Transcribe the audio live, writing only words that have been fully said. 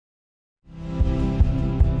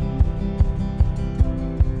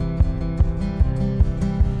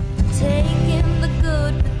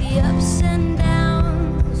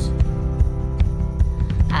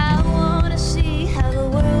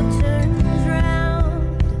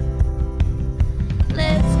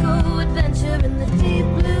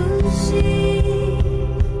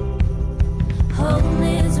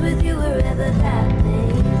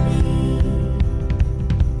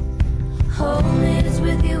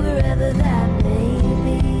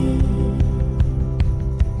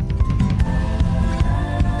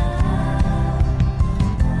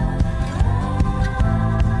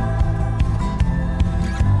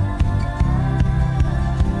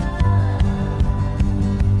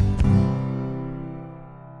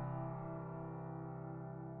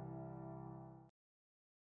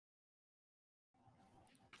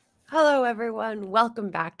Hello, everyone. Welcome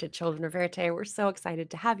back to Children of Éarte. We're so excited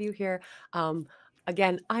to have you here.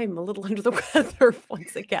 Again, I'm a little under the weather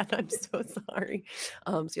once again. I'm so sorry.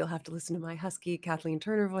 So you'll have to listen to my husky Kathleen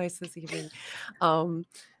Turner voice this evening.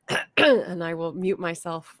 And I will mute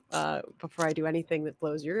myself before I do anything that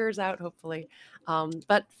blows your ears out, hopefully.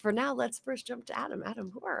 But for now, let's first jump to Adam.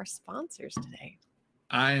 Adam, who are our sponsors today?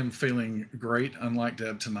 I am feeling great, unlike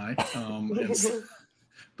Deb tonight.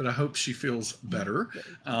 But I hope she feels better.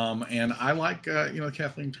 And I like,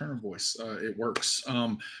 Kathleen Turner voice. It works.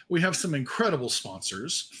 We have some incredible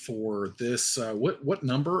sponsors for this. What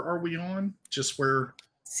number are we on? Just where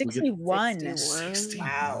 61. 61.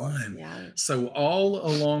 Wow. Yeah. So all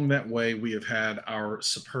along that way, we have had our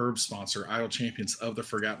superb sponsor, Idle Champions of the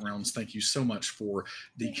Forgotten Realms. Thank you so much for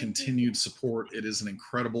the continued support. It is an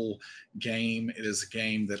incredible game. It is a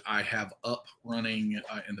game that I have up running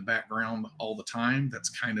in the background all the time. That's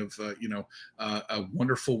kind of, a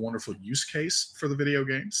wonderful, wonderful use case for the video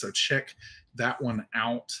game. So check that one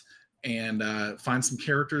out. And find some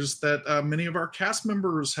characters that many of our cast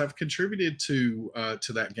members have contributed to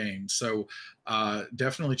that game. So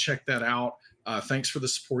definitely check that out. Thanks for the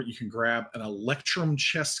support. You can grab an Electrum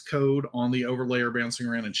chest code on the overlay or bouncing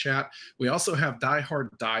around in chat. We also have Die Hard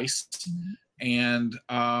Dice, and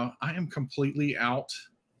I am completely out.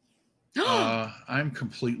 I'm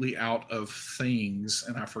completely out of things,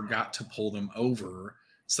 and I forgot to pull them over.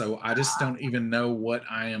 So I just don't even know what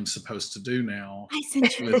I am supposed to do now. I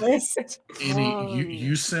sent you a list.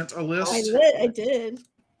 You sent a list? I did.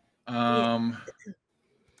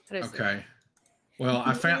 Okay. Well,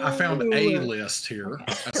 I found a list here.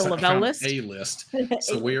 Okay. The LaVelle list? A list.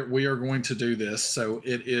 So we are going to do this. So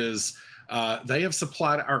it is. They have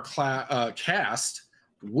supplied our cast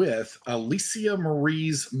with Alicia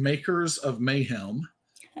Marie's Makers of Mayhem.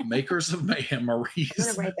 Makers of Mayhem,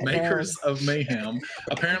 Marie's Makers of Mayhem.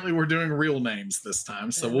 Apparently, we're doing real names this time,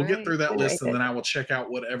 so we'll get through that list, and then I will check out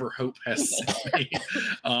whatever Hope has sent me,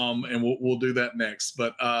 and we'll do that next.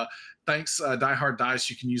 But thanks, Die Hard Dice.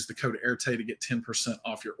 You can use the code Éarte to get 10%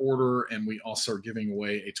 off your order, and we also are giving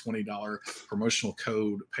away a $20 promotional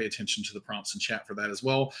code. Pay attention to the prompts in chat for that as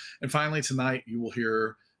well. And finally, tonight you will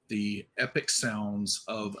hear the epic sounds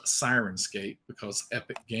of Sirenscape, because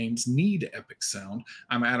epic games need epic sound.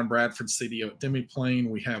 I'm Adam Bradford, CDO at Demiplane.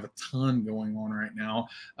 We have a ton going on right now.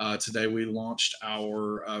 Today we launched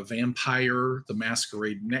our Vampire the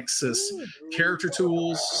Masquerade Nexus character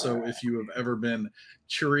tools. So if you have ever been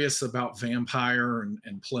curious about Vampire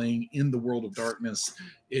and playing in the World of Darkness,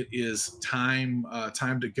 it is time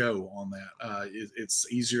to go on that.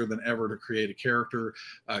 It's easier than ever to create a character.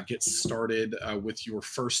 Get started with your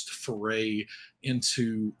first foray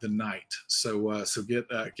into the night. So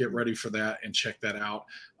get ready for that and check that out.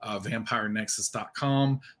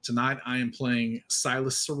 VampireNexus.com. Tonight I am playing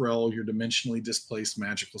Silas Sorrell, your dimensionally displaced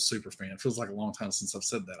magical superfan. Feels like a long time since I've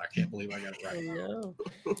said that. I can't believe I got it right. I know.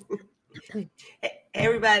 Hey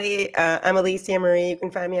everybody, I'm Alicia Marie. You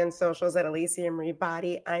can find me on socials at Alicia Marie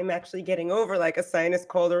Body. I'm actually getting over like a sinus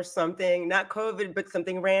cold or something, not COVID, but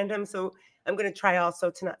something random. So I'm going to try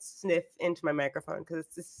also to not sniff into my microphone because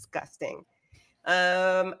it's disgusting.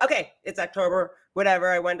 Okay, it's October, whatever.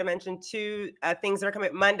 I wanted to mention two things that are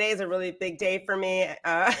coming. Monday is a really big day for me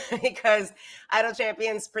because Idle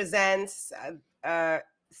Champions presents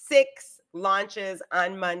 6 launches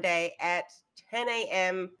on Monday at 10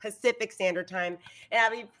 a.m. Pacific Standard Time. And I'll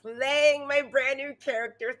be playing my brand new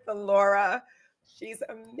character, Thalora. She's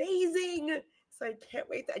amazing. So I can't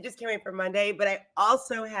wait. I just can't wait for Monday. But I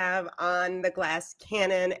also have on the Glass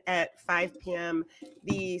Cannon at 5 p.m.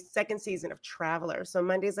 the 2nd season of Traveler. So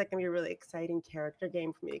Monday's like going to be a really exciting character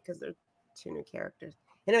game for me because there are 2 new characters.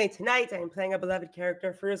 Anyway, tonight I am playing a beloved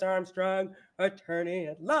character, Fairuza Armstrong, attorney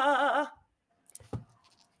at law.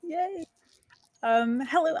 Yay.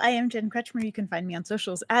 Hello, I am Jen Kretchmer. You can find me on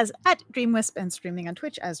socials as @DreamWisp and streaming on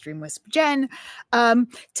Twitch as DreamWispJen.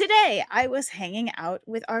 Today, I was hanging out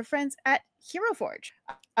with our friends at Hero Forge,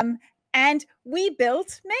 and we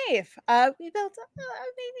built Maeve. We built a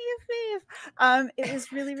Maeve. It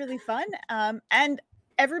was really, really fun, and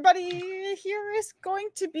everybody here is going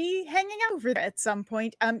to be hanging out over there at some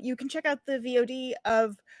point. You can check out the VOD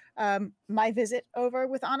of my visit over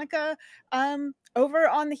with Annika over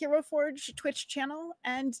on the Hero Forge Twitch channel,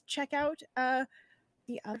 and check out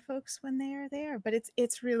the other folks when they are there. But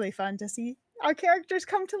it's really fun to see our characters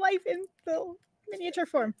come to life in the miniature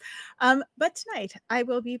form. But tonight I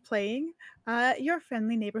will be playing your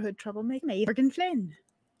friendly neighborhood troublemaker, Maeve Flynn.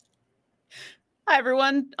 Hi,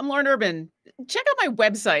 everyone. I'm Lauren Urban. Check out my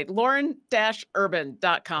website,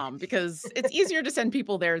 lauren-urban.com, because it's easier to send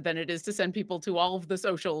people there than it is to send people to all of the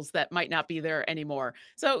socials that might not be there anymore.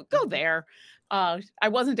 So go there. I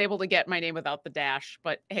wasn't able to get my name without the dash,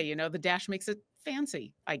 but hey, you know, the dash makes it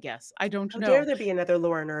fancy, I guess. I don't How know. dare there be another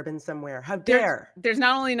Lauren Urban somewhere? How dare? There's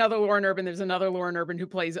not only another Lauren Urban, there's another Lauren Urban who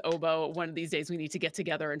plays oboe. One of these days we need to get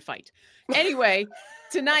together and fight. Anyway,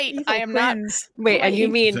 tonight Evil I am not. twins. Wait, and you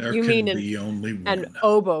mean There you can mean be only one. an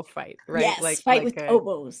oboe fight, right? Yes, fight with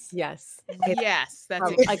oboes. Yes. Yes,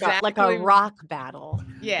 that's Like a rock battle.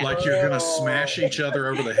 Yeah. Like you're gonna smash each other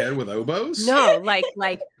over the head with oboes? No, like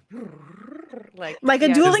Like a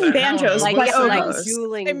yeah, dueling Is that banjos, how but oboes like oboes.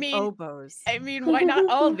 dueling I mean- oboes. I mean, why not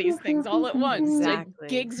all of these things all at once? Like, Exactly.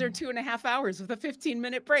 gigs are 2.5 hours with a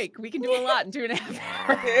 15-minute break. We can do a lot in 2.5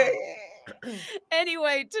 hours.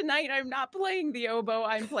 Anyway, tonight I'm not playing the oboe.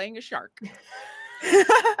 I'm playing a shark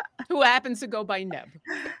who happens to go by Neb.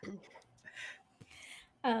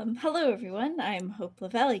 Hello, everyone. I'm Hope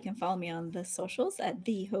LaVelle. You can follow me on the socials at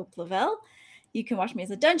the Hope LaVelle. You can watch me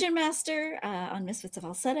as a dungeon master on Misfits of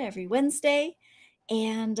Alceta every Wednesday.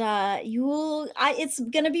 And it's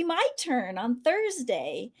going to be my turn on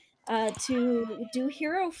Thursday to do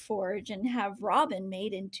Hero Forge and have Robin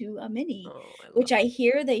made into a mini, which I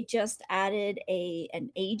hear they just added an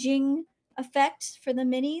aging effect for the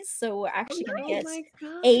minis. So we're actually going to get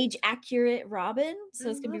age accurate Robin. So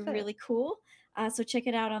it's going to be really cool. So check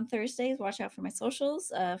it out on Thursdays. Watch out for my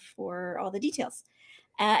socials for all the details.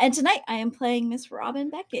 And tonight I am playing Miss Robin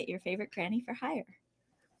Beckett, your favorite granny for hire.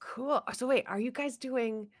 Cool. So wait, are you guys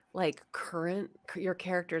doing like your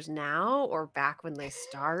characters now or back when they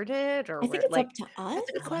started? Or I think it's up to us. That's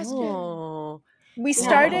a good question. We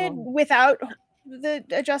started without the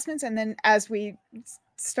adjustments, and then as we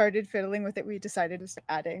started fiddling with it, we decided to start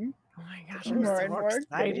adding. Oh my gosh, I'm more so and more.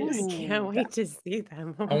 excited. I can't wait to see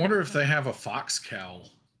them. I wonder if they have a fox cowl.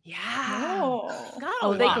 Yeah.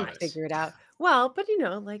 Oh, they lot. can figure it out. Well, but you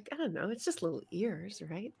know, like, I don't know, it's just little ears,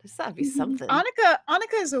 right? There's gotta be something. Annika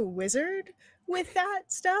is a wizard with that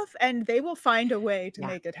stuff, and they will find a way to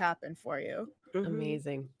make it happen for you.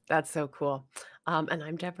 Amazing. That's so cool. And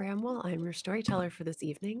I'm Deborah Ann Woll. I'm your storyteller for this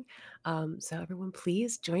evening. So everyone,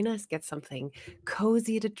 please join us, get something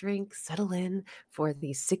cozy to drink, settle in for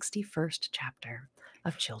the 61st chapter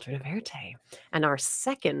of Children of Éarte and our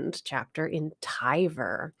second chapter in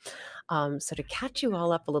Tyver. So to catch you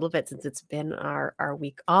all up a little bit, since it's been our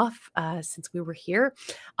week off since we were here,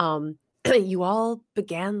 you all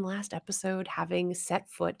began last episode having set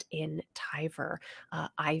foot in Tyver,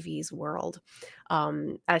 Ivy's world.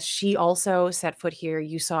 As she also set foot here,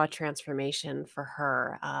 you saw a transformation for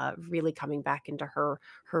her, really coming back into her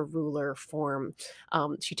ruler form.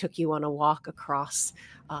 She took you on a walk across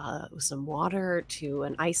some water to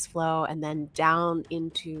an ice floe and then down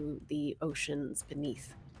into the oceans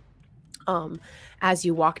beneath. As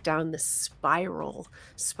you walk down this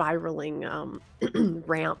spiraling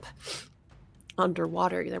ramp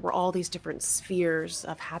underwater, there were all these different spheres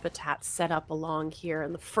of habitat set up along here,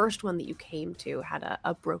 and the first one that you came to had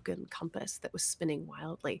a broken compass that was spinning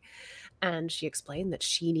wildly, and she explained that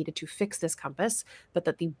she needed to fix this compass, but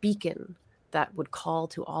that the beacon that would call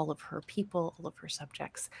to all of her people, all of her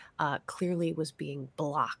subjects, clearly was being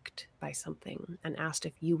blocked by something, and asked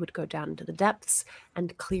if you would go down into the depths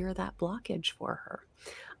and clear that blockage for her.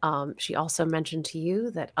 She also mentioned to you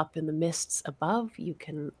that up in the mists above, you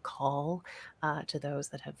can call to those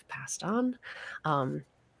that have passed on.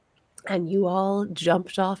 And you all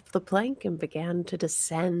jumped off the plank and began to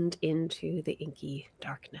descend into the inky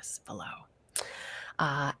darkness below.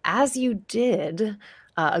 As you did,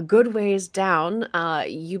 a good ways down,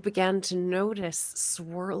 you began to notice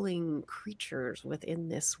swirling creatures within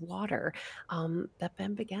this water that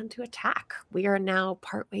then began to attack. We are now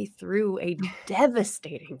partway through a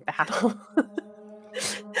devastating battle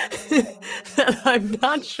that I'm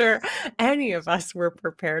not sure any of us were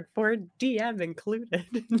prepared for, DM included.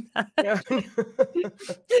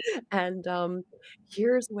 And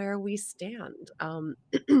here's where we stand.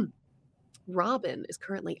 Robin is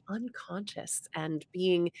currently unconscious and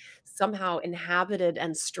being somehow inhabited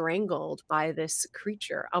and strangled by this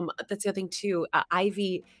creature. That's the other thing too.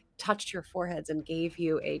 Ivy touched your foreheads and gave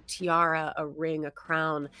you a tiara, a ring, a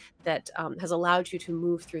crown that has allowed you to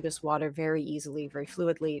move through this water very easily, very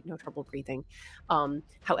fluidly, no trouble breathing.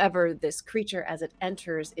 However, this creature, as it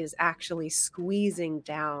enters, is actually squeezing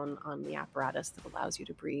down on the apparatus that allows you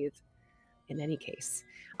to breathe in any case.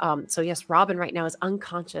 So yes, Robin right now is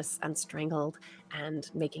unconscious and strangled and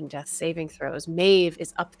making death saving throws. Maeve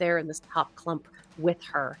is up there in this top clump with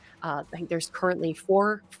her. I think there's currently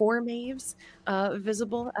four Maeves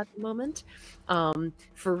visible at the moment.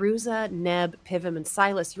 Fairuza, Neb, Pivim, and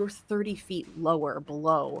Silas, you're 30 feet lower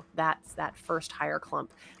below that first higher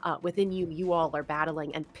clump. Within you, you all are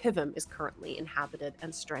battling, and Pivim is currently inhabited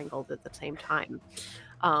and strangled at the same time.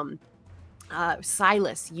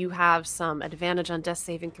 Silas, you have some advantage on death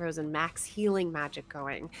saving throws and max healing magic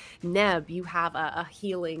going. Neb, you have a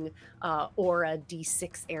healing aura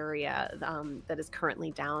D6 area that is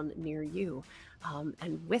currently down near you.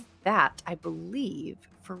 And with that, I believe,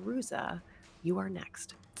 Fairuza, you are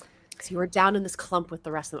next. So you are down in this clump with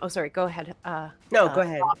the rest of them. Oh, sorry, go ahead. No, go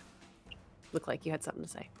ahead. Looked like you had something to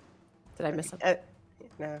say. Did I miss something?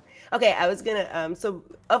 No. Okay, I was gonna, so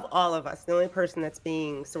of all of us, the only person that's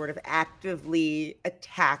being sort of actively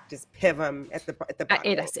attacked is Pivim at the bottom.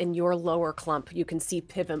 Yes, in your lower clump, you can see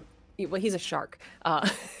Pivim. Well, he's a shark.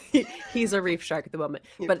 He's a reef shark at the moment.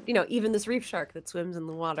 But, you know, even this reef shark that swims in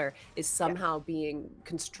the water is somehow being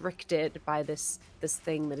constricted by this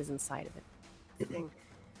thing that is inside of it.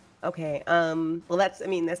 Okay. Well, that's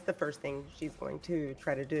the first thing she's going to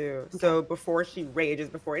try to do. Okay. So before she rages,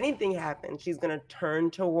 before anything happens, she's going to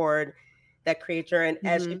turn toward that creature. And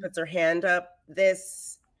as she puts her hand up,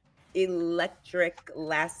 this electric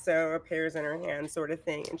lasso appears in her hand, sort of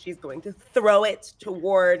thing. And she's going to throw it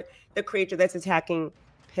toward the creature that's attacking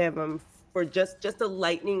Pivim for just a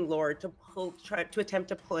lightning lure to try to attempt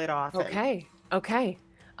to pull it off. Okay. Okay.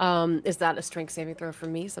 Is that a strength saving throw for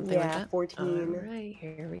me? Something like that? 14. All right,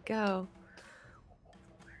 here we go.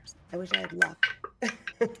 I wish I had luck.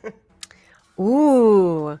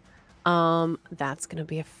 Ooh. That's gonna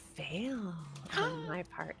be a fail on my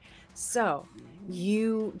part. So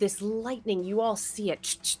this lightning, you all see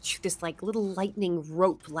it, this like little lightning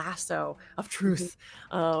rope lasso of truth,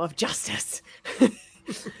 of justice.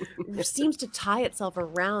 Seems to tie itself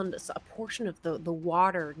around a portion of the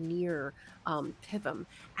water near Pivim.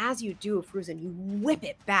 As you do, Fairuza, you whip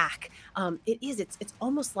it back. It's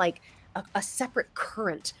almost like a separate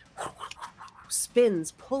current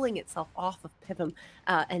spins, pulling itself off of Pivim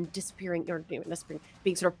and disappearing,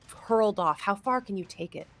 being sort of hurled off. How far can you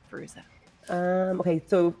take it, Fairuza? Okay,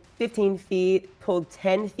 so 15 feet, pulled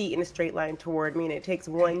 10 feet in a straight line toward me, and it takes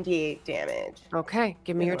 1d8 damage. Okay,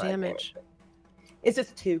 give me your damage. It's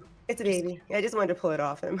just 2. It's a baby. I just wanted to pull it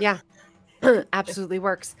off him. Yeah, absolutely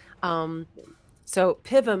works. So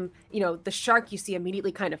Pivim, the shark you see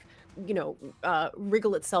immediately kind of,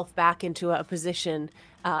 wriggle itself back into a position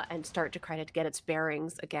and start to try to get its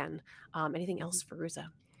bearings again. Anything else, Fairuza?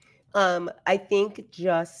 I think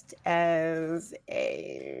just as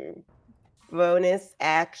a bonus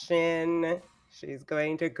action, she's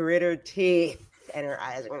going to grit her teeth. And her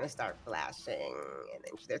eyes are going to start flashing, and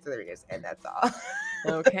then there we go, and that's all.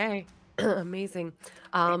 Okay, amazing.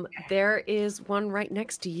 There is one right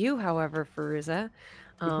next to you, however, Fairuza.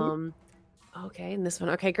 Okay, and this one.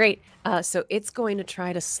 Okay, great. So it's going to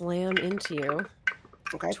try to slam into you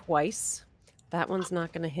twice. That one's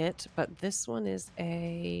not going to hit, but this one is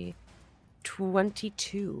a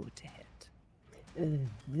 22 to hit.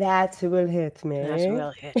 That will hit me. That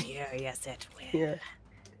will hit you. Yes, it will. Yeah.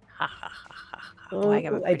 Ha ha ha ha. Oh,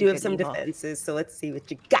 I do have some defenses, so let's see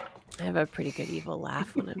what you got. I have a pretty good evil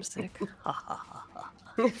laugh when I'm sick. Ha ha ha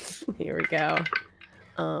ha. Here we go.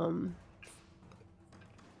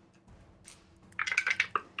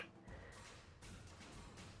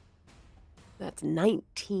 That's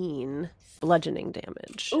 19 bludgeoning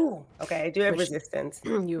damage. Ooh, okay. I do have resistance.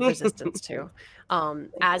 You have resistance too.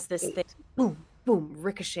 As this thing, boom, boom,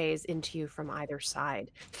 ricochets into you from either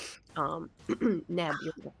side. Neb,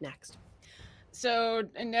 you're up next. So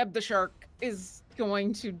Neb the shark is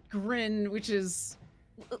going to grin, which is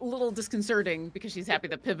a little disconcerting because she's happy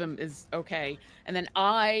that Pivim is okay. And then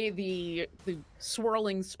the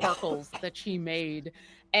swirling sparkles that she made,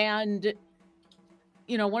 and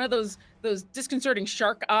one of those disconcerting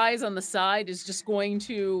shark eyes on the side is just going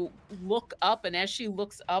to look up, and as she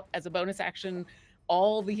looks up, as a bonus action,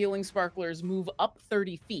 all the healing sparklers move up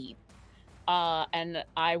 30 feet. And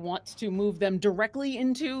I want to move them directly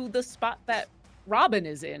into the spot that Robin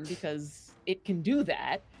is in because it can do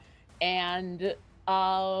that. And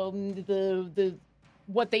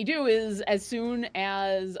what they do is, as soon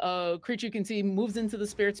as a creature you can see moves into the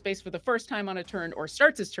spirit space for the first time on a turn or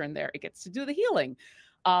starts its turn there, it gets to do the healing.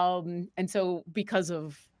 And so because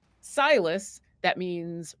of Silas, that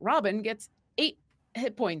means Robin gets 8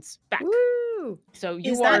 hit points back. Woo! So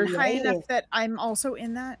you is that high enough that I'm also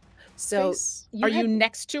in that? So are you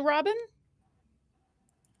next to Robin?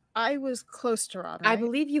 I was close to Robin. I right?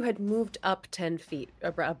 believe you had moved up 10 feet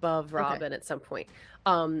above Robin at some point.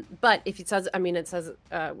 But if it says, I mean, it says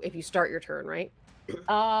if you start your turn, right?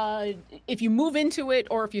 If you move into it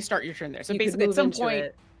or if you start your turn there. So You could basically at move some into point,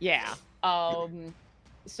 it. yeah.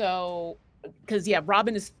 So, because yeah,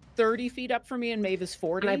 Robin is 30 feet up for me and Maeve is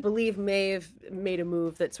 40. And I believe Maeve made a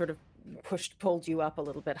move that sort of pulled you up a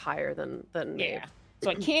little bit higher than Maeve. Yeah. So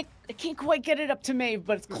I can't quite get it up to Maeve,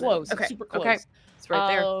 but it's close. Okay. It's super close. Okay. It's right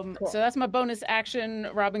there. Cool. So that's my bonus action.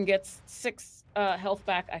 Robin gets 6 health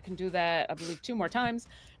back. I can do that, I believe, 2 more times.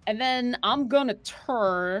 And then I'm gonna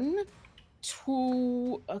turn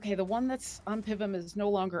to the one that's on Pivum is no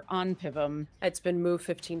longer on Pivum. It's been moved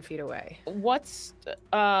 15 feet away. What's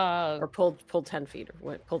or pulled 10 feet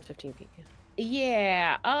or pulled 15 feet.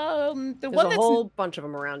 Yeah. The There's one a that's whole bunch of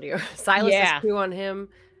them around you. Silas Yeah. is 2 on him.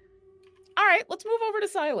 all right. Let's move over to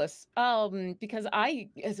Silas. Because I,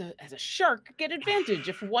 as a shark, get advantage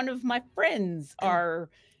if one of my friends are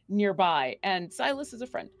nearby, and Silas is a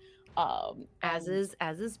friend. As is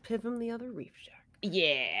Pivum, the other reef shark.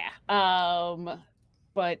 Yeah.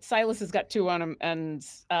 But Silas has got 2 on him, and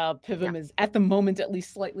Pivum is at the moment at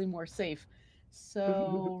least slightly more safe.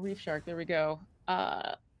 So reef shark, there we go.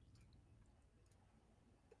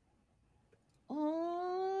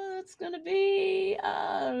 It's gonna be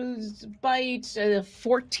bite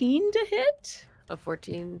 14 to hit. A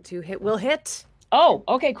 14 to hit will hit. Oh,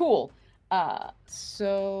 okay, cool.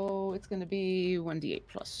 So it's gonna be 1d8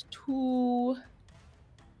 plus 2.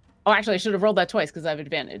 Oh, actually, I should have rolled that twice because I have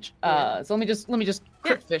advantage. Yeah. So let me just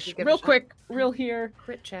crit fish give it a real shot. quick, real here.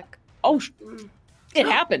 Crit check. Oh, it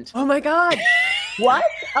happened. Oh my god. What?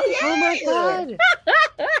 Oh yeah. Oh my god.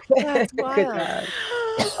 That's wild.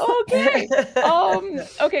 Okay.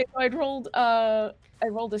 Okay. So I rolled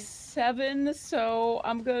a 7, so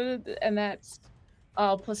I'm good, and that's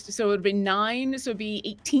plus 2, so it would be 9, so it'd be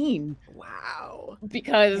 18. Wow.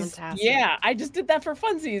 Because Fantastic. yeah, I just did that for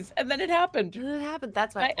funsies, and then it happened. It happened.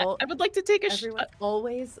 That's why I would like to take a everyone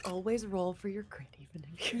always roll for your crit, even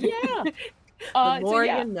if you yeah. the more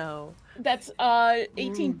so yeah, you know. that's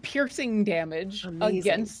 18 piercing damage Amazing.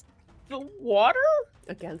 against the water.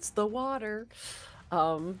 Against the water.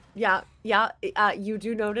 You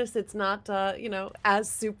do notice it's not as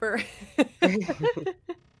super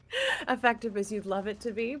effective as you'd love it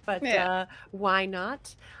to be, but why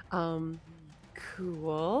not?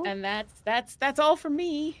 Cool. And that's all for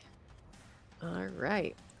me. All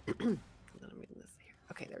right. Let me move this here.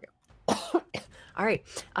 Okay, there we go. All right.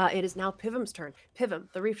 It is now Pivum's turn. Pivum,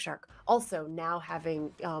 the reef shark, also now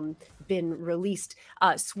having been released,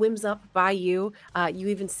 swims up by you. You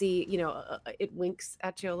even see, it winks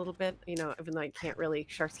at you a little bit, even though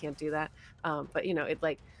sharks can't do that. But, it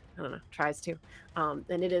I don't know, tries to.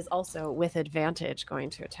 And it is also with advantage going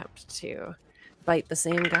to attempt to bite the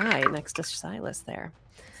same guy next to Silas there.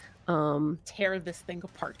 Tear this thing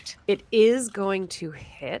apart. It is going to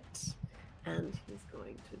hit, and he's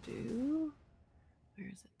going to do... Where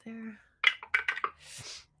is it there?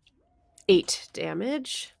 8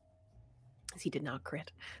 damage. He did not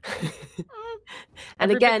crit. And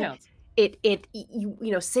Every bit again, counts.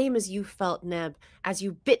 Same as you felt, Neb, as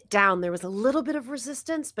you bit down, there was a little bit of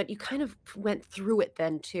resistance, but you kind of went through it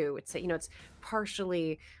then too. It's it's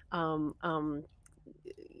partially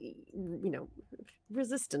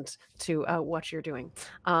resistant to what you're doing.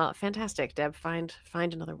 Fantastic, Deb. Find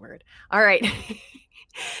another word. All right.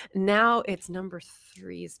 Now it's number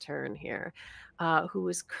 3's turn here, who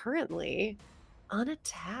is currently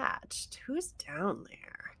unattached. Who's down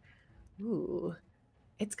there? Ooh,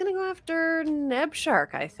 it's gonna go after Neb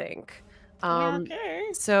Shark, I think. Okay.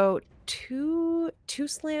 So two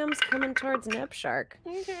slams coming towards Neb Shark.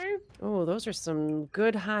 Okay. Oh, those are some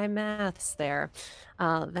good high maths there.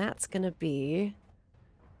 That's gonna be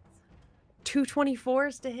 2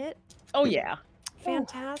 24s to hit. Oh yeah.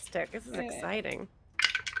 Fantastic. This is Yeah. exciting.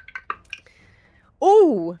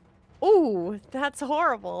 Oh, that's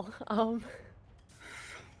horrible.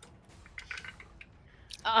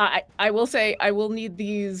 I will say I will need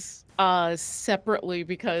these separately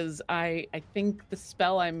because I think the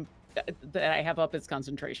spell that I have up is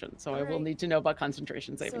concentration, so I will Alright. need to know about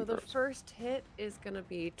concentration saving So the throws. first hit is going to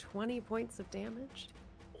be 20 points of damage.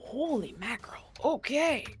 Holy mackerel!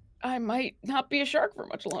 Okay, I might not be a shark for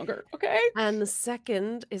much longer. Okay. And the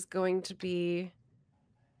second is going to be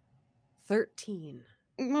 13.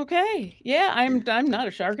 Okay. Yeah, I'm not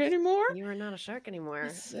a shark anymore. You are not a shark anymore.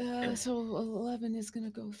 So 11 is gonna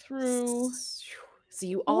go through. So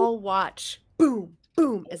you all watch boom,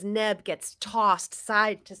 boom, as Neb gets tossed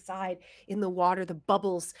side to side in the water, the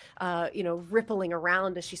bubbles, rippling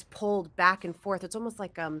around as she's pulled back and forth. It's almost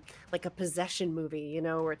like a possession movie,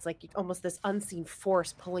 where it's like almost this unseen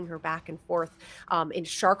force pulling her back and forth in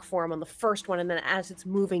shark form on the first one. And then as it's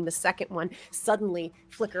moving, the second one, suddenly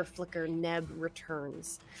flicker, flicker, Neb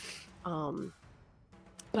returns.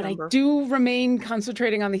 But I do remain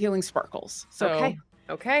concentrating on the healing sparkles. So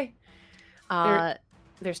Okay.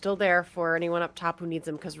 They're still there for anyone up top who needs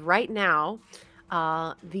them, because right now,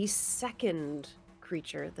 the second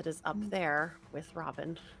creature that is up there with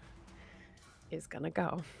Robin is gonna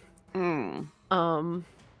go. Oh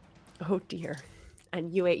dear.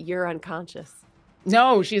 And you're unconscious.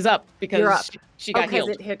 No, she's up because you're up. She got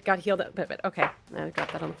healed. It got healed up. But okay, I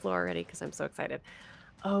got that on the floor already because I'm so excited.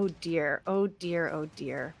 Oh dear. Oh dear. Oh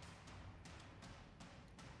dear.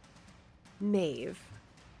 Maeve.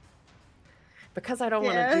 Because I don't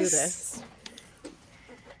want to do this.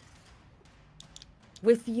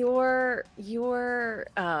 With your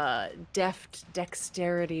deft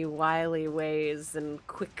dexterity, wily ways, and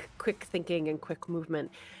quick thinking and quick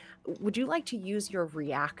movement, would you like to use your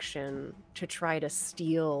reaction to try to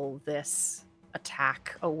steal this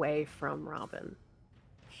attack away from Robin?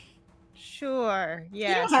 Sure.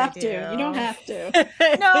 Yes, you don't have to. You don't have to.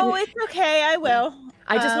 No, it's okay. I will.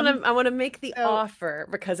 I want to make the offer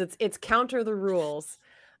because it's counter the rules.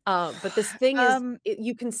 But this thing is,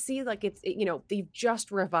 you can see like they've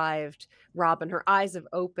just revived Robin. Her eyes have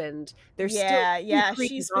opened. There's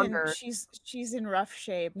she's in rough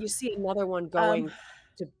shape. You see another one going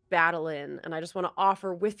to battle in, and I just want to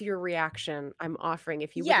offer with your reaction. I'm offering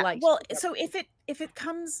if you would like. Well, so if it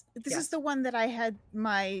comes, this is the one that I had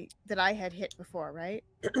hit before, right?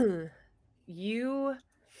 You,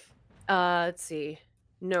 let's see.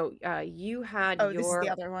 No, you had this is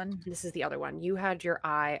the other one. This is the other one. You had your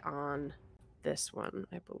eye on this one,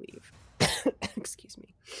 I believe. Excuse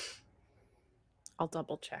me. I'll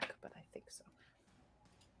double check, but I think so.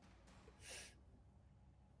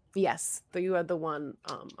 Yes, you had the one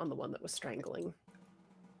on the one that was strangling.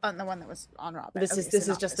 On the one that was on Robin. This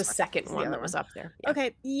is just the second one that was up there. Yeah.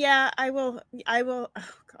 Okay, yeah, I will. Oh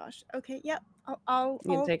gosh. Okay, yep. I'll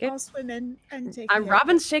take it. I'll swim in and take it.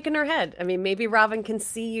 Robin's shaking her head. I mean, maybe Robin can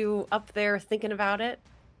see you up there thinking about it.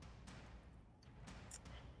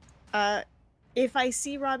 If I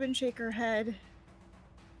see Robin shake her head,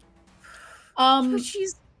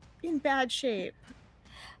 she's in bad shape.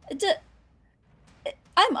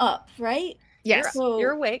 I'm up, right? Yes,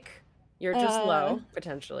 you're awake. You're just low,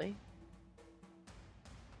 potentially.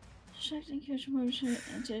 You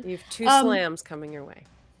have 2 slams coming your way.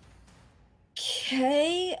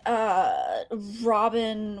 Okay.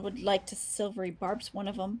 Robin would like to silvery barbs one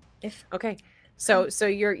of them. Okay. So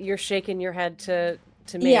you're shaking your head to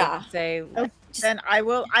Maeve, say. Then I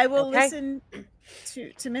will listen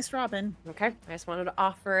to Miss Robin. Okay. I just wanted to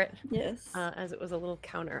offer it. Yes. As it was a little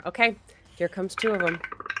counter. Okay. Here comes 2 of them.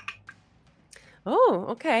 Oh,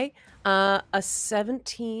 okay. A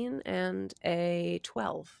 17 and a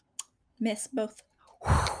 12. Miss both.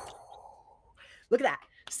 Look at that.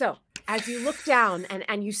 So as you look down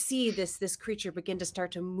and you see this creature begin to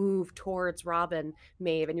start to move towards Robin,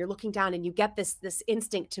 Maeve, and you're looking down and you get this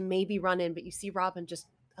instinct to maybe run in, but you see Robin just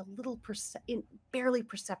a little barely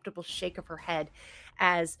perceptible shake of her head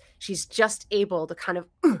as she's just able to kind of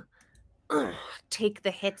take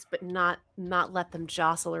the hits but not let them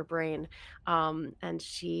jostle her brain, and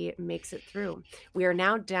she makes it through. We are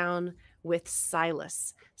now down with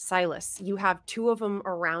Silas. You have 2 of them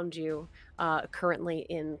around you, currently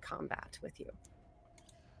in combat with you.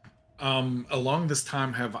 Along this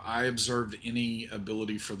time, have I observed any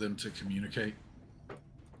ability for them to communicate?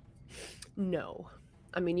 No,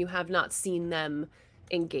 I mean, you have not seen them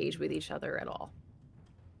engage with each other at all.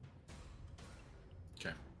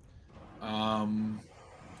 Okay. All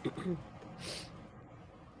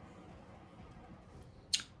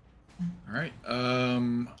right.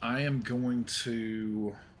 I am going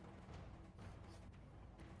to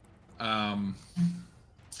all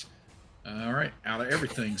right, out of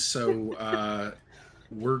everything. So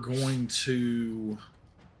we're going to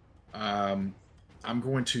I'm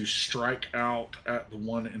going to strike out at the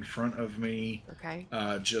one in front of me. Okay.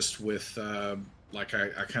 Just with like I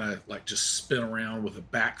kind of like just spin around with a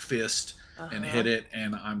back fist and hit it,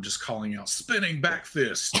 and I'm just calling out spinning back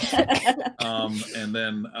fist. And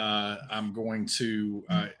then I'm going to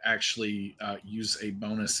actually use a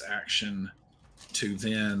bonus action to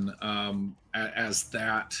then as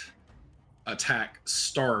that attack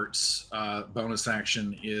starts, bonus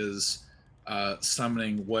action is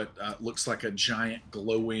summoning what looks like a giant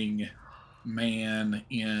glowing man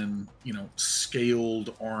in,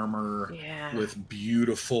 scaled armor Yeah. with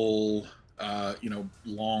beautiful,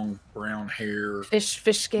 long brown hair. Fish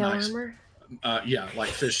scale armor? Yeah, like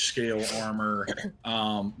fish scale armor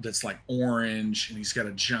that's like orange, and he's got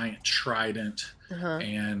a giant trident,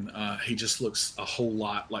 and he just looks a whole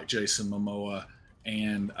lot like Jason Momoa,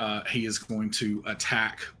 and he is going to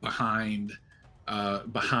attack behind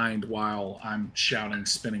while I'm shouting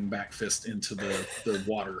spinning back fist into the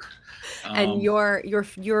water. And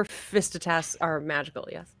your fist attacks are magical,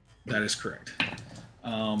 yes? That is correct.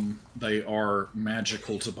 They are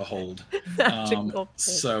magical to behold.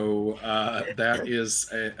 So that is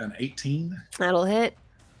an 18. That'll hit.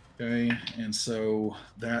 Okay, and so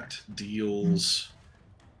that deals.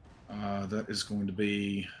 That is going to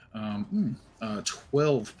be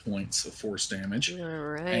 12 points of force damage. All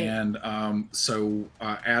right. And so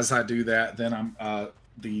as I do that, then I'm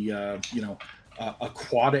the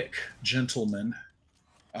aquatic gentleman.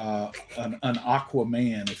 An aqua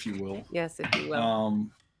man, if you will. Yes, if you will.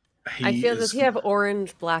 Does he have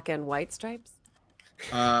orange, black, and white stripes?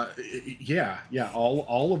 Yeah.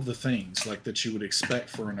 All of the things like that you would expect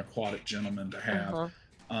for an aquatic gentleman to have.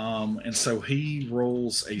 And so he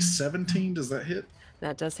rolls a 17. Does that hit?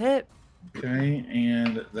 That does hit. Okay,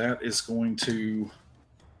 and that is going to.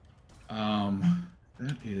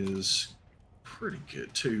 That is pretty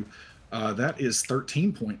good too. That is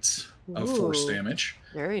 13 points of force damage.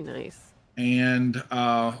 Very nice. And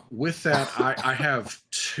with that, I have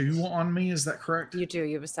 2 on me. Is that correct? You do.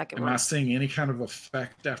 You have a second one. Am I seeing any kind of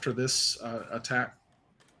effect after this attack?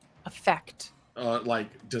 Effect?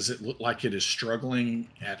 Like, does it look like it is struggling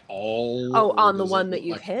at all? Oh, on the one that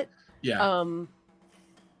you've hit? Yeah.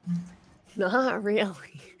 Not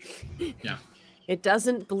really. Yeah. It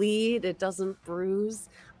doesn't bleed. It doesn't bruise.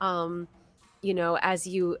 As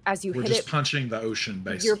you We're hit it, just punching the ocean,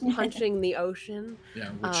 basically. You're punching the ocean. Yeah,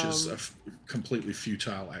 which is a completely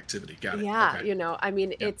futile activity. Got it. Yeah,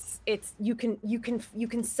 okay. It's you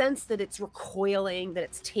can sense that it's recoiling, that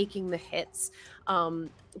it's taking the hits,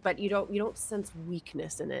 but you don't sense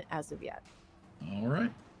weakness in it as of yet. All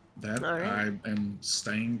right. I am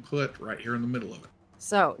staying put right here in the middle of it.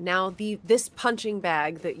 So now this punching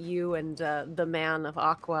bag that you and the man of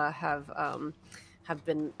Aqua have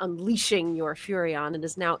been unleashing your fury on. It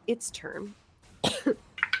is now its turn.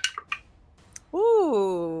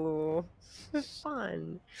 Ooh,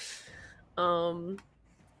 fun.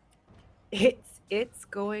 It's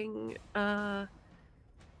going to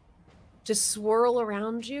swirl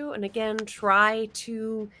around you, and again try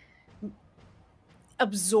to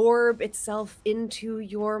absorb itself into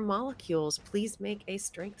your molecules. Please make a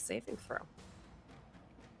strength saving throw.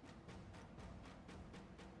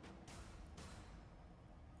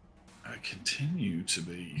 I continue to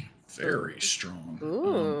be very strong.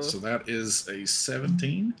 So that is a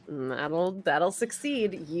 17. That'll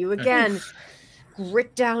succeed. You again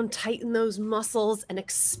grit down, tighten those muscles, and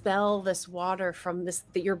expel this water from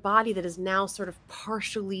your body that is now sort of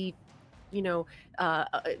partially,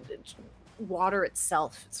 water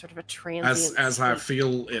itself. It's sort of a transient. As I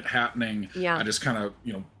feel it happening, I just kind of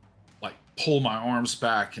like pull my arms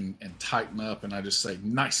back and tighten up, and I just say,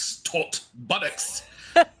 "Nice taut buttocks."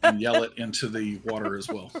 And yell it into the water as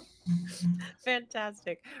well.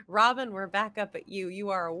 Fantastic. Robin, we're back up at you. You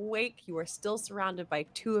are awake. You are still surrounded by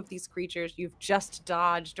 2 of these creatures. You've just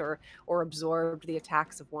dodged or absorbed the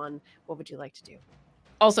attacks of one. What would you like to do?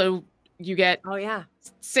 Also, you get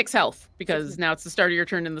 6 health because now it's the start of your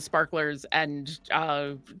turn in the sparklers. And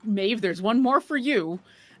Maeve, there's one more for you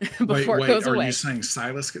before it goes away. Are you saying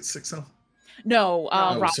Silas gets 6 health? No.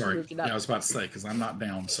 Sorry. Yeah, I was about to say, because I'm not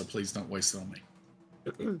down, so please don't waste it on me.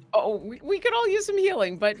 We could all use some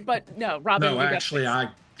healing, but no, Robin. No, actually, I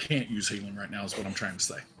can't use healing right now. Is what I'm trying to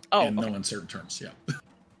say. In no uncertain terms. Yeah.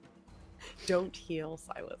 Don't heal,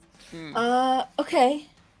 Silas. Okay,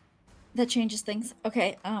 that changes things.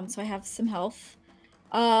 Okay, so I have some health.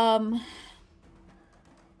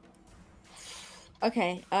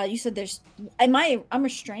 Okay, you said there's. I'm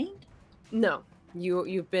restrained? No,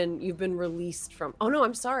 you've been released from. Oh no,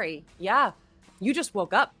 I'm sorry. Yeah, you just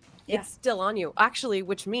woke up. It's still on you, actually,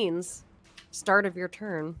 which means start of your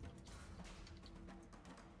turn.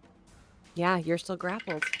 Yeah, you're still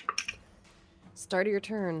grappled. Start of your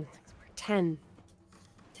turn. 10.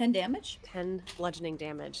 10 damage? 10 bludgeoning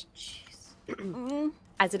damage. Jeez.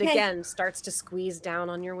 As it again starts to squeeze down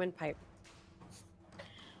on your windpipe.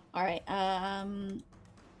 All right.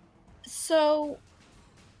 So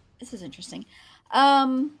this is interesting.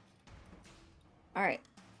 All right.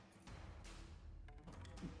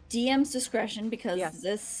 DM's discretion, because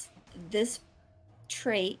this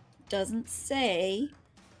trait doesn't say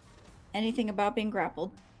anything about being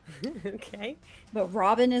grappled. Okay. But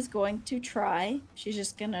Robin is going to try. She's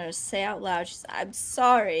just going to say out loud, she's, I'm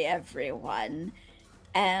sorry, everyone.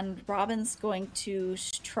 And Robin's going to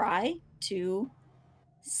try to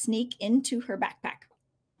sneak into her backpack.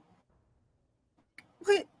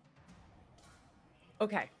 Wait.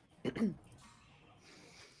 Okay.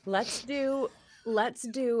 Let's do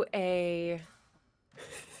a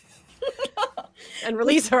and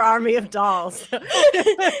release her army of dolls.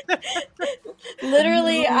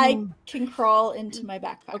 Literally, I can crawl into my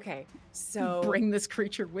backpack. Okay. So Bring this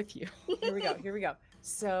creature with you. Here we go.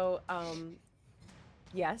 So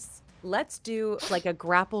yes, let's do like a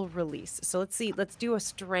grapple release. So let's do a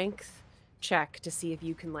strength check to see if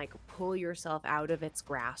you can like pull yourself out of its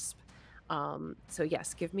grasp. So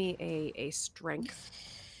yes, give me a strength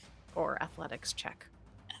or athletics check.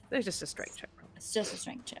 There's just a strength check. It's just a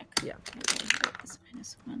strength check. Yeah. This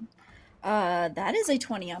 -1. That is a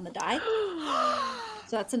 20 on the die.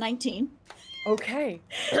 So that's a 19. Okay.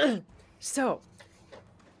 So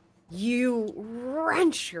you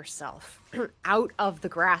wrench yourself out of the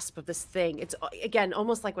grasp of this thing. It's again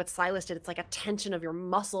almost like what Silas did. It's like a tension of your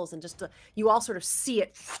muscles, and just you all sort of see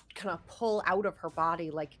it kind of pull out of her body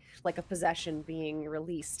like a possession being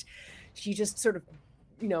released. She just sort of,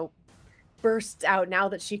 bursts out now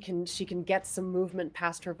that she can get some movement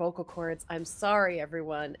past her vocal cords. I'm sorry,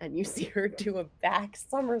 everyone. And you see her do a back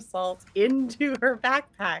somersault into her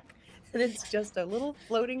backpack. And it's just a little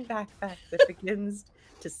floating backpack that begins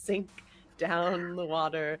to sink down the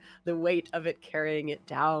water, the weight of it carrying it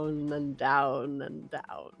down and down and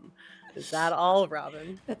down. Is that all,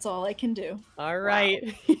 Robin? That's all I can do. All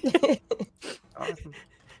right. Wow. Awesome.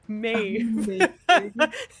 Maeve.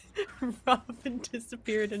 Robin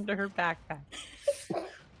disappeared into her backpack.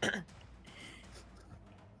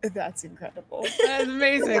 That's incredible. That's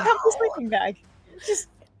amazing. Look at the sleeping bag. Just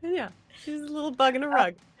Yeah, she's a little bug in a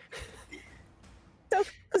rug. so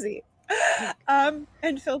cozy. And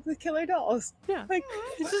filled with killer dolls. Yeah, Like,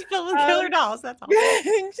 it's just filled with killer dolls. That's all.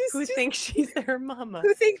 Who just thinks she's their mama?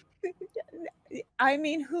 who think? I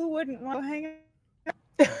mean, who wouldn't want to hang out?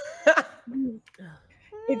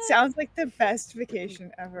 It sounds like the best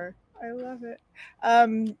vacation ever. I love it.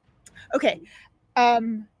 Okay.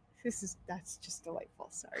 That's just delightful.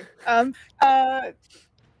 Sorry.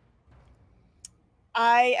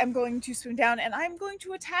 I am going to swim down and I'm going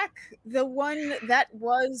to attack the one that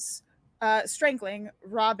was strangling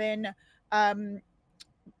Robin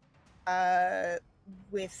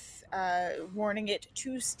with warning it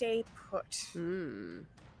to stay put.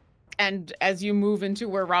 And as you move into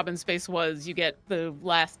where Robin's face was, you get the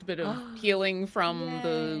last bit of healing from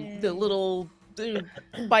the little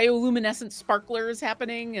bioluminescent sparklers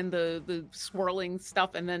happening and the swirling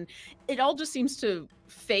stuff, and then it all just seems to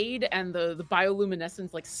fade, and the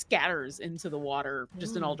bioluminescence like scatters into the water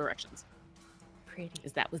just in all directions. Pretty.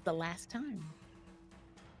 Because that was the last time.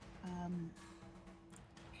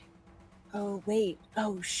 Oh wait.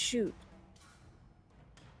 Oh shoot.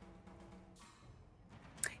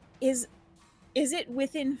 Is it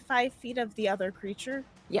within 5 feet of the other creature?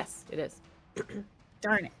 Yes, it is.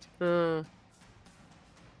 Darn it. Mm.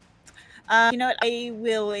 You know what? I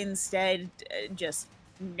will instead just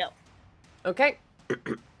no. Okay.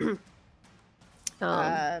 Go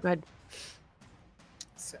ahead.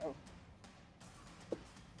 So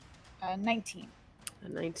 19. A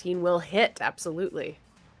 19 will hit, absolutely.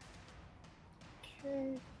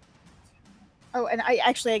 Okay. Oh, and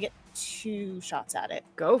I get 2 shots at it.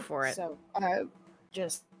 Go for it. So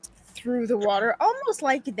just through the water, almost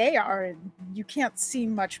like they are. You can't see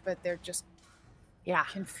much, but they're just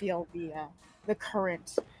can feel the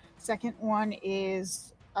current. Second one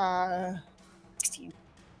is 16.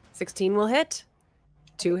 16 will hit.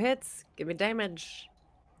 2 hits. Give me damage.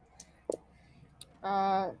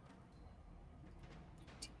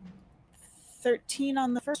 13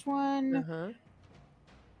 on the first one.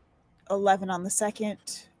 11 on the second.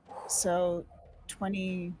 So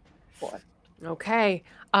 24. Okay.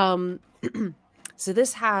 So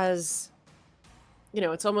this has,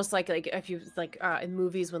 it's almost like if you in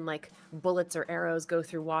movies when like bullets or arrows go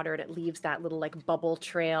through water and it leaves that little like bubble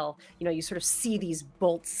trail, you sort of see these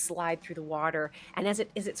bolts slide through the water, and as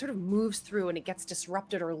it sort of moves through and it gets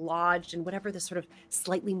disrupted or lodged in whatever this sort of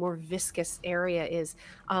slightly more viscous area is,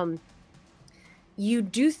 you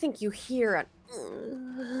do think you hear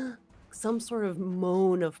some sort of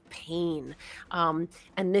moan of pain, and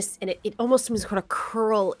it almost seems to kind of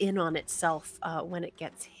curl in on itself when it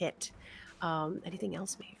gets hit. Anything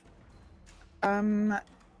else, Maeve?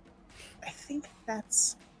 I think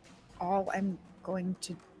that's all I'm going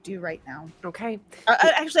to do right now. Okay.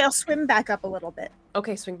 Actually, I'll swim back up a little bit.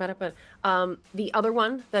 Okay, swing back up. But the other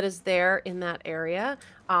one that is there in that area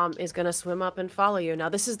is going to swim up and follow you. Now,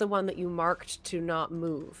 this is the one that you marked to not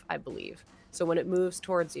move, I believe. So when it moves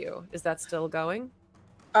towards you, is that still going?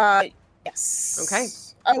 Yes. Okay.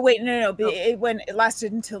 Oh, wait, no. It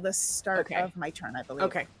lasted until the start of my turn, I believe.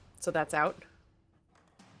 Okay, so that's out.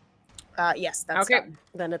 Yes, that's okay. done.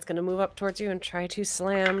 Then it's going to move up towards you and try to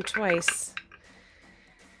slam twice.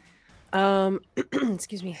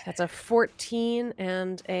 Excuse me. That's a 14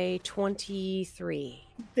 and a 23.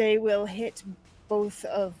 They will hit both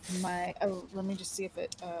of my. Oh, let me just see if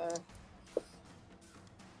it.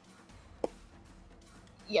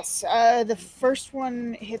 Yes, the first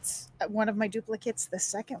one hits one of my duplicates. The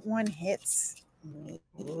second one hits me.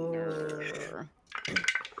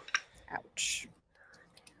 Ouch.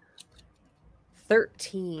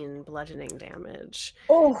 13 bludgeoning damage.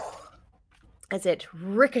 Oh. As it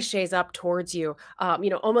ricochets up towards you,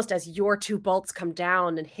 almost as your two bolts come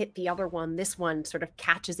down and hit the other one, this one sort of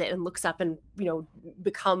catches it and looks up and,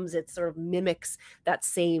 becomes, it sort of mimics that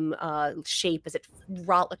same shape as it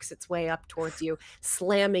rollicks its way up towards you,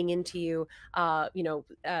 slamming into you,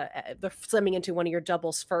 slamming into one of your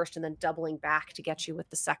doubles first and then doubling back to get you with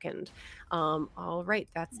the second. All right,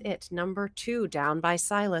 that's it. Number 2, down by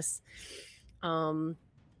Silas.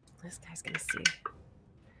 This guy's going to see.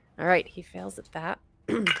 All right, he fails at that.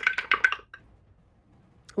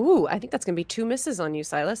 Ooh, I think that's going to be 2 misses on you,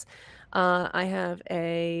 Silas. I have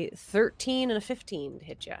a 13 and a 15 to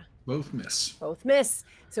hit you. Both miss. Both miss.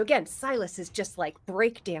 So again, Silas is just like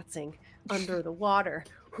breakdancing under the water,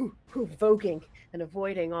 voguing and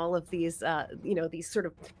avoiding all of these, these sort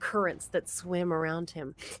of currents that swim around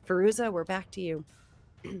him. Fairuza, we're back to you.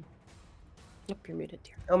 Yep, you're muted,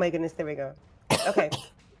 dear. Oh my goodness, there we go. Okay.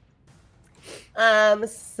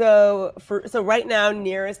 So right now,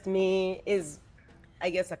 nearest me is, I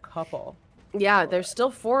guess, a couple. Yeah, there's still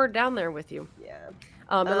 4 down there with you. Yeah.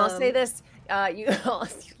 And I'll say this: you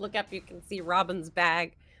look up, you can see Robin's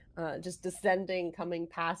bag just descending, coming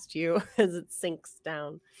past you as it sinks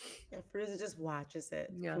down. And Fairuza just watches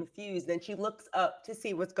it, Yeah. confused. Then she looks up to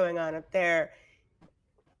see what's going on up there.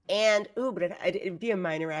 And but it'd be a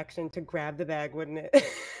minor action to grab the bag, wouldn't it?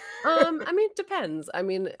 It depends. I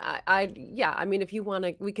mean, if you want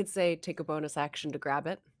to, we could say take a bonus action to grab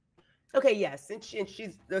it. Okay, yes. And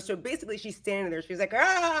she's so basically she's standing there. She's like,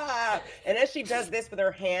 ah! And as she does this with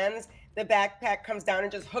her hands, the backpack comes down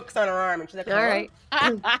and just hooks on her arm. And she's like, all right.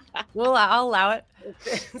 Well, I'll allow it.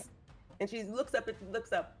 And she looks up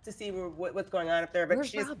to see what's going on up there. But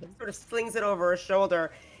she Robin? sort of slings it over her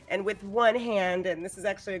shoulder. And with one hand, and this is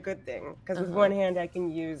actually a good thing, because with one hand I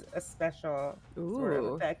can use a special sort of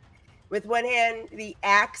effect. With one hand, the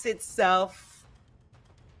axe itself,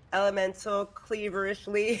 elemental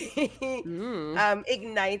cleaverishly,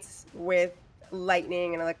 ignites with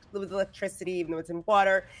lightning and with electricity, even though it's in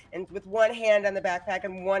water. And with one hand on the backpack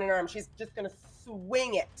and one in her arm, she's just going to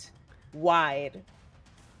swing it wide,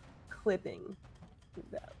 clipping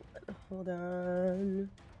that one. Hold on.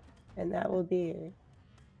 And that will be...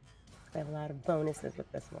 I have a lot of bonuses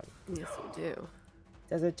with this one. Yes, you do.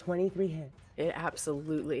 Does a 23 hit? It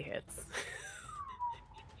absolutely hits.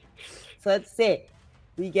 So let's see.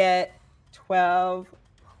 We get 12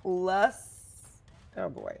 plus... Oh,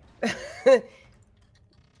 boy.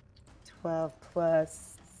 12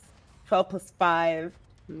 plus 5.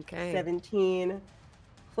 Okay. 17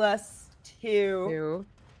 plus 2.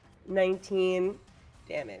 19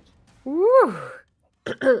 damage. Woo!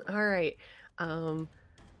 All right.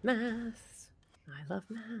 Math. I love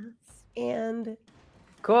math. And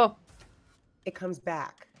cool. It comes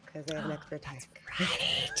back because they have an extra attack.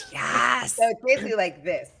 Right. Yes. So it's basically like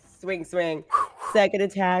this. Swing. Second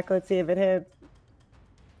attack. Let's see if it hits.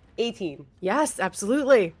 18. Yes,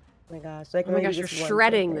 absolutely. Oh my gosh. Oh my gosh, you're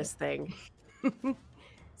shredding this thing.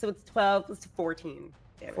 So it's 12 plus 14.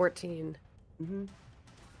 Damage. 14. Mm-hmm.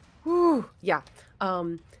 Whew. Yeah.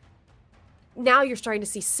 Now you're starting to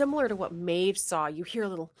see, similar to what Maeve saw, you hear a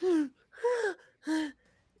little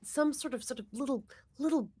some sort of little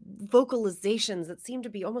vocalizations that seem to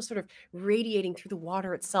be almost sort of radiating through the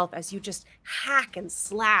water itself as you just hack and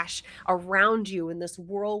slash around you in this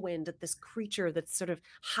whirlwind at this creature that's sort of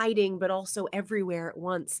hiding but also everywhere at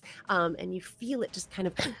once. And you feel it just kind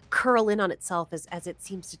of curl in on itself as it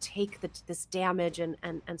seems to take this damage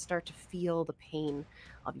and start to feel the pain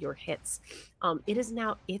of your hits. It is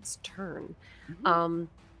now its turn.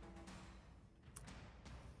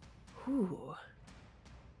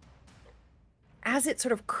 As it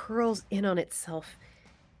sort of curls in on itself,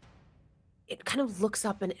 it kind of looks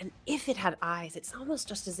up, and if it had eyes, it's almost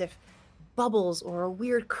just as if bubbles or a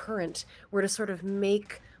weird current were to sort of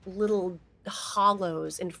make little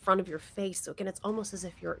hollows in front of your face. So again, it's almost as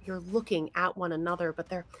if you're looking at one another, but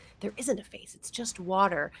there isn't a face. It's just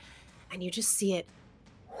water, and you just see it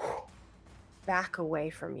back away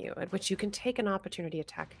from you, at which you can take an opportunity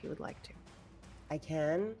attack if you would like to. I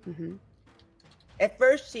can. Mm-hmm. At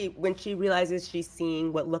first, when she realizes she's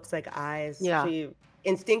seeing what looks like eyes, she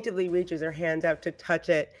instinctively reaches her hands out to touch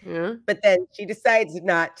it, but then she decides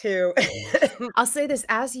not to. I'll say this: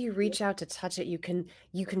 as you reach out to touch it, you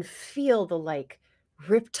can feel the like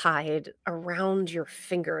riptide around your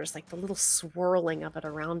fingers, like the little swirling of it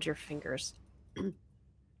around your fingers.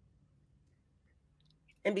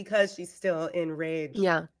 And because she's still enraged,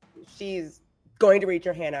 she's going to reach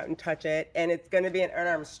her hand out and touch it, and it's going to be an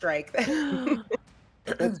unarmed strike.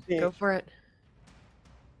 Let's see. Go for it.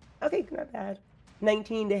 Okay, not bad.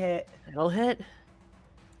 19 to hit. It'll hit.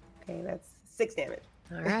 Okay, that's 6 damage.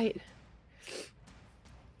 All right.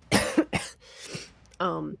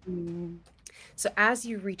 So as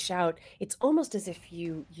you reach out, it's almost as if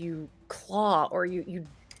you claw or you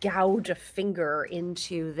gouge a finger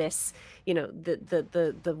into this,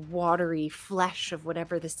 the watery flesh of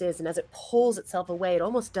whatever this is, and as it pulls itself away, it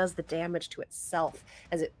almost does the damage to itself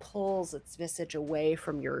as it pulls its visage away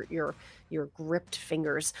from your gripped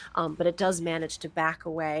fingers. But it does manage to back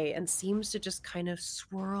away and seems to just kind of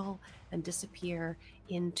swirl and disappear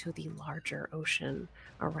into the larger ocean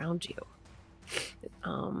around you.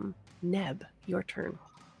 Neb, your turn.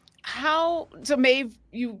 So Maeve,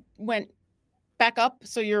 you went back up,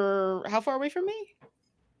 so you're how far away from me?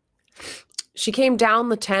 She came down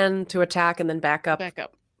the 10 to attack and then back up. Back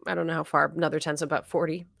up. I don't know how far. Another 10, so about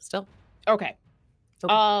 40 still. Okay.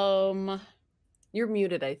 You're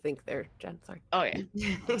muted, I think, there, Jen. Sorry. Oh,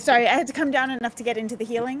 yeah. Sorry, I had to come down enough to get into the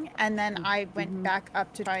healing, and then I went back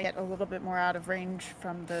up to try and get a little bit more out of range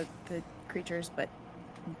from the creatures, but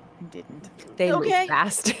didn't. They move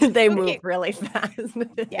fast. They move really fast.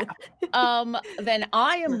 Yeah. Then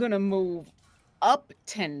I am going to move up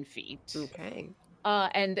 10 feet. Okay.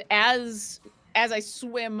 And as I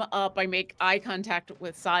swim up, I make eye contact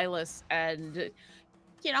with Silas, and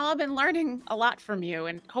I've been learning a lot from you,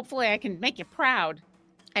 and hopefully I can make you proud.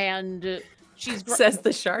 And she's says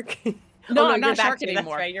the shark. No, I'm not a shark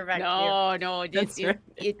anymore. Right, you're back. No,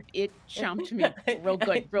 it chomped me real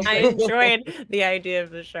good. I enjoyed the idea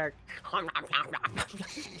of the shark.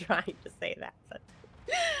 Trying to say that, but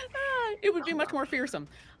it would be much more fearsome.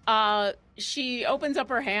 She opens up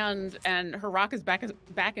her hand, and her rock is back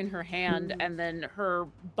in her hand, and then her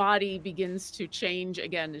body begins to change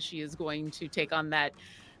again as she is going to take on that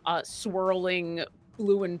swirling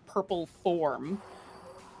blue and purple form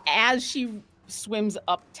as she swims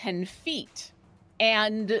up 10 feet.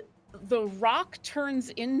 And the rock turns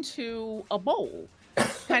into a bowl,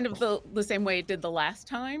 kind of the same way it did the last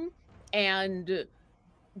time. And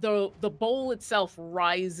the bowl itself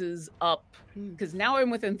rises up, because now I'm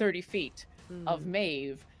within 30 feet of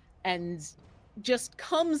Maeve, and just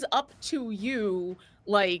comes up to you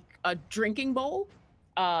like a drinking bowl.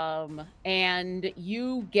 And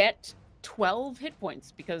you get 12 hit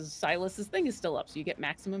points because Silas's thing is still up, so you get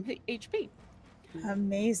maximum HP.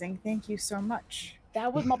 Amazing. Thank you so much.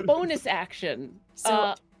 That was my bonus action.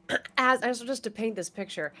 So as just to paint this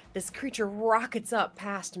picture, this creature rockets up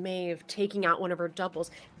past Maeve, taking out one of her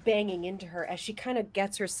doubles, banging into her as she kind of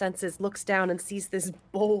gets her senses, looks down and sees this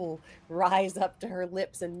bowl rise up to her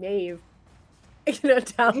lips, and Maeve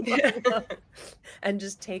down below, and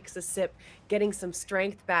just takes a sip, getting some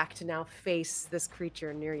strength back to now face this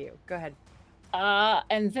creature near you. Go ahead.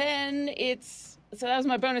 And then so that was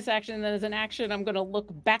my bonus action, and then as an action, I'm going to look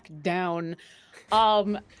back down.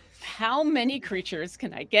 How many creatures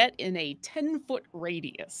can I get in a 10-foot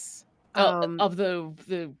radius of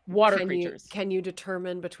the water creatures? Can you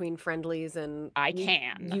determine between friendlies and... I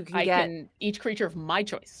can. You can each creature of my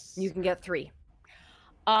choice. You can get 3.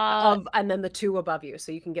 And then the 2 above you.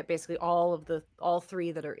 So you can get basically all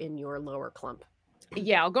 3 that are in your lower clump.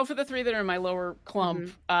 Yeah, I'll go for the 3 that are in my lower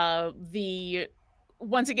clump.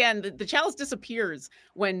 Once again, the chalice disappears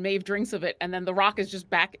when Maeve drinks of it, and then the rock is just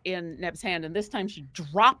back in Neb's hand, and this time she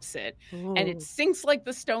drops it, and it sinks like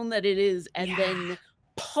the stone that it is, and then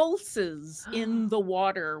pulses in the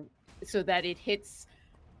water so that it hits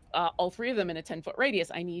all 3 of them in a 10-foot radius.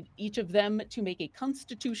 I need each of them to make a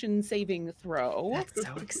Constitution saving throw. That's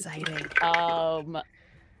so exciting.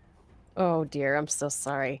 Oh dear, I'm so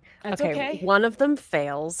sorry. That's okay. One of them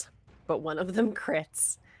fails, but one of them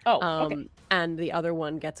crits. Okay. And the other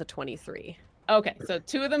one gets a 23. Okay, so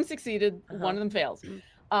 2 of them succeeded, 1 of them fails.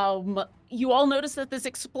 You all notice that this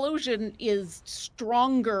explosion is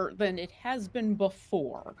stronger than it has been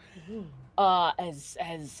before.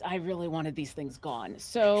 as I really wanted these things gone.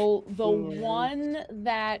 So the one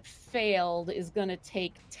that failed is going to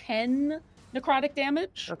take 10 necrotic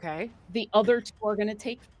damage. Okay. The other 2 are going to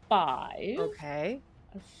take 5. Okay.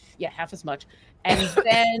 Yeah, half as much. And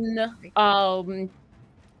then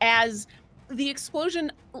as the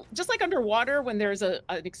explosion, just like underwater, when there's an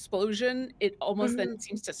explosion, it almost then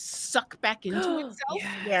seems to suck back into itself.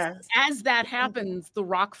 Yeah. As that happens, the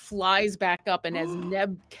rock flies back up, and as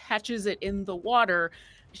Neb catches it in the water,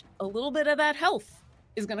 a little bit of that health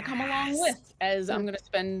is going to come along with, as I'm going to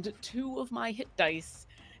spend 2 of my hit dice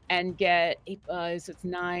and get, so it's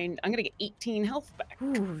 9, I'm going to get 18 health back.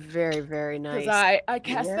 Ooh, very, very nice. Because I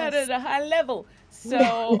cast that at a high level.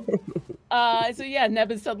 So, so yeah,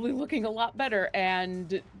 Neb is suddenly looking a lot better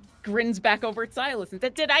and grins back over at Silas and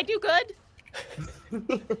said, "Did I do good?"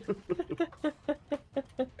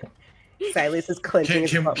 Silas is clenching.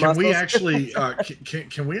 Can we actually?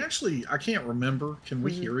 Can we actually? I can't remember. Can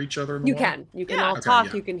we hear each other in the You water? can. You can all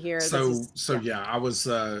talk. You can hear. So yeah, I was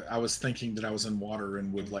thinking that I was in water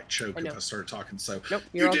and would like choke if I started talking. So nope,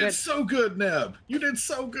 you did so good, Neb. You did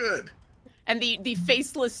so good. And the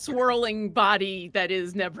faceless swirling body that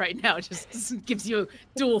is Neb right now just gives you a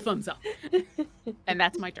dual thumbs up. And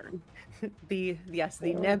that's my turn. The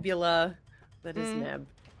nebula that is Neb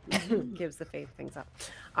gives the faith things up.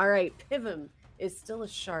 All right, Pivum is still a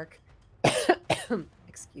shark.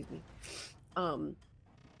 Excuse me. I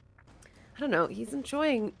don't know. He's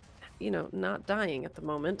enjoying, not dying at the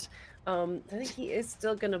moment. I think he is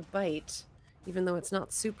still gonna bite, even though it's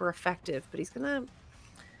not super effective. But he's gonna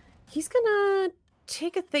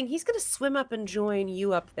take a thing. He's gonna swim up and join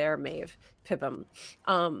you up there, Maeve. Pivum.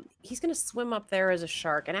 He's gonna swim up there as a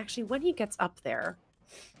shark, and actually, when he gets up there,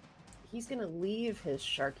 he's going to leave his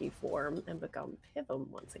sharky form and become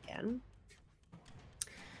Pivum once again.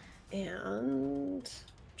 And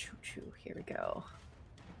choo-choo, here we go.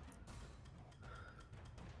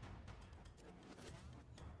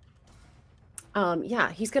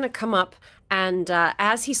 Yeah, he's going to come up, and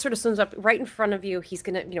as he sort of swims up right in front of you, he's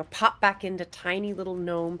going to, pop back into tiny little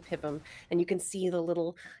gnome Pivum, and you can see the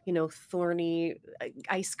little, thorny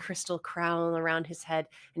ice crystal crown around his head,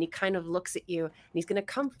 and he kind of looks at you, and he's going to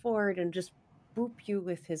come forward and just boop you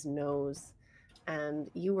with his nose, and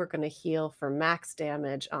you are going to heal for max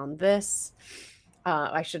damage on this.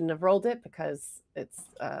 I shouldn't have rolled it because it's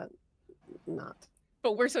not.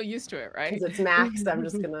 But we're so used to it, right? Because it's maxed. I'm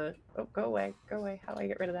just gonna go away. How do I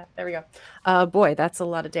get rid of that? There we go. Boy, that's a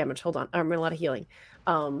lot of damage. Hold on. A lot of healing.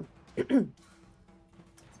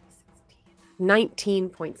 19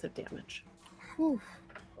 points of damage. Whew.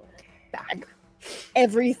 Back.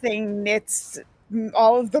 Everything knits,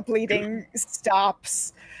 all of the bleeding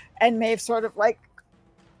stops, and Maeve sort of like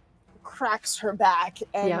cracks her back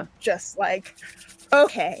and just like,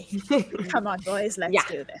 okay, come on, boys, let's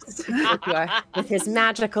do this. With his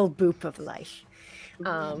magical boop of life.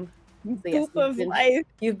 Boop of life.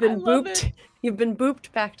 You've been booped. You've been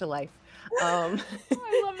booped back to life. I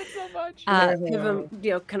love it so much. Pivum,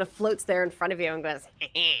 kind of floats there in front of you and goes,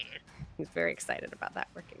 he's very excited about that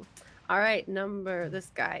working. All right,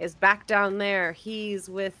 this guy is back down there. He's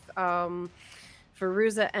with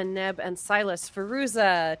Fairuza and Neb and Silas.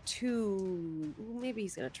 Fairuza, 2. Maybe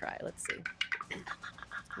he's going to try. Let's see.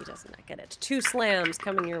 He does not get it. 2 slams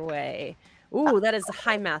coming your way. Ooh, that is a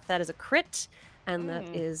high math. That is a crit. And that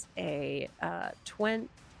is a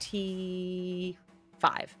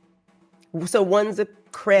 25. So one's a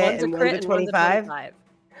crit and one's a 25? 25.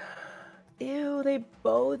 Ew, they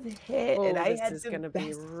both hit. Oh, and I this had is the going to be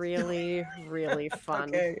best. really, really fun.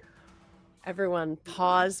 Okay. Everyone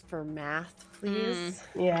pause for math, please.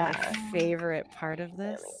 Yeah. My favorite part of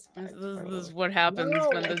this. This is what happens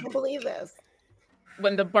I can't believe this.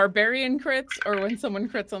 when the barbarian crits or when someone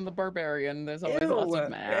crits on the barbarian. There's always lots of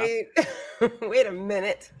math. Right? Wait a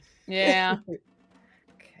minute. Yeah.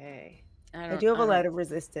 Okay. I do have a lot of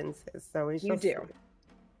resistances, so we You shall do. see.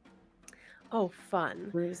 Oh, fun.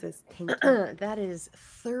 Resistance. That is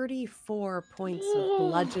 34 points of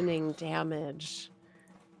bludgeoning damage.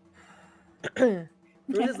 Ruth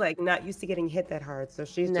is like not used to getting hit that hard, so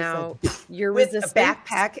she's Now, just like your with a resistance,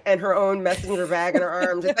 backpack and her own messenger bag in her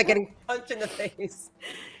arm, just like getting punched in the face.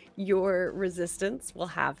 your resistance will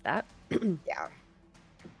have that. Yeah,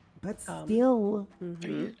 but still,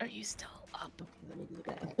 Are you still up? let me do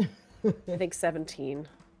that. I think 17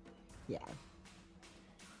 Yeah,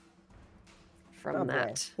 from Oh, boy.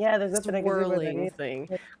 that Yeah, there's nothing I can do with swirling it. thing.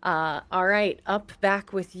 All right, up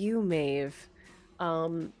back with you, Maeve.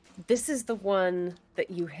 This is the one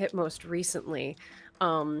that you hit most recently.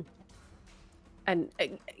 And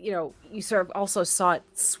you sort of also saw it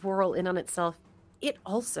swirl in on itself it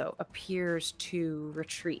also appears to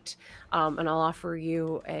retreat. And I'll offer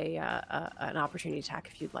you an opportunity attack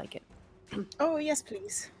if you'd like it. Oh, yes,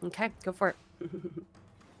 please. Okay, go for it.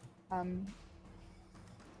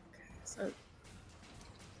 So,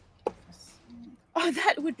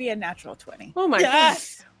 that would be a natural 20. Oh my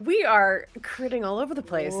Yes! gosh. We are critting all over the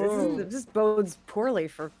place. This bodes poorly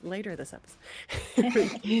for later this episode.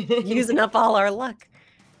 Using up all our luck.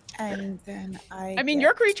 And then I mean,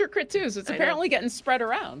 your creature crit too, so it's apparently getting spread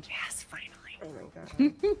around. Yes, finally. Oh my god.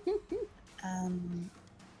 Let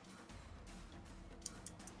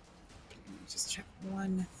me just check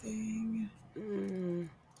one thing.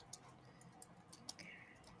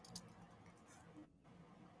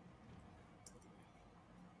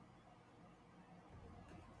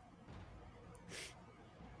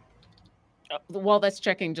 While that's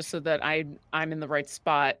checking, just so that I'm in the right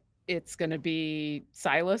spot, it's going to be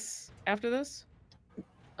Silas after this?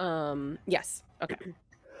 Yes. Okay.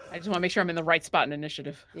 I just want to make sure I'm in the right spot in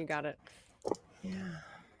initiative. You got it. Yeah.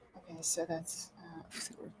 Okay, so that's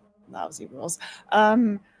lousy rules.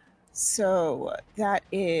 So that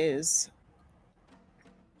is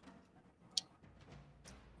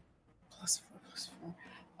 +4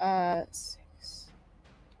 +4. 6,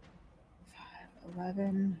 5,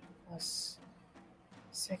 11 plus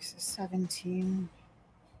 6 is 17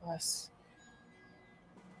 plus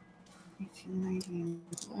 18, 19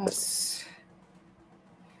 plus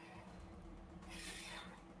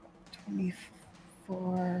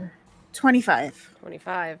 24, 25.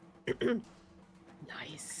 25.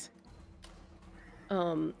 Nice.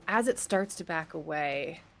 As it starts to back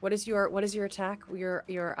away, what is your attack?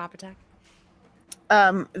 Your op attack?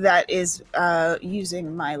 That is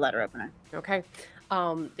using my letter opener. Okay.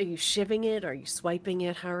 Are you shivving it? Are you swiping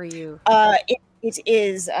it? How are you? It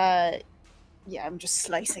is I'm just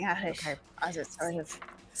slicing at it as it sort of.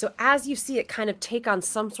 So as you see it kind of take on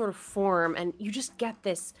some sort of form, and you just get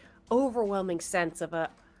this overwhelming sense of a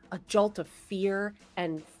jolt of fear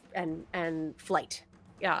and flight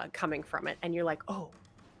coming from it, and you're like, oh,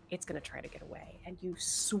 it's gonna try to get away, and you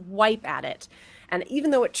swipe at it, and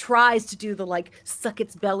even though it tries to do the like suck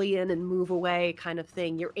its belly in and move away kind of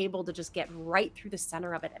thing, you're able to just get right through the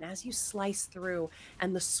center of it. And as you slice through,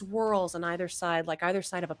 and the swirls on either side, like either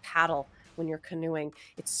side of a paddle when you're canoeing,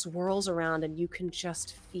 it swirls around, and you can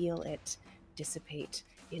just feel it dissipate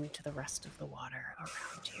into the rest of the water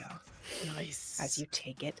around you. Nice. As you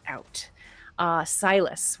take it out.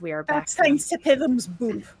 Silas, we are back. That's thanks to Pithum's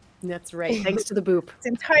boop. That's right. Thanks to the boop. It's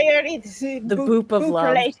entirely The boop of love.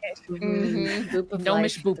 related. Boop of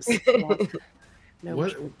Gnomish life. boops.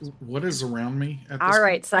 What is around me at this All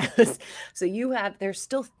right, point? Silas. So there's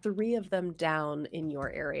still 3 of them down in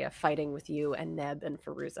your area fighting with you and Neb and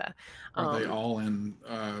Fairuza. Are they all in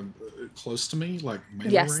close to me, like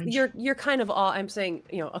melee Yes, range? you're kind of all, I'm saying,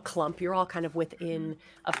 a clump. You're all kind of within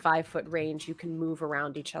a 5-foot range. You can move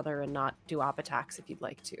around each other and not do op attacks if you'd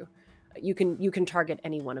like to. You can target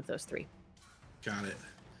any one of those 3. Got it.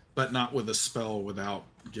 But not with a spell without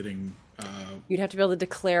getting... You'd have to be able to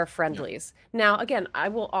declare friendlies. Yeah. Now, again, I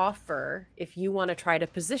will offer, if you want to try to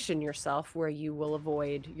position yourself where you will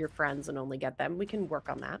avoid your friends and only get them, we can work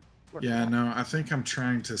on that. No, I think I'm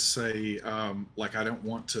trying to say, like, I don't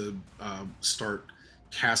want to start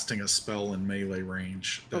casting a spell in melee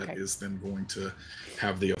range that is then going to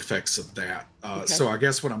have the effects of that. So I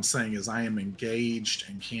guess what I'm saying is I am engaged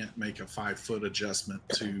and can't make a 5-foot adjustment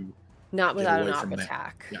to... Not without an op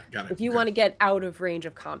attack. Yeah, got it. If you want to get out of range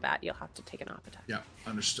of combat, you'll have to take an op attack. Yeah,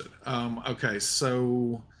 understood. Okay,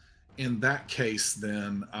 so in that case,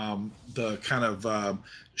 then the kind of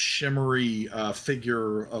shimmery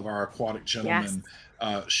figure of our aquatic gentleman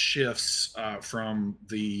shifts from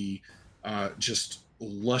the just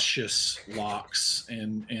luscious locks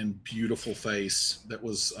and beautiful face that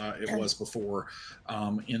was before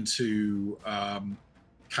into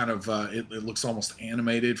kind of it looks almost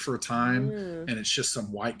animated for a time, and it's just some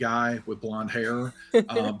white guy with blonde hair,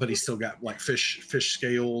 but he's still got like fish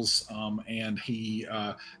scales, and he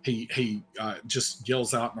just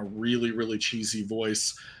yells out in a really, really cheesy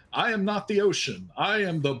voice, "I am not the ocean, I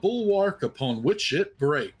am the bulwark upon which it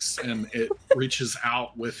breaks," and it reaches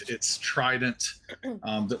out with its trident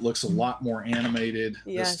that looks a lot more animated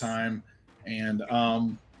this time. And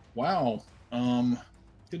wow,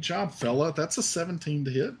 good job, fella. That's a 17 to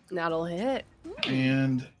hit. That'll hit.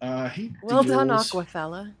 And he well done, Aqua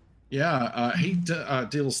fella. Yeah, he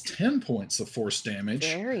deals 10 points of force damage.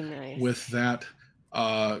 Very nice. With that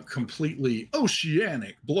completely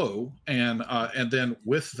oceanic blow, and then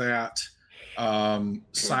with that,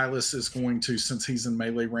 Silas is going to, since he's in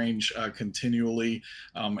melee range continually,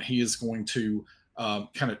 he is going to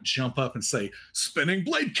kind of jump up and say, spinning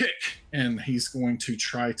blade kick. And he's going to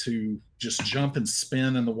try to just jump and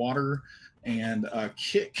spin in the water and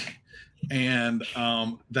kick. And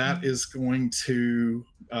that is going to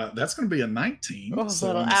be a 19. Oh, so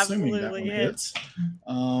that'll I'm assuming that absolutely one hit. hits.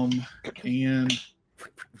 And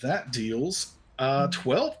that deals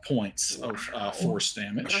 12 points of force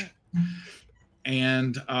damage.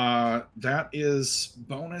 And that is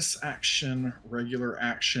bonus action, regular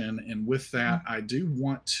action. And with that, I do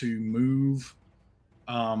want to move.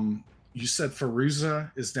 You said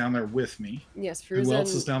Fairuza is down there with me. Yes, Fairuza. Who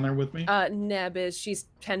else is down there with me? Neb is, she's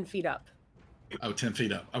 10 feet up. Oh, 10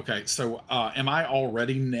 feet up. Okay, so am I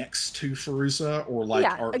already next to Fairuza, or like,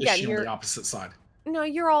 Yeah, or again, is she on you're- the opposite side? No,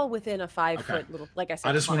 you're all within a 5 Okay. foot little, like I said.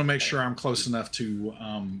 I just want to closet make area. sure I'm close enough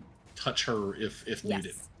to touch her if needed.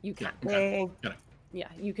 Yes, you can. Yeah, okay. Yay. Got it. Yeah,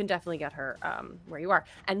 you can definitely get her where you are.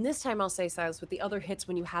 And this time I'll say, Silas, with the other hits,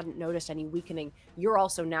 when you hadn't noticed any weakening, you're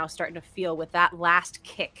also now starting to feel with that last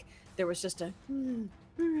kick, there was just a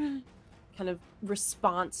kind of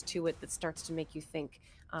response to it that starts to make you think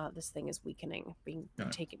this thing is weakening, being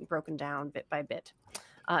broken down bit by bit.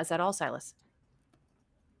 Is that all, Silas?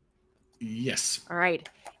 Yes. All right.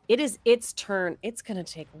 It is its turn. It's going to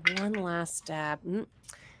take one last stab.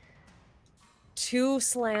 2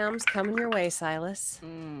 slams coming your way, Silas.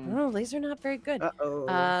 Oh, these are not very good.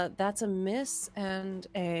 Uh-oh. That's a miss and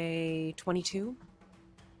a 22.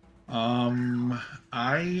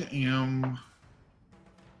 I am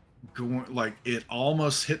going, like, it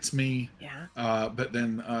almost hits me. Yeah. But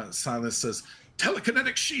then Silas says,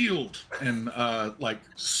 telekinetic shield, and like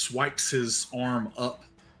swipes his arm up,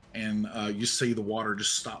 and you see the water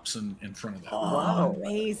just stops in front of that. Oh, Wow.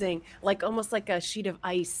 amazing. Like almost like a sheet of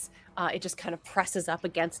ice. It just kind of presses up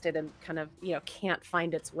against it and kind of, can't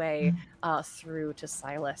find its way through to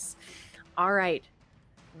Silas. All right.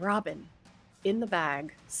 Robin, in the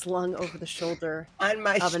bag, slung over the shoulder On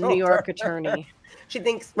my of shoulder. a New York attorney. She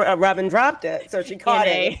thinks Robin dropped it, so she caught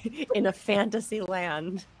it. in a fantasy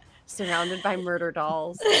land surrounded by murder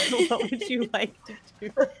dolls. What would you like to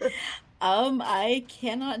do? I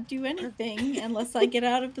cannot do anything unless I get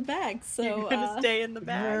out of the bag. So You're gonna stay in the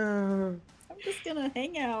bag. I'm just gonna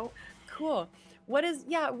hang out. Cool. What is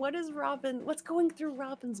Robin? What's going through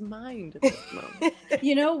Robin's mind at this moment?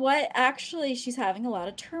 You know what? Actually, she's having a lot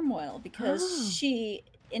of turmoil because Oh. she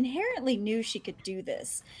inherently knew she could do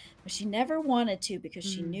this, but she never wanted to because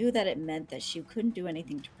she knew that it meant that she couldn't do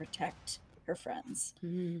anything to protect her friends.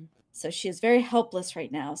 So she is very helpless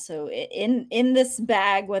right now. So in this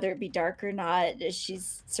bag, whether it be dark or not,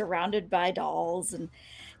 she's surrounded by dolls, and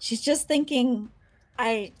she's just thinking,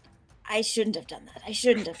 I shouldn't have done that. I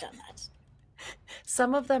shouldn't have done that.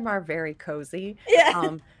 Some of them are very cozy.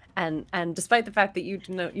 Yeah. And despite the fact that you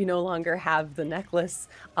no longer have the necklace,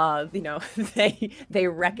 they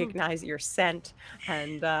recognize your scent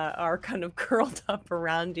and are kind of curled up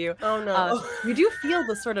around you. Oh no. You do feel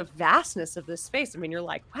the sort of vastness of this space. I mean, you're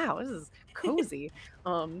like, wow, this is cozy.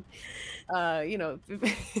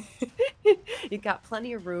 You've got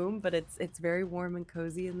plenty of room, but it's very warm and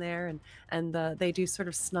cozy in there, and they do sort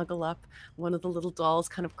of snuggle up. One of the little dolls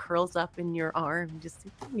kind of curls up in your arm, just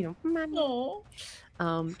No.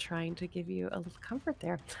 trying to give you a little comfort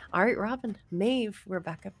there. All right, Robin, Maeve, we're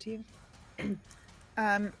back up to you.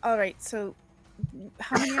 All right. So,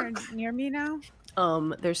 how many are near me now?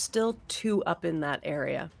 There's still 2 up in that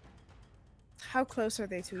area. How close are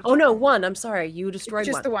they to each Oh no, other? 1. I'm sorry, you destroyed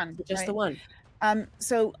Just one. the one. Just the right? one.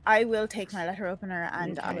 So I will take my letter opener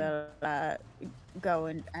and I Okay. will go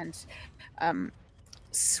and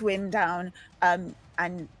swim down and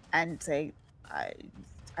say,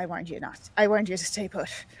 I warned you not. I warned you to stay put.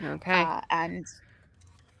 Okay. And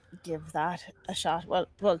give that a shot.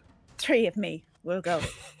 Well, 3 of me will go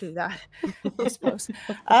do that, I suppose.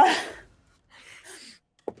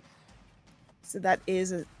 So that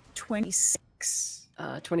is a 26.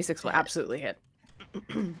 26 will Yeah. absolutely hit.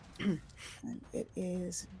 And it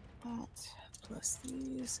is that plus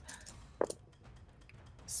these.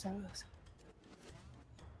 So 11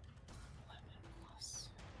 plus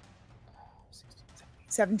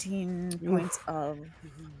 17 points of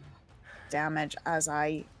damage as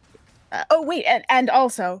I. Oh wait, and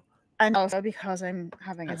also because I'm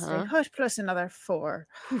having it stay put, plus another 4.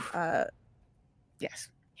 Yes.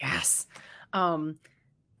 Yes.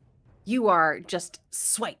 You are just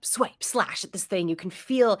swipe, slash at this thing. You can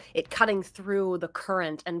feel it cutting through the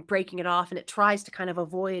current and breaking it off, and it tries to kind of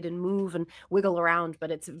avoid and move and wiggle around, but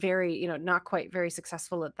it's very, not quite very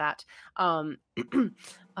successful at that. And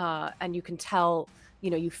you can tell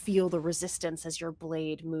you feel the resistance as your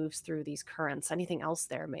blade moves through these currents. Anything else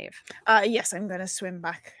there, Maeve? Yes, I'm going to swim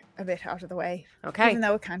back a bit out of the way. Okay. Even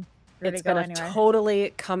though it can't really It's go going to anywhere.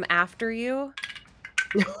 totally come after you.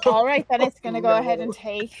 All right, then it's going to go ahead and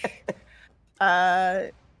take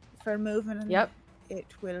for movement. Yep. It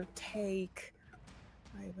will take,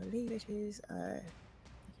 I believe it is,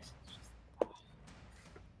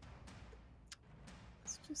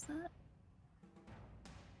 it's just that.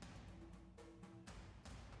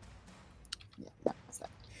 Yeah, that's that.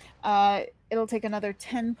 It'll take another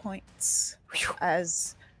 10 points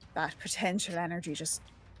as that potential energy just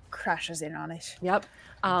crashes in on it. Yep.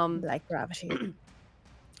 Like gravity.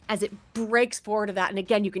 As it breaks forward of that, and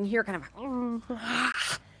again, you can hear kind of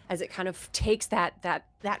as it kind of takes that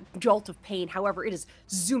jolt of pain. However, it is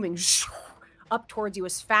zooming up towards you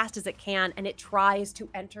as fast as it can, and it tries to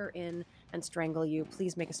enter in and strangle you.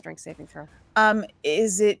 Please make a strength saving throw.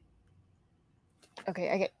 Is it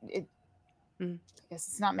okay? I get it. I guess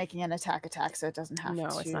it's not making an attack, so it doesn't have to.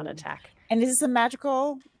 No, it's not an attack. And is this a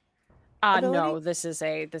magical ability? No, this is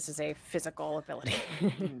a physical ability.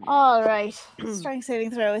 All right. Strength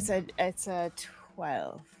saving throw. It's a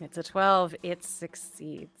 12. It's a 12. It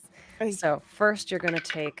succeeds. Okay. So first you're going to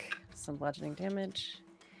take some bludgeoning damage.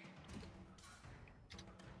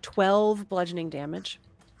 12 bludgeoning damage.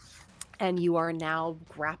 And you are now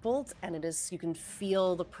grappled, and you can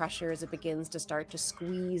feel the pressure as it begins to start to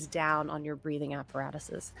squeeze down on your breathing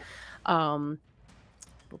apparatuses. And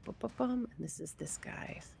this is this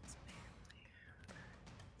guy.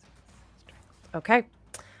 Okay.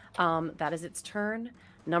 That is its turn.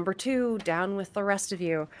 Number 2, down with the rest of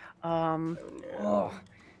you. Fairuza,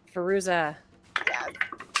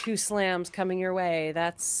 2 slams coming your way.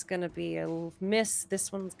 That's going to be a miss.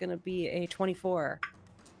 This one's going to be a 24.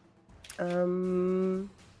 Yeah,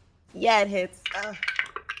 it hits.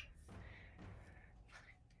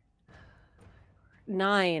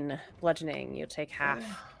 9 bludgeoning. You take half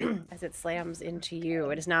as it slams into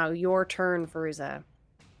you. It is now your turn, Fairuza.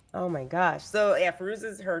 Oh my gosh. So yeah,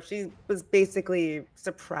 Fairuza's her. She was basically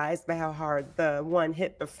surprised by how hard the one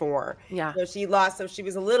hit before. Yeah. So she lost. So she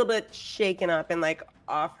was a little bit shaken up and like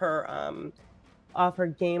off her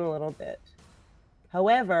game a little bit.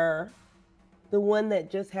 However, the one that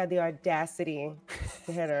just had the audacity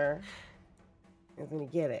to hit her is gonna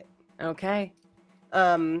get it. Okay.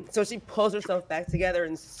 So she pulls herself back together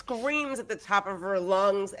and screams at the top of her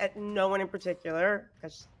lungs at no one in particular,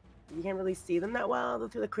 because you can't really see them that well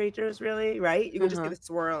through the creatures, really, right? You can just see the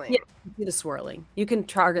swirling. Yeah, you see the swirling. You can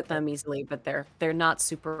target them easily, but they're not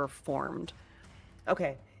super formed.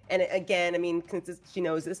 Okay. And again, I mean, since she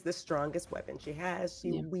knows this is the strongest weapon she has,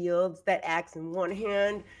 she wields that axe in one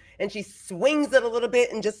hand and she swings it a little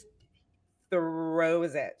bit and just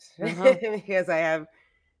throws it. Because I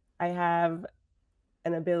have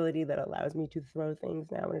an ability that allows me to throw things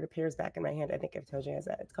now when it appears back in my hand. I think I've told you guys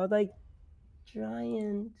that. It's called like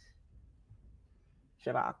Giant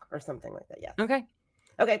Shavak or something like that. Yeah. Okay.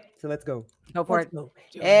 Okay. So let's go. Go for it. Go.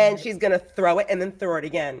 And she's going to throw it and then throw it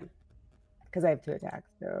again. Because I have 2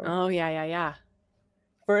 attacks. So. Oh, yeah.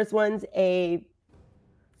 First one's a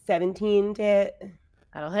 17 to hit.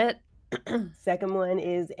 That'll hit. Second one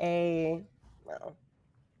is a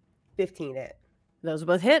 15 to hit. Those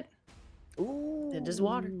both hit. Ooh. They're just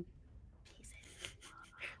water.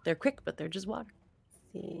 They're quick, but they're just water.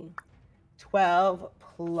 Let's see. 12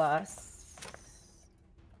 plus.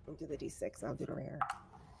 I'll do the d6. I'll do the rare.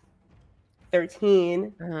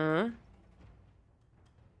 13.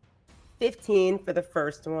 15 for the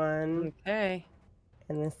first one. Okay.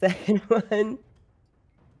 And the second one.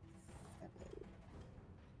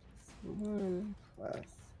 1 plus.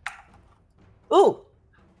 Ooh!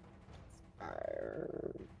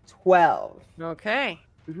 12. Okay.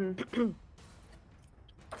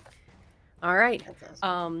 All right.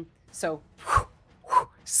 Awesome. So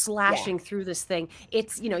slashing through this thing.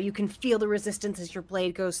 It's, you can feel the resistance as your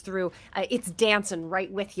blade goes through. It's dancing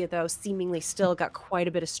right with you, though, seemingly still got quite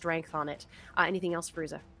a bit of strength on it. Anything else,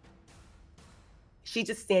 Fairuza? She's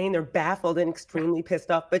just standing there baffled and extremely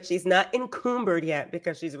pissed off, but she's not encumbered yat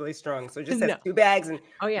because she's really strong. So just has 2 bags and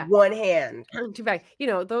one hand. 2 bags.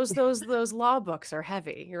 Those law books are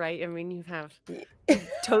heavy, right? I mean, you have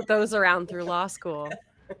tote those around through law school.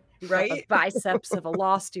 Right? The biceps of a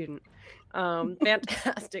law student.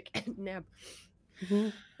 Fantastic. Neb.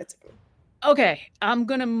 Okay, I'm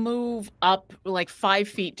gonna move up like 5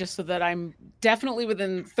 feet just so that I'm definitely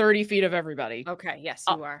within 30 feet of everybody. Okay, yes,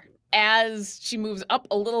 you are. As she moves up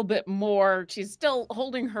a little bit more, she's still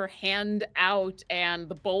holding her hand out and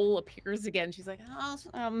the bowl appears again. She's like, all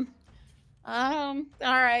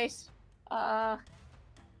right.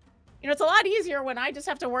 You know, it's a lot easier when I just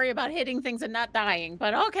have to worry about hitting things and not dying.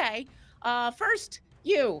 But okay. First,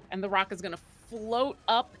 you. And the rock is going to float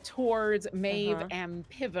up towards Maeve and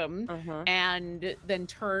Pivum and then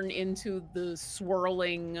turn into the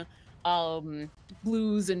swirling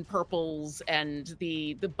blues and purples and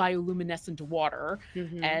the bioluminescent water.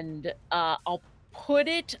 And I'll put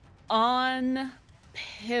it on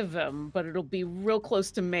Pivum, but it'll be real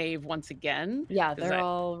close to Maeve once again. Yeah, they're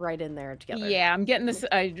all right in there together. Yeah, I'm getting this.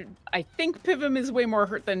 I think Pivum is way more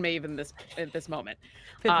hurt than Maeve at this moment.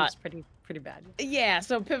 Pivum's pretty bad. Yeah,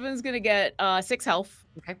 so Pivum's gonna get 6 health.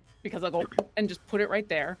 Okay. Because I'll go and just put it right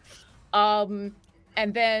there. And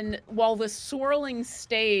then while the swirling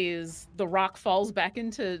stays, the rock falls back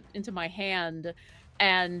into my hand,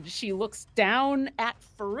 and she looks down at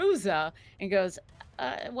Fairuza and goes,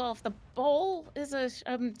 well, if the bowl is a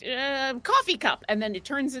coffee cup, and then it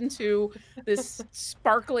turns into this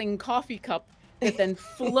sparkling coffee cup that then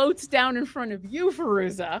floats down in front of you,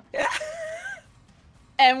 Fairuza.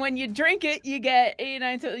 And when you drink it, you get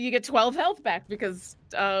 12 health back because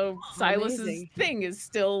Silas's thing is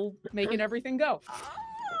still making everything go.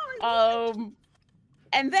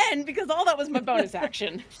 And then because all that was my bonus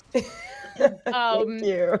action. Thank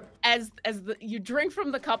you. As you drink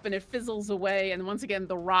from the cup and it fizzles away, and once again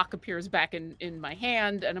the rock appears back in my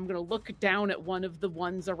hand, and I'm gonna look down at one of the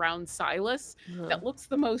ones around Silas that looks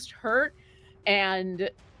the most hurt,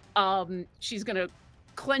 and she's gonna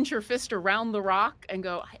clench her fist around the rock and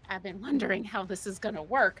go, I've been wondering how this is gonna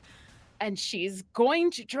work. And she's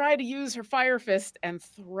going to try to use her fire fist and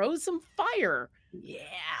throw some fire. Yeah.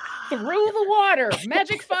 Through the water.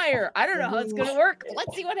 Magic fire. I don't know how it's going to work.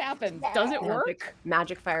 Let's see what happens. Does it work?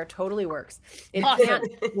 Magic fire totally works. It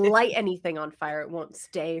can't light anything on fire. It won't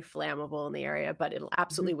stay flammable in the area, but it'll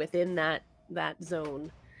absolutely within that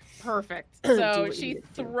zone. Perfect. So she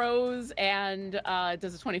throws and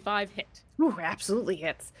does a 25 hit? Ooh, absolutely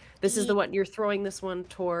hits. This is the one you're throwing this one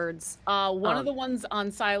towards. One of the ones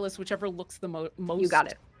on Silas, whichever looks the most. You got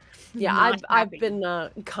it. Yeah, I've been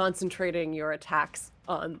concentrating your attacks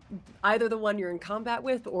on either the one you're in combat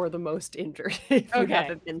with or the most injured. If you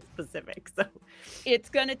haven't been specific. So it's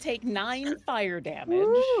gonna take 9 fire damage.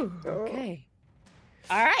 Ooh, okay.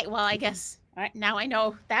 All right. Well, I guess now I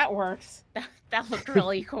know that works. That looked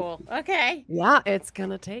really cool. Okay. Yeah, it's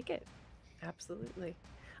gonna take it. Absolutely.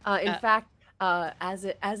 In fact, as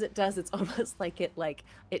it does, it's almost like it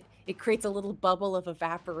creates a little bubble of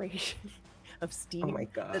evaporation of steam. Oh my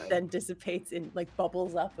God. That then dissipates in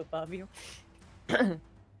bubbles up above you. And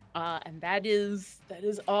that is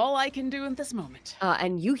all I can do in this moment.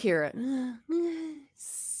 And you hear it.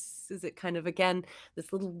 Is it kind of again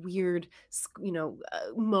this little weird,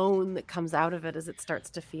 moan that comes out of it as it starts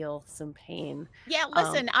to feel some pain? Yeah,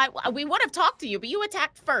 listen, we would have talked to you, but you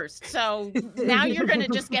attacked first, so now you're gonna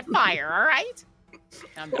just get fire, all right?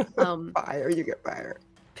 Fire, you get fire.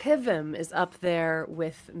 Pivum is up there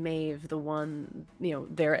with Maeve, the one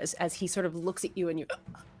there as he sort of looks at you and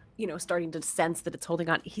you're starting to sense that it's holding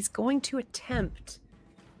on. He's going to attempt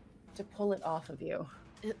to pull it off of you.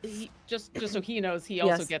 Just so he knows, he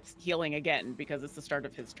also gets healing again because it's the start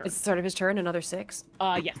of his turn. It's the start of his turn. Another 6.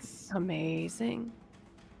 Yes. Amazing.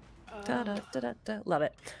 Love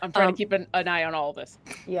it. I'm trying to keep an eye on all this.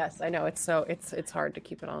 Yes, I know. It's hard to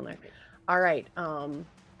keep it on there. All right.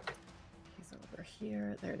 He's over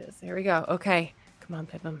here. There it is. There we go. Okay. Come on,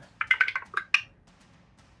 Pivum.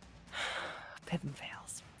 Pivum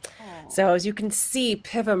fails. So as you can see,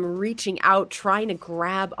 Pivum reaching out, trying to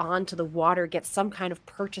grab onto the water, get some kind of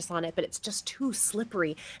purchase on it, but it's just too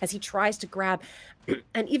slippery as he tries to grab.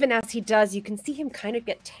 And even as he does, you can see him kind of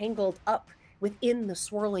get tangled up within the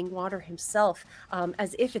swirling water himself,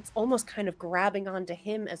 as if it's almost kind of grabbing onto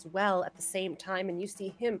him as well at the same time. And you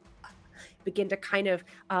see him begin to kind of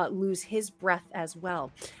lose his breath as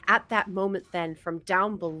well. At that moment then, from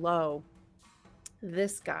down below,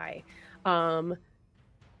 this guy,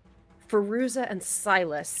 Fairuza and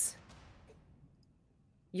Silas,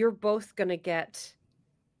 you're both going to get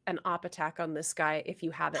an op attack on this guy if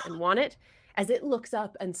you have it and want it, as it looks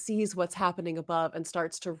up and sees what's happening above and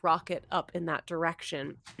starts to rocket up in that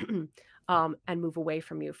direction and move away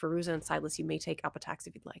from you. Fairuza and Silas, you may take up attacks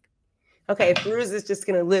if you'd like. Okay, Fairuza is just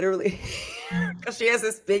going to literally, because she has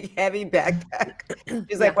this big, heavy backpack.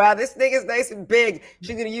 She's like, wow, this thing is nice and big.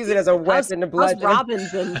 She's going to use it as a weapon to bludgeon. How's Robin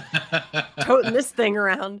been toting this thing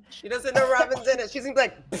around? She doesn't know Robin's in it. She's going to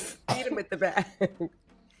be like, hit him with the bag.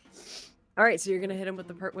 All right, so you're going to hit him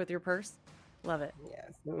with your purse? Love it.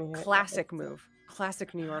 Yes. Classic move.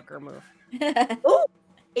 Classic New Yorker move. Ooh,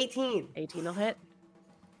 18. 18 will hit.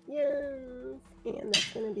 Yes. And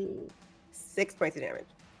that's going to be 6 points of damage.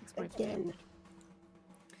 Again.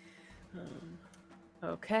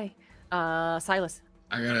 Okay. Silas.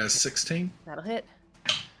 I got a 16. That'll hit.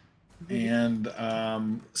 And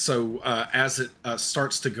so as it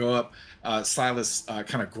starts to go up, Silas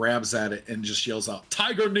kind of grabs at it and just yells out,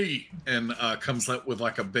 "Tiger knee!" and comes up with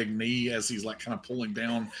like a big knee as he's like kind of pulling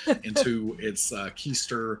down into its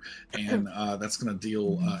keister, and that's going to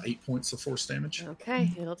deal 8 points of force damage.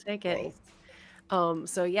 Okay, it'll take it.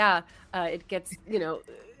 So yeah, it gets,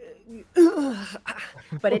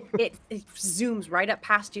 but it zooms right up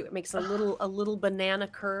past you. It makes a little banana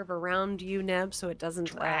curve around you, Neb, so it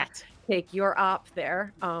doesn't take your op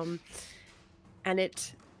there. And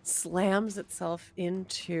it slams itself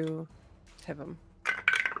into Tivum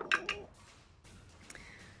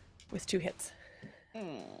with 2 hits.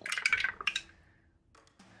 Mm.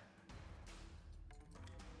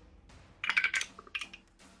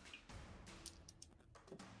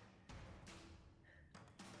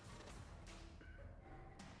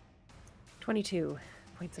 $22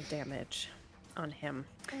 points of damage on him.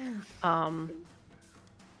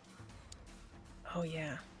 Oh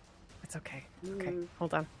yeah, it's okay. Okay,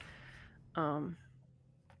 hold on.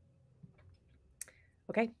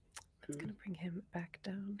 Okay, that's gonna bring him back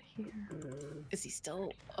down here. Is he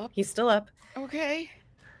still up? He's still up. Okay.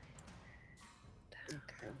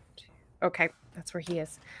 Okay, that's where he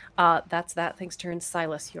is. That's that thing's turn.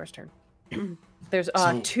 Silas, yours turn. There's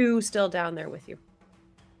 2 still down there with you.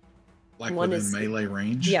 Like one within is melee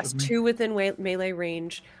range? Yes, 2 within melee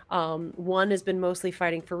range. One has been mostly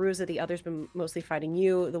fighting Fairuza. The other's been mostly fighting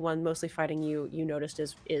you. The one mostly fighting you, you noticed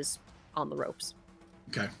is on the ropes.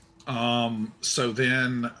 Okay. So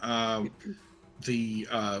then the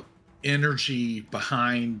energy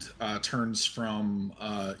behind turns from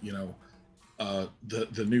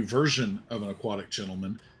the new version of an aquatic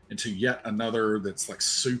gentleman into yet another that's like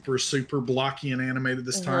super blocky and animated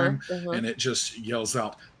this time, and it just yells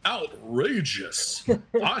out, "Outrageous!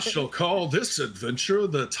 I shall call this adventure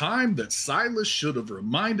the time that Silas should have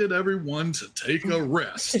reminded everyone to take a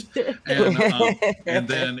rest." And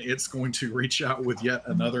then it's going to reach out with yet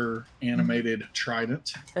another animated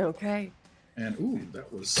trident. Okay. And ooh,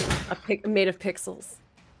 that was made of pixels.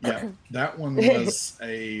 Yeah, that one was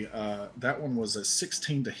a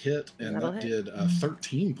 16 to hit, and That'll that hit. did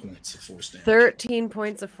 13 points of force damage. 13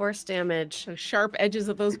 points of force damage. The sharp edges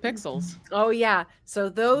of those pixels. Oh yeah. So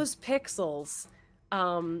those pixels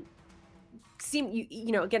seem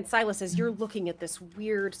again, Silas, as you're looking at this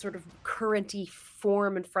weird sort of currenty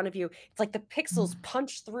form in front of you, it's like the pixels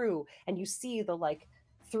punch through and you see the like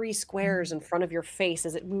 3 squares in front of your face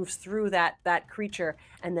as it moves through that creature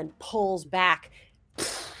and then pulls back,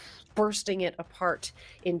 bursting it apart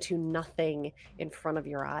into nothing in front of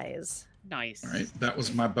your eyes. Nice. All right, that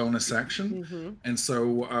was my bonus action. And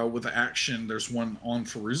so with the action, there's one on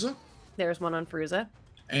Fairuza. There's one on Fairuza.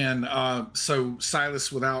 And so Silas,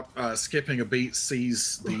 without skipping a beat,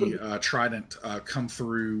 sees the trident come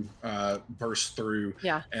through, burst through.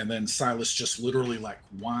 Yeah. And then Silas just literally like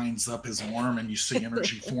winds up his arm and you see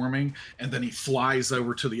energy forming. And then he flies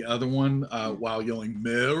over to the other one while yelling,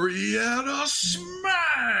 "Marietta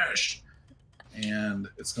Smash!" And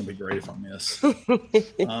it's going to be great if I miss.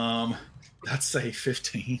 That's a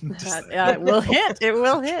 15. It will hit. It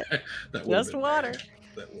will hit. That Just water. Bad.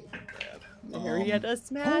 That would have been bad. Marietta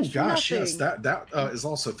Smash. Oh gosh, nothing. yes, that is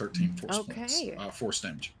also 13 force points. Force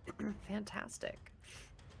damage. Fantastic.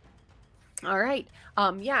 All right.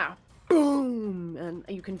 Yeah. Boom, and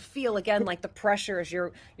you can feel again like the pressure as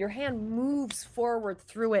your hand moves forward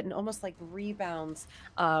through it and almost like rebounds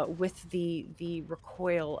with the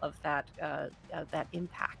recoil of that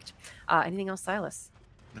impact. Anything else, Silas?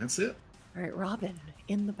 That's it. All right, Robin,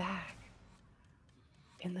 in the bag,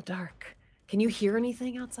 in the dark. Can you hear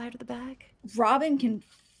anything outside of the bag? Robin can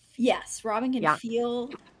feel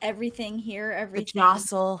everything, hear everything. The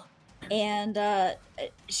jostle. And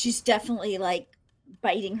she's definitely like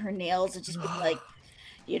biting her nails and just being like,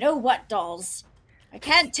 "You know what, dolls? I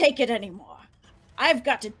can't take it anymore. I've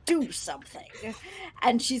got to do something."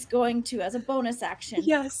 And she's going to, as a bonus action,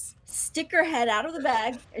 stick her head out of the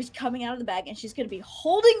bag. She's coming out of the bag, and she's going to be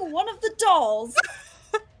holding one of the dolls,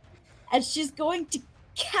 and she's going to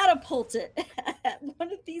catapult it at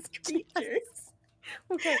one of these creatures.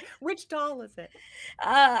 Okay, which doll is it?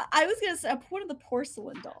 I was gonna say one of the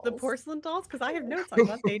porcelain dolls. The porcelain dolls, because I have notes on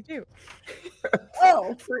what they do.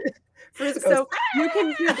 Oh, so you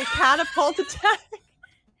can do the catapult attack,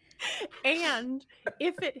 and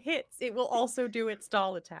if it hits, it will also do its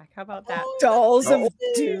doll attack. How about that? Dolls of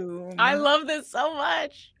Doom. I love this so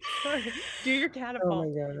much. Do your Oh catapult.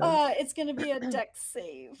 my god. It's gonna be a dex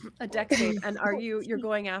save. A dex save. And are you're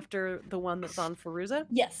going after the one that's on Fairuza?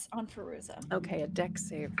 Yes, on Fairuza. Okay, a dex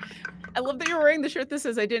save. I love that you're wearing the shirt that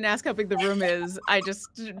says I didn't ask how big the room is. I just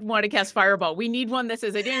want to cast Fireball. We need one that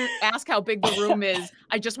says I didn't ask how big the room is.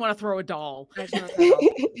 I just want to throw a doll. I just want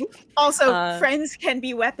to Also, Uh, friends can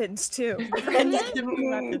be weapons too. Friends can be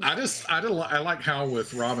weapons. I like how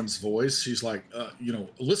with Robin's voice, she's like,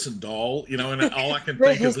 listen, doll, and all I can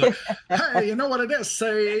think is like, hey, you know what it is?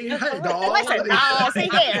 Say, hey, doll. Listen, doll, say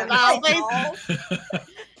here, doll, please.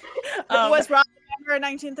 Was Robin ever a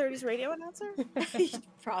 1930s radio announcer?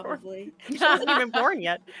 Probably. She wasn't even born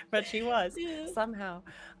yet, but she was Yeah. somehow.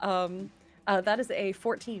 That is a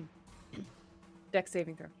 14 dex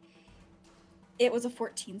saving throw. It was a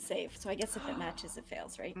 14 save, so I guess if it matches, it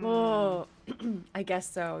fails, right? Oh, I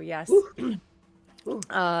guess so. Yes.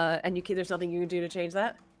 And there's nothing you can do to change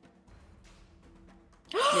that.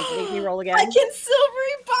 Make me roll again. I can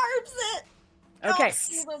silvery barbs it. Okay. Oh,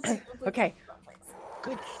 see, those- Okay.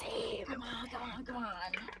 Good save. Come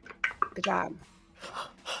on. Good job.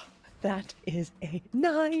 That is a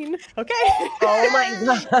 9. Okay. Oh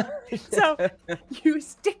my god. So you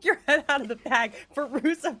stick your head out of the bag.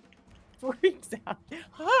 Fairuza freaks out.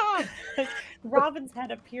 Ah! Robin's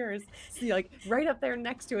head appears, like right up there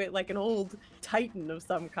next to it, like an old titan of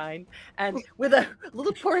some kind, and with a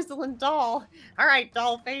little porcelain doll. All right,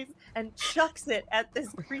 doll face, and chucks it at this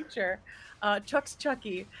creature. Chucks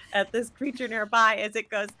Chucky at this creature nearby as it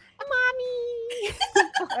goes, "Mommy!"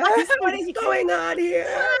 What is going on here?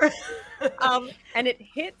 And it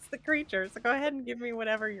hits the creature. So go ahead and give me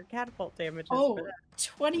whatever your catapult damage is. Oh, for that.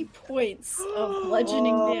 20 points of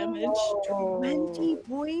bludgeoning damage. 20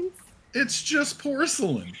 points. It's just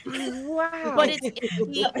porcelain. Wow. But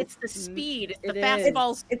it's the speed. It's the It is.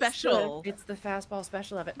 fastball It's the- special. It's the fastball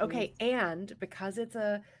special of it. Okay, and because it's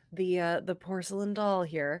the porcelain doll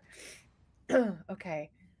here. Okay.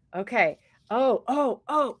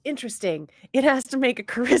 Oh, interesting. It has to make a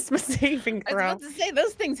charisma saving I was throw about to say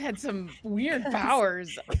those things had some weird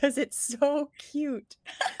powers. because it's so cute.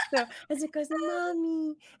 So as it goes,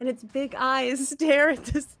 "Mommy," and its big eyes stare at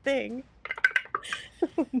this thing.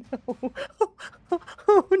 Oh no!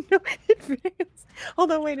 Oh no! It fails.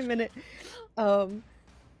 Hold on, wait a minute.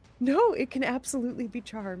 No, it can absolutely be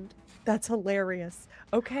charmed. That's hilarious.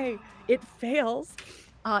 Okay, it fails.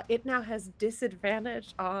 It now has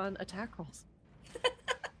disadvantage on attack rolls.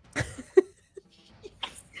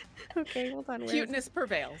 Okay, hold on. where is it? Cuteness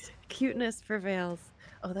prevails. Cuteness prevails.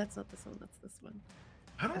 Oh, that's not this one. That's this one.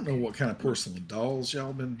 I don't know what kind of porcelain dolls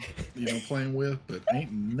y'all been, playing with, but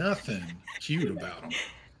ain't nothing cute about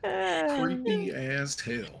them. Creepy as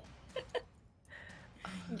hell.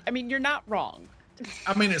 I mean, you're not wrong.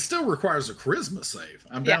 I mean, it still requires a charisma save.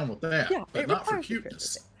 I'm Yeah. down with that, Yeah, but it not for requires a charisma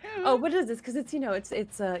cuteness. Oh, what is this? Because it's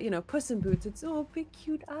Puss in Boots. It's big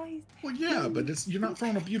cute eyes. Well, yeah, but you're not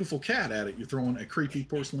throwing a beautiful cat at it. You're throwing a creepy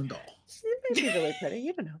porcelain doll. It may be really pretty.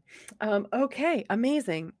 You don't know. Okay,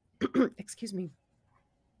 amazing. Excuse me.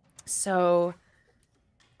 So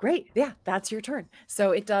great. Yeah, that's your turn.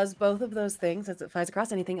 So it does both of those things as it flies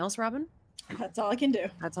across. Anything else, Robin? That's all I can do.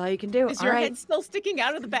 That's all you can do. Is All your right. head still sticking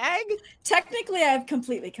out of the bag? Technically, I've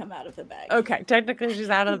completely come out of the bag. Okay, technically she's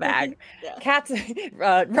out of the bag. Yeah. Cat's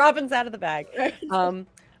Robin's out of the bag.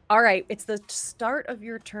 All right, it's the start of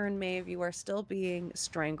your turn, Maeve. You are still being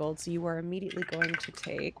strangled, so you are immediately going to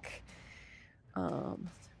take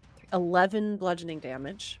 11 bludgeoning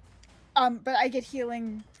damage. But I get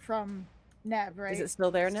healing from Neb, right? Is it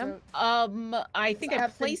still there, Neb? So- I think So I I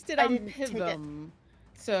have to- placed it I on didn't take it. Pivum.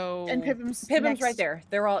 So and Pibum's Pibum's next right there.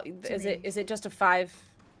 They're all. to Is me. it just a 5?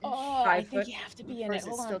 Oh, I 5 think foot? you have to be in Or it. is it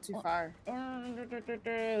Hold still on. too far?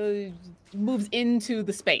 Moves into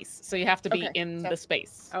the space, so you have to be Okay, in so- the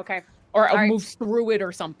space, Okay. or All right. moves through it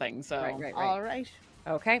or something. So Right. All right.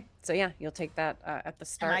 Okay. So yeah, you'll take that at the And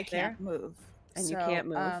start I there. can't move. And you can't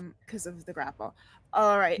move. because of the grapple.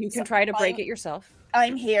 All right. You can so try to break I'm- it yourself.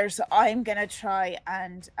 I'm here, so I'm gonna try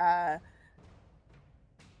and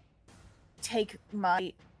take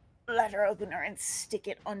my letter opener and stick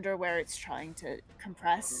it under where it's trying to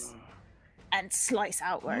compress and slice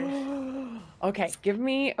outward. Okay, give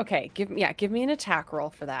me an attack roll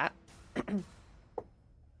for that.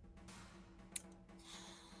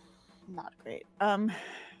 Not great.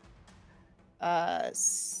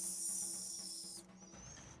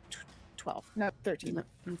 12. No, 13. No,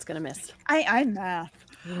 it's gonna miss. I'm math.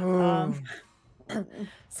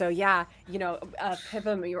 So yeah,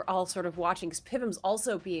 Pivum, you're all sort of watching because Pivum's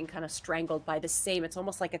also being kind of strangled by the same. It's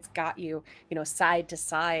almost like it's got you, side to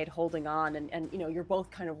side, holding on, and you're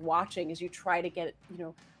both kind of watching as you try to get,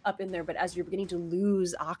 up in there, but as you're beginning to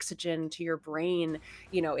lose oxygen to your brain,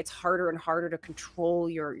 you know, it's harder and harder to control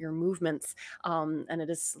your movements, and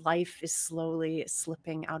life is slowly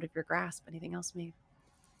slipping out of your grasp. Anything else, Maeve?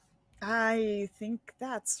 I think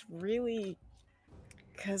that's really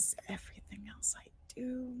because everything else I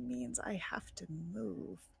do means I have to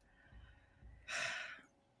move.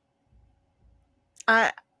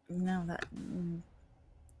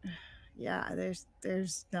 Yeah,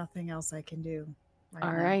 there's nothing else I can do right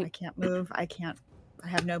All now. right. I can't move. I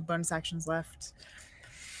have no bonus actions left.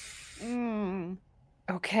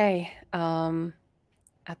 Okay.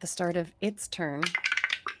 At the start of its turn,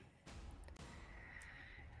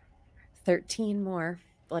 13 more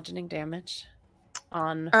bludgeoning damage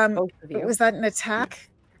on both of you. Was that an attack?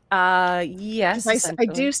 Yes. I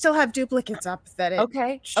do still have duplicates up that it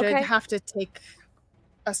should okay. have to take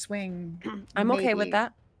a swing. I'm okay with maybe.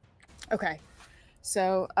 that. Okay.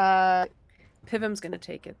 So Pivum's gonna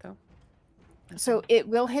take it though. So it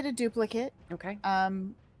will hit a duplicate. Okay.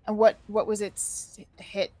 And what was its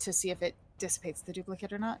hit to see if it dissipates the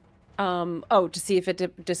duplicate or not? To see if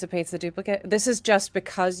it dissipates the duplicate. This is just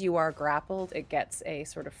because you are grappled, it gets a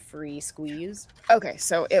sort of free squeeze. Okay,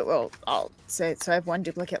 so it will. I'll say so. I have one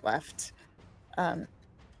duplicate left.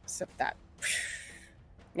 So that.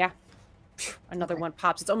 Yeah. Another one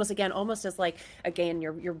pops. It's almost as like again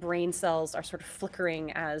your brain cells are sort of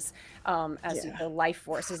flickering as the life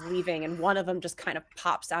force is leaving, and one of them just kind of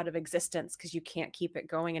pops out of existence because you can't keep it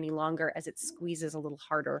going any longer as it squeezes a little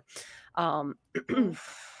harder.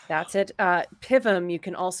 That's it. Pivum, you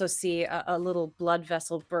can also see a little blood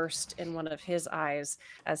vessel burst in one of his eyes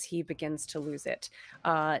as he begins to lose it.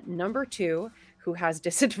 Number 2, who has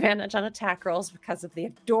disadvantage on attack rolls because of the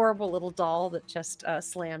adorable little doll that just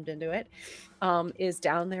slammed into it, is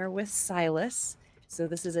down there with Silas. So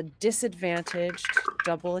this is a disadvantaged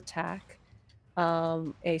double attack.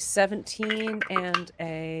 A 17 and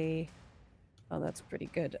a... Oh, that's pretty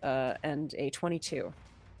good. And a 22.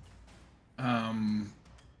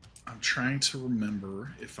 I'm trying to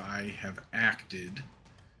remember if I have acted.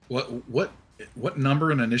 What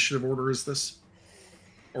number in initiative order is this?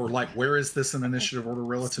 Or like, where is this in initiative order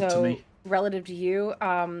relative to me? Relative to you,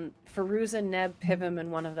 Fairuza, Neb, Pivum, and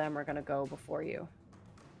one of them are going to go before you.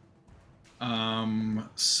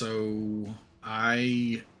 So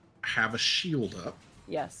I have a shield up.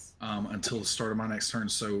 Yes. Until the start of my next turn.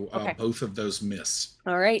 So Okay. Both of those miss.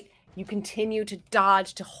 All right. You continue to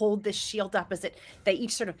dodge, to hold this shield up as they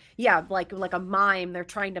each sort of, like a mime, they're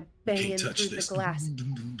trying to bang in through the glass.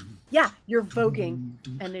 Yeah, you're voguing,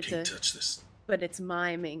 and it's Can't touch this. But it's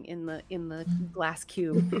miming in the glass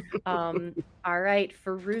cube. All right,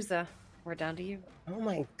 Fairuza, we're down to you. Oh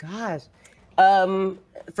my gosh.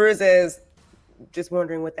 Fairuza is just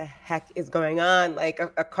wondering what the heck is going on. Like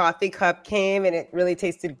a coffee cup came and it really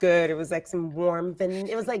tasted good. It was like some warm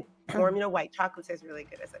it was like warm, white chocolate tastes really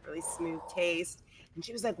good. It's a really smooth taste. And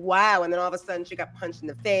she was like, wow. And then all of a sudden she got punched in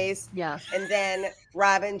the face. Yeah. And then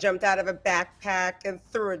Robin jumped out of a backpack and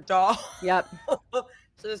threw a doll. Yep.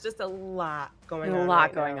 So there's just a lot going on. A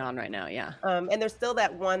lot going on right now, yeah. And there's still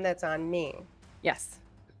that one that's on me. Yes.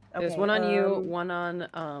 Okay, There's one on you, one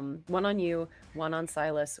on you, one on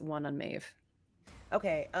Silas, one on Maeve.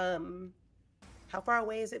 Okay. How far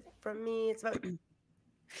away is it from me? It's about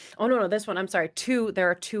Oh no, this one. I'm sorry. There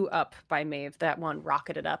are 2 up by Maeve. That one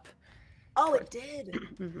rocketed up. Oh, it did.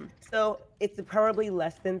 So it's probably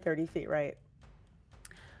less than 30 feet, right?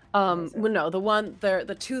 Well, no,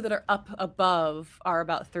 the 2 that are up above are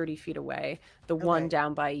about 30 feet away. The one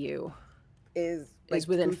down by you is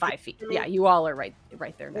within 5 feet. Yeah, you all are right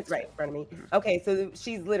there. It's right in front of me. Okay, so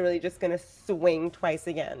she's literally just gonna swing twice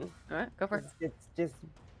again. All right, go for it. It's just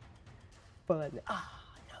fun. Oh,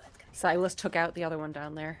 no, that's gonna. Silas took out the other one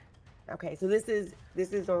down there. Okay, so this is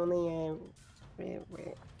only wait,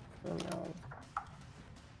 no,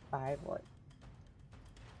 5 what?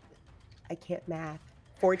 I can't math.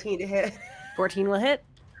 14 to hit. 14 will hit.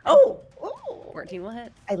 Oh, 14 will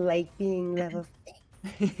hit. I like being level 6.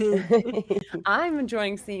 I'm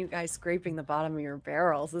enjoying seeing you guys scraping the bottom of your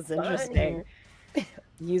barrels. It's interesting.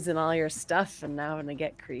 Using all your stuff and now to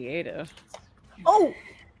get creative. Oh,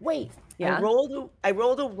 wait. Yeah. I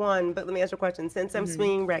rolled a 1, but let me ask you a question. Since I'm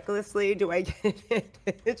swinging recklessly, do I get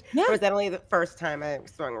advantage? Yeah. Or is that only the first time I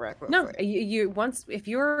swung recklessly? No, you once if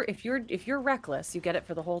you're reckless, you get it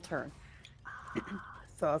for the whole turn.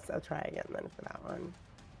 So I'll try again then for that one.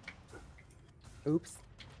 Oops.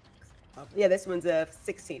 Yeah, this one's a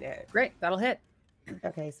 16 hit. Great, that'll hit.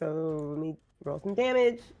 Okay, so let me roll some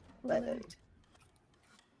damage. 11.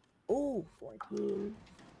 Oh, 14,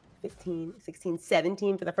 15, 16,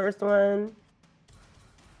 17 for the first one.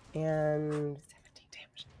 And 17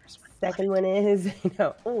 damage. second one is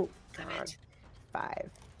no. Oh God. 5,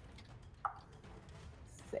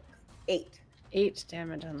 6, 8. 8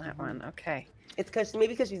 damage on that one. Okay. It's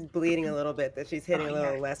because she's bleeding a little bit that she's hitting a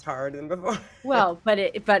little less hard than before. Well,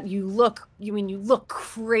 but you look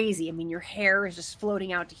crazy. I mean, your hair is just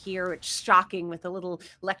floating out to here. It's shocking with a little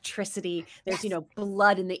electricity. There's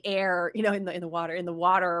blood in the air, in the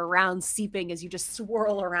water around seeping as you just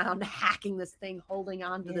swirl around, hacking this thing, holding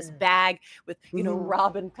on to this bag with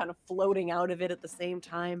Robin kind of floating out of it at the same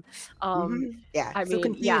time. Yeah, I mean,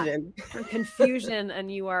 confusion. Confusion, and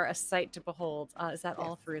you are a sight to behold. Is that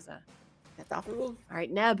all, Fairuza? That's awful. All right,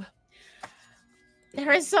 Neb.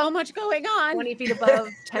 There is so much going on. 20 feet above,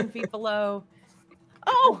 10 feet below.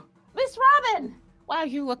 Oh, Miss Robin. Wow,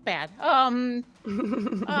 you look bad. All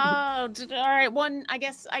right, one, I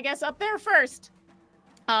guess up there first.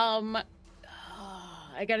 I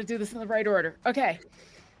got to do this in the right order. Okay.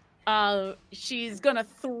 She's going to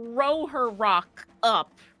throw her rock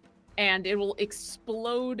up, and it will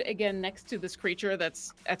explode again next to this creature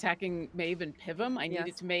that's attacking Maeve and Pivum. I need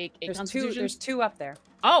it to make a constitution. There's 2 up there.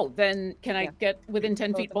 Oh, then can I get within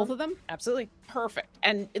 10 feet both of them? Absolutely. Perfect.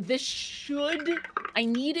 And I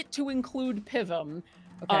need it to include Pivum.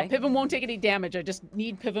 Okay. Pivum won't take any damage. I just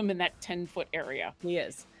need Pivum in that 10-foot area. He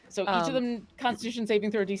is. So each of them Constitution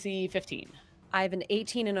saving throw DC 15. I have an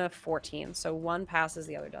 18 and a 14, so one passes,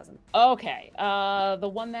 the other doesn't. Okay. The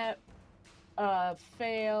one that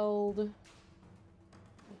failed.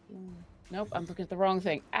 Nope, I'm looking at the wrong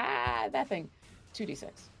thing. That thing.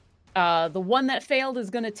 2d6. The one that failed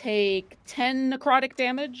is going to take 10 necrotic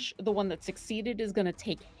damage. The one that succeeded is going to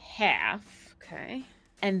take half. Okay.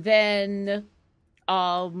 And then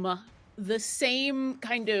the same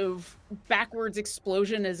kind of backwards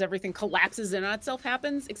explosion as everything collapses in on itself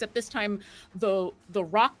happens, except this time the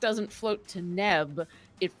rock doesn't float to Neb.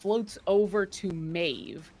 It floats over to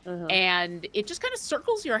Maeve, and it just kind of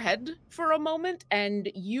circles your head for a moment,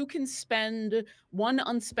 and you can spend 1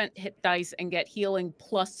 unspent hit dice and get healing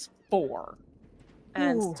 +4.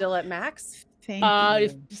 And still at max? Thank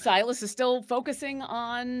you. Silas is still focusing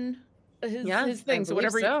on his thing, so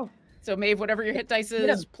whatever. So Maeve, whatever your hit dice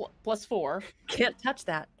is, +4. Can't touch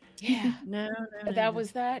that. Yeah. No. That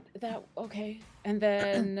was that. Okay. And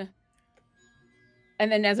then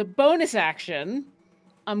as a bonus action,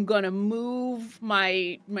 I'm gonna move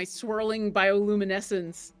my swirling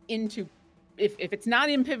bioluminescence into, if it's not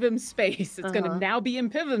in Pivum's space, it's gonna now be in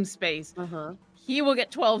Pivum's space. He will get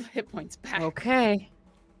 12 hit points back. Okay.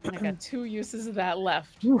 I got 2 uses of that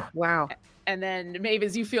left. Ooh, wow. And then Maeve,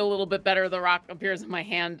 as you feel a little bit better, the rock appears in my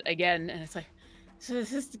hand again, and it's like, so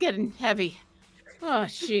this is getting heavy. Oh,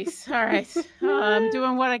 jeez. All right. I'm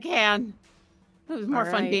doing what I can. It was more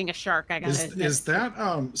fun being a shark, I gotta admit. Is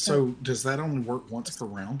that, so does that only work once per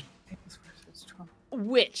round?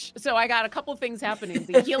 So I got a couple things happening.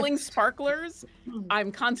 The healing sparklers,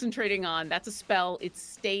 I'm concentrating on. That's a spell. It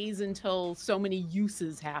stays until so many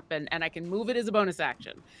uses happen, and I can move it as a bonus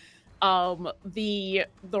action. The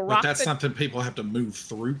rock. But that's something people have to move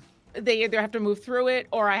through. They either have to move through it,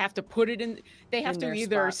 or I have to put it in. They have to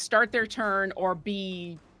either spot. Start their turn or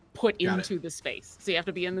be put into the space. So you have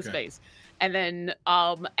to be in the space. And then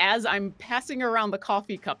as I'm passing around the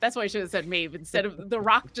coffee cup, that's why I should have said Maeve instead of the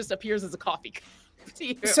rock just appears as a coffee cup to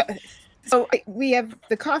you. So we have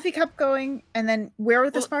the coffee cup going, and then where are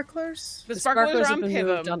the sparklers? The sparklers are on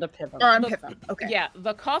Pivum. Or on Pivum. Okay. Yeah,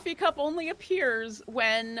 the coffee cup only appears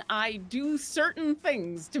when I do certain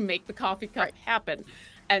things to make the coffee cup happen.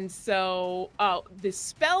 And so the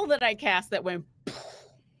spell that I cast that went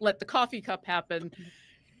let the coffee cup happen.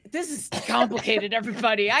 This is complicated,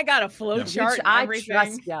 everybody. I got a flow chart. I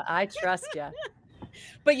trust you.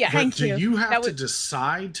 But yeah, do you have to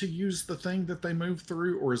decide to use the thing that they move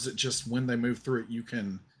through, or is it just when they move through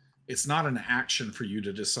it, it's not an action for you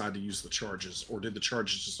to decide to use the charges, or did the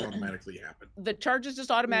charges just automatically happen? The charges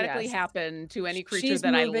just automatically happen to any creature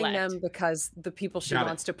that I let. She's moving them because the people she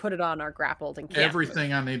wants to put it on are grappled and can't.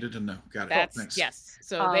 Everything I needed to know. Got it. Thanks. Yes.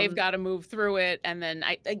 So they've got to move through it, and then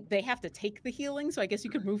they have to take the healing. So I guess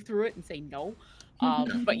you could move through it and say no.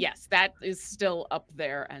 But yes, that is still up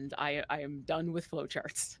there, and I am done with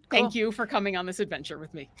flowcharts. Cool. Thank you for coming on this adventure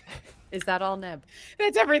with me. Is that all, Neb?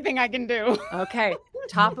 That's everything I can do. Okay,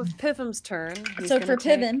 top of Pivum's turn. So for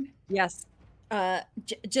Pivum, yes.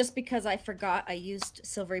 Just because I forgot I used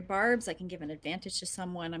silvery barbs, I can give an advantage to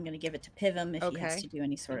someone. I'm going to give it to Pivum if he has to do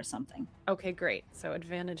any sort of something. Okay, great. So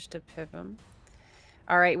advantage to Pivum.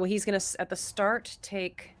 All right, well, he's going to, at the start,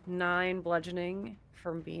 take 9 bludgeoning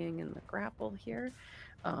from being in the grapple here.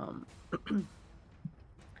 Oh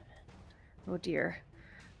dear.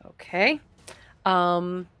 Okay.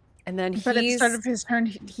 And then But at the start he's of his turn,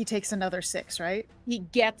 he takes another 6, right? He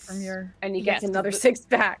gets From your and he gets Yes, another the- 6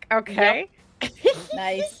 back. Okay.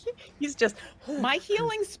 Nice. He's just my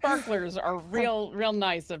healing sparklers are real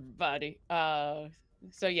nice, everybody.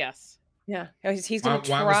 So yes. yeah. He's Why, gonna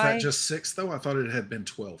try. why was that just 6 though? I thought it had been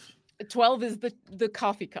 12. 12 is the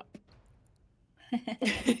coffee cup.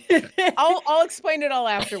 I'll explain it all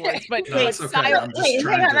afterwards. But No, it's okay. Silas, I'm just Wait, hang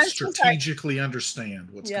trying on, to I'm so sorry. strategically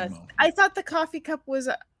understand what's Yes. going on. I thought the coffee cup was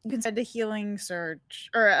considered a healing surge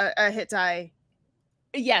or a hit die.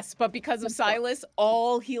 yes, but because of Silas,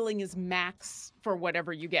 all healing is max for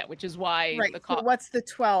whatever you get, which is why Right. the So what's the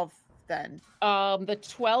 12 then? the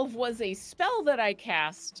 12 was a spell that I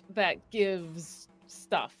cast that gives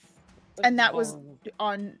stuff. And that was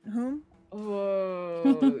on whom?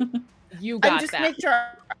 Oh, you got I'm just that. make sure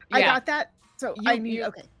I Yeah. got that. So You- I need you-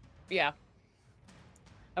 okay. Yeah.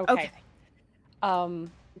 Okay.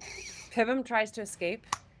 Pivum tries to escape,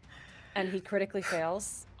 and he critically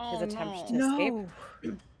fails Oh, his attempt to no. escape.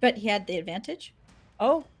 No. But he had the advantage.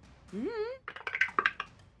 Oh, Mhm.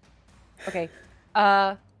 okay.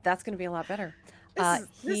 That's gonna be a lot better. This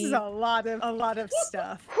is a lot of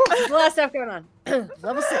stuff. There's a lot of stuff going on.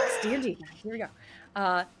 Level 6 D&D. Here we go.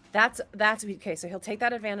 That's okay. So he'll take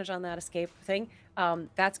that advantage on that escape thing.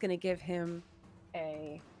 That's going to give him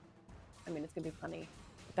it's going to be funny.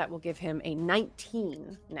 That will give him a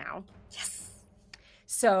 19 now. Yes.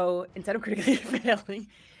 So instead of critically failing,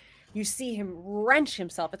 you see him wrench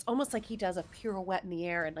himself. It's almost like he does a pirouette in the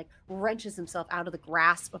air and like wrenches himself out of the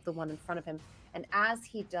grasp of the one in front of him. And as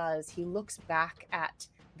he does, he looks back at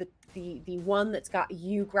the one that's got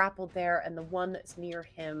you grappled there and the one that's near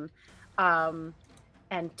him, and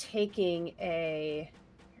taking a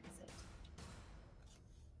where is it?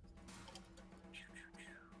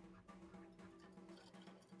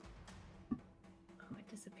 Oh, it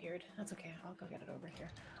disappeared. That's okay. I'll go get it over here.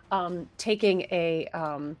 Taking a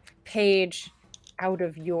page out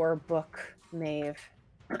of your book, Maeve.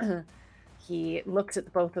 He looks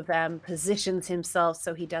at both of them, positions himself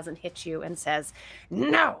so he doesn't hit you, and says,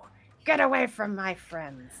 "No, get away from my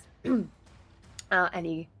friends." And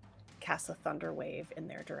he casts a thunder wave in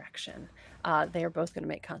their direction. They are both going to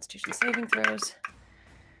make Constitution saving throws.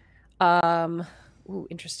 Ooh,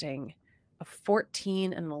 interesting. A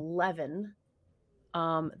 14 and an 11.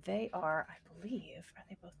 They are, I believe, are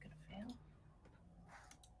they both going to fail?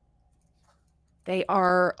 They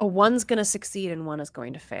are, one's going to succeed and one is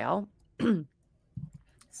going to fail.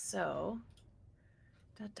 So,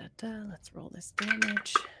 let's roll this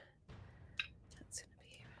damage. That's going to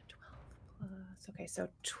be 12 plus. Okay, so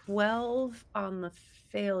 12 on the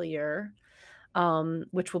failure,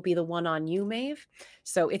 which will be the one on you, Maeve.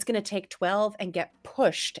 So it's going to take 12 and get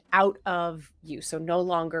pushed out of you. So no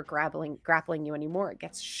longer grappling you anymore. It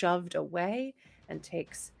gets shoved away and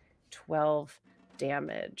takes 12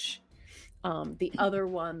 damage. The other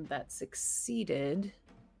one that succeeded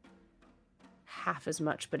half as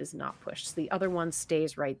much but is not pushed. So the other one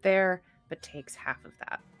stays right there but takes half of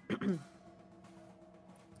that.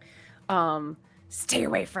 Stay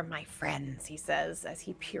away from my friends, he says as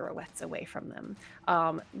he pirouettes away from them.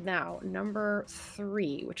 Now number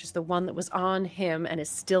 3, which is the one that was on him and is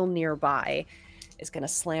still nearby, is going to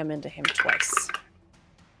slam into him twice.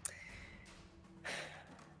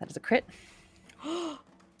 That is a crit.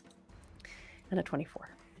 And a 24.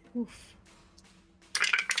 Oof.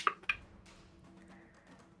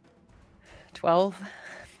 12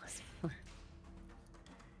 plus 4.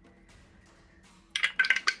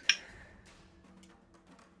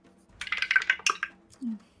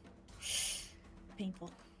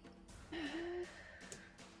 Painful.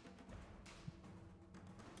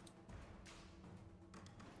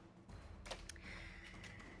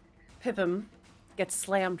 Pitham gets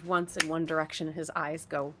slammed once in one direction and his eyes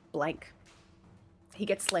go blank. He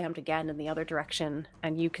gets slammed again in the other direction,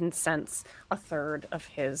 and you can sense a third of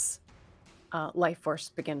his life force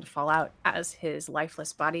begin to fall out as his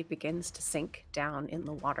lifeless body begins to sink down in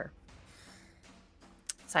the water.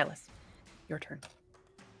 Silas, your turn.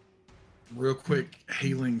 Real quick,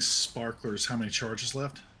 healing sparklers. How many charges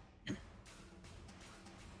left?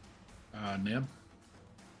 Neb?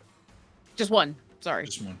 Just one. Sorry.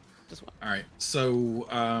 Just one. Just one. All right. So,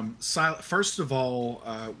 first of all,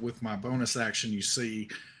 with my bonus action, you see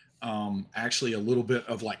actually a little bit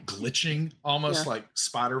of like glitching, almost like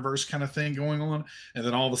Spider-Verse kind of thing going on. And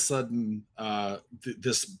then all of a sudden,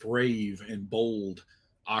 this brave and bold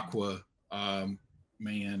Aqua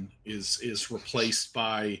man is replaced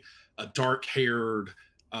by a dark-haired,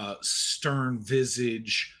 stern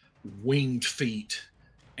visage, winged feet,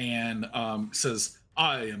 and says,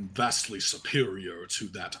 I am vastly superior to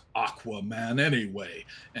that Aquaman anyway,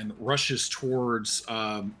 and rushes towards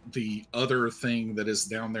the other thing that is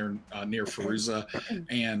down there near Fairuza,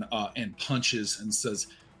 and punches and says,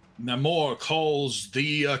 Namor calls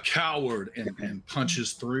thee a coward, and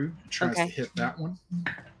punches through and tries to hit that one.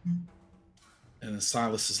 And then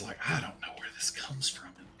Silas is like, I don't know where this comes from.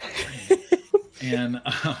 And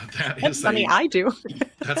that That's is funny, I do.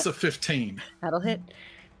 That's a 15. That'll hit.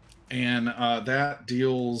 And that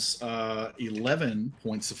deals 11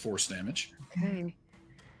 points of force damage. Okay.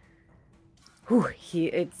 Whew,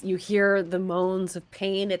 you hear the moans of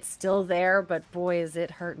pain. It's still there, but boy, is it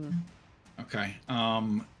hurting. Okay.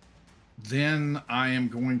 Then I am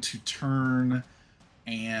going to turn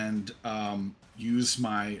and use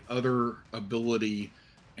my other ability,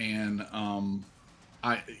 and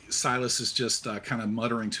Silas is just kind of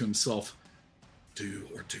muttering to himself, do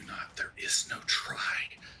or do not, there is no try.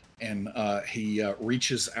 And he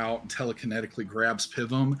reaches out and telekinetically grabs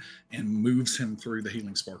Pivum and moves him through the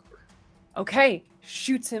healing sparkler. Okay,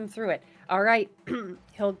 shoots him through it. All right,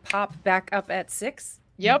 he'll pop back up at 6.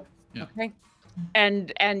 Yep. Yeah. Okay.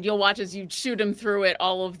 And you'll watch as you shoot him through it,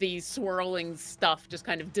 all of the swirling stuff just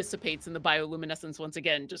kind of dissipates in the bioluminescence once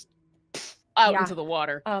again, just out into the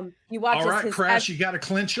water. You watch all right, Crash, you got to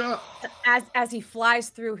clinch up. As he flies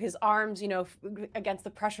through, his arms, against the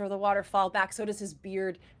pressure of the water fall back. So does his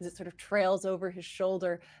beard as it sort of trails over his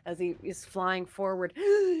shoulder as he is flying forward.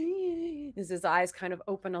 As his eyes kind of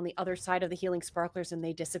open on the other side of the healing sparklers and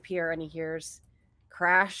they disappear, and he hears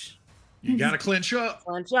Crash. You got to clinch up.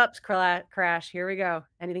 Clinch up, Crash. Here we go.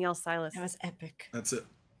 Anything else, Silas? That was epic. That's it.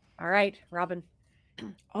 All right, Robin.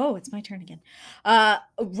 Oh, it's my turn again.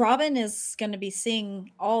 Robin is going to be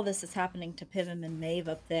seeing all this is happening to Pivum and Maeve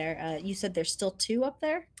up there. You said there's still 2 up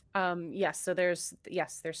there? Yes. So there's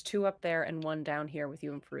 2 up there and 1 down here with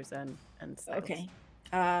you and Fairuza and Silas. Okay.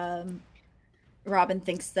 Robin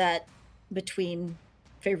thinks that between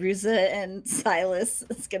Fairuza and Silas,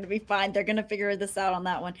 it's going to be fine. They're going to figure this out on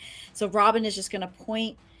that one. So Robin is just going to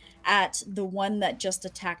point at the one that just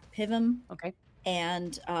attacked Pivum. Okay.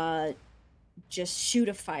 And just shoot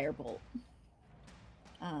a firebolt.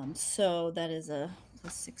 So that is a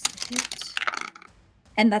 +6 to hit.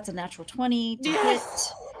 And that's a natural 20 to hit.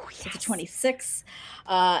 So it's a 26.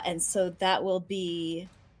 And so that will be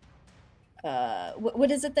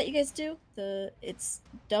what is it that you guys do? It's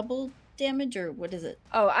double damage, or what is it?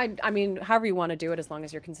 Oh, I mean, however you want to do it, as long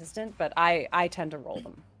as you're consistent, but I tend to roll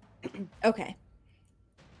them. Okay.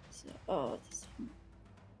 So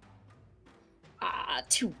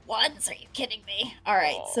two ones? Are you kidding me? All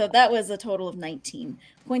right, so that was a total of 19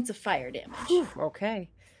 points of fire damage. Okay.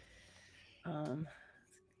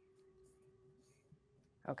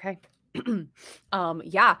 Okay.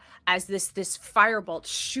 Yeah, as this firebolt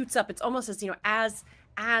shoots up, it's almost as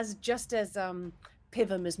as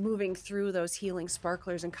Pivum is moving through those healing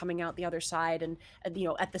sparklers and coming out the other side, and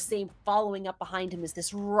at the same, following up behind him is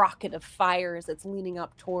this rocket of fires that's leaning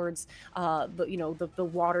up towards the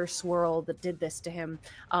water swirl that did this to him,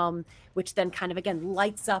 which then kind of again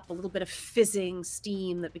lights up a little bit of fizzing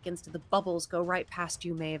steam that begins to, the bubbles go right past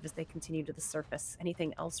you, Maeve, as they continue to the surface.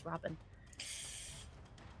 Anything else, Robin?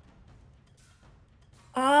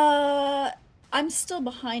 I'm still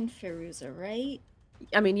behind Fairuza, right?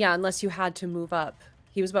 I mean, yeah, unless you had to move up.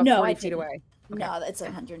 He was about 40 feet away. Okay. No, that's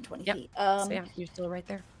 120 feet. So yeah, you're still right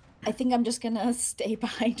there. I think I'm just gonna stay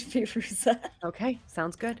behind Fairuza. Okay,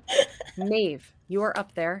 sounds good. Maeve, you are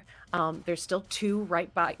up there. There's still 2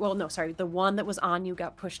 right by. Well, no, sorry. The one that was on you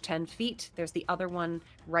got pushed 10 feet. There's the other one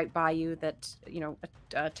right by you that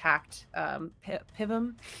attacked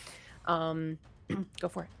Pivum. Go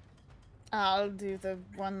for it. I'll do the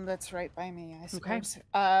one that's right by me, I suppose.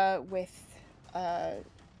 Okay.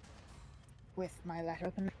 With my letter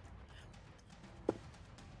open.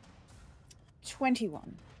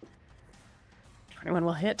 21. 21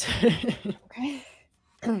 will hit. Okay.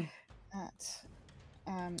 That's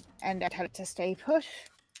and I tell it to stay put.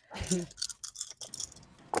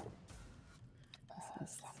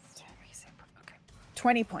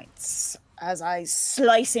 20 points as I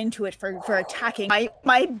slice into it for attacking my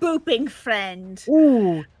booping friend.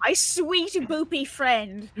 Ooh, My sweet boopy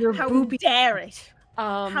friend. Your How boopy- dare it?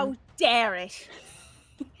 How dare it?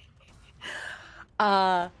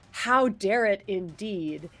 how dare it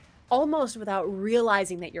indeed. Almost without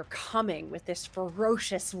realizing that you're coming with this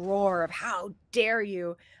ferocious roar of how dare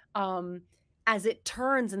you, as it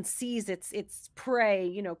turns and sees its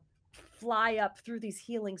prey, fly up through these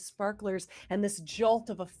healing sparklers, and this jolt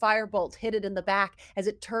of a firebolt hit it in the back as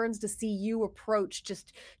it turns to see you approach,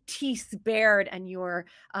 just teeth bared, and your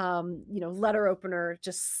letter opener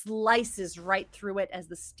just slices right through it as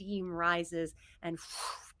the steam rises and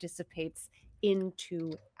dissipates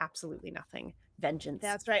into absolutely nothing. Vengeance.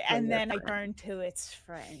 That's right. And then I turn to its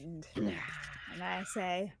friend and I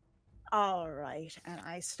say, all right, and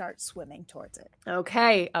I start swimming towards it.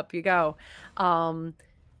 Okay, up you go.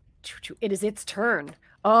 It is its turn.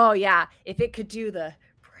 Oh yeah, if it could do the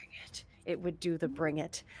bring it, it would do the bring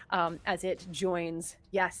it. As it joins,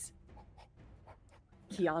 yes,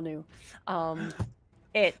 Keanu.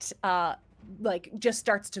 It just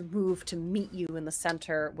starts to move to meet you in the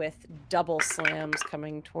center with double slams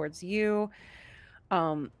coming towards you.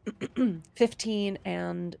 15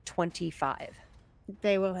 and 25.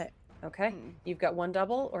 They will hit. Okay. You've got one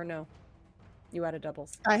double or no? You added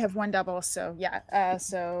doubles. I have one double, so yeah.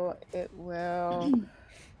 So it will.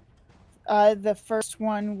 The first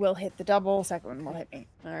one will hit the double. Second one will hit me.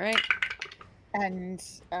 All right. And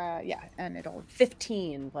and it'll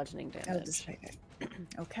 15 bludgeoning damage.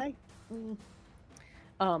 Okay.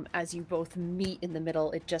 As you both meet in the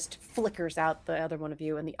middle, it just flickers out the other one of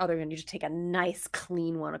you, and the other one, you just take a nice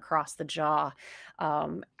clean one across the jaw.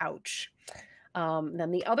 Ouch.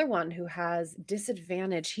 Then the other one who has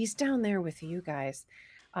disadvantage, he's down there with you guys.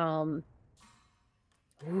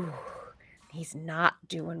 He's not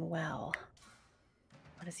doing well.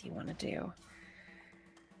 What does he want to do?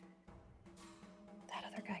 That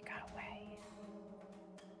other guy got away.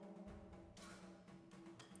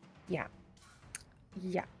 Yeah.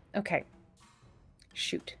 Okay.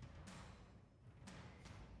 Shoot.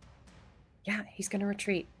 Yeah, he's going to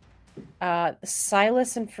retreat.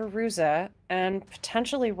 Silas and Fairuza, and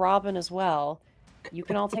potentially Robin as well. You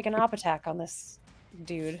can all take an op attack on this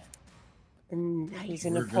dude. He's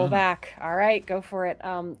going to pull back. All right, go for it.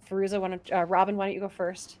 Fairuza, Robin, why don't you go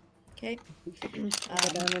first? Okay. Go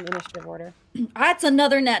down in initiative order. That's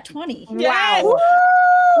another nat 20. Yes! Wow.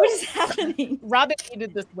 What is happening? Robin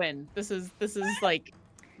needed this win. This is like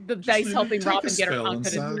the dice helping Robin get her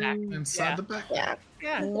confidence back. Inside the back.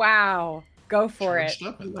 Yeah. Wow. Go for it.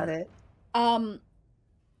 Love it.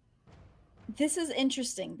 This is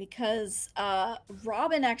interesting because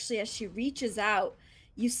Robin actually, as she reaches out,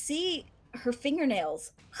 you see her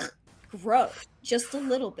fingernails grow just a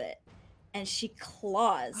little bit, and she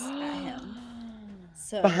claws at him.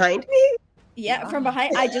 So Behind me? Yeah, from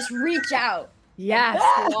behind. I just reach out. Yes.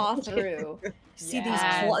 Claw through. See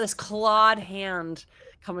this clawed hand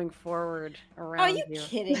coming forward around Are you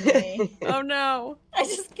kidding me? Oh no. I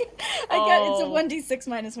got it's a 1d6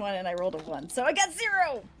 minus 1 and I rolled a 1. So I got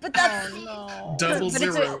 0. But that's Double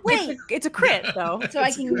zero. It's a crit though. So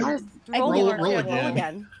I can roll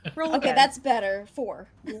again. Roll okay, again. that's better. 4.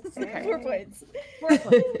 Okay. 4 points. 4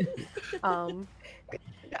 points.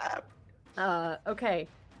 Okay.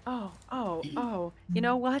 Oh. You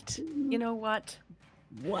know what?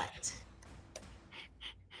 What?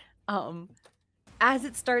 As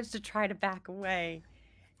it starts to try to back away,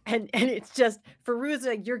 and it's just,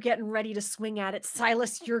 Fairuza, you're getting ready to swing at it.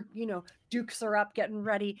 Silas, you're, dukes are up, getting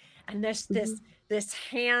ready, and this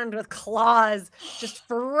hand with claws just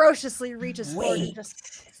ferociously reaches forward and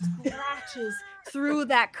just scratches through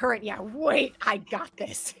that current. Yeah, wait, I got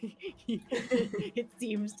this. It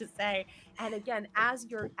seems to say. And again, as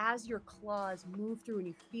your claws move through and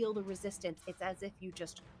you feel the resistance, it's as if you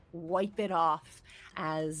just wipe it off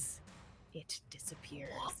as it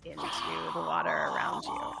disappears into the water around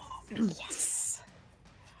you. Yes.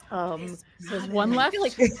 There's one left. I feel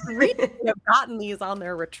like the 3 have gotten these on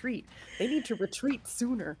their retreat. They need to retreat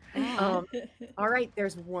sooner. All right,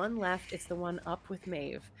 there's one left. It's the one up with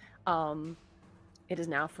Maeve. It is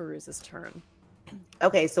now Fairuza's turn.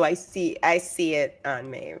 Okay, so I see it on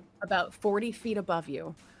Maeve. About 40 feet above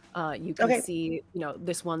you. You can see,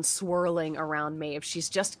 this one swirling around Maeve. She's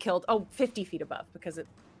just killed, 50 feet above because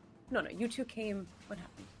no, you two came, what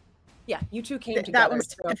happened? Yeah, you two came together. That one's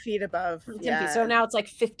 10 feet above. 10 feet. So now it's like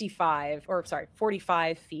 45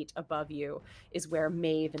 feet above you is where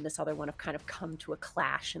Maeve and this other one have kind of come to a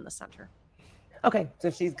clash in the center. Okay, so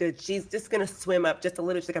she's good. She's just going to swim up just a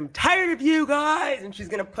little. She's like, I'm tired of you guys. And she's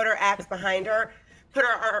going to put her axe behind her, put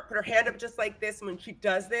her hand up just like this. And when she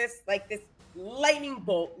does this, like this lightning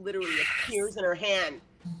bolt literally appears in her hand.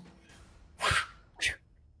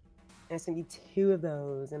 And it's going to be 2 of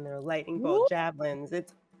those, and they're lightning bolt javelins.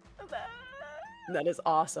 That is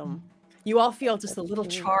awesome. You all feel just a little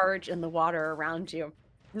charge in the water around you.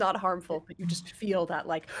 Not harmful, but you just feel that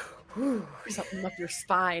something up your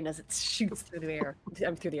spine as it shoots through the air,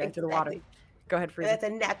 through the water. Go ahead, Fairuza. That's a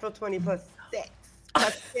natural 20 plus 6.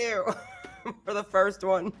 That's 2 for the first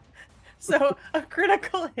one. So a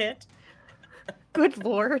critical hit. Good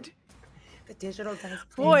Lord. The digital dice.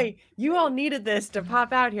 Boy, you all needed this to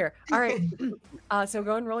pop out here. All right. So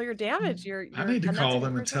go and roll your damage. I need to and that's call a them good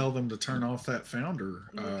and person. tell them to turn off that founder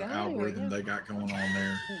You got it, algorithm yeah. they got going on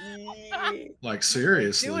there. Yeah. Like,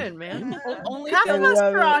 seriously. Doing, man. Only Half of us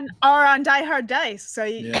love it. are on Die Hard Dice, so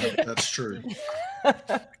you Yeah, that's true.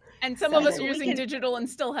 and some of us are We using can- digital and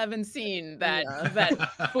still haven't seen that Yeah.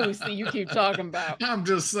 that boost that you keep talking about. I'm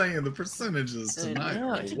just saying the percentages I tonight know,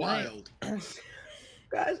 are wild. Gosh.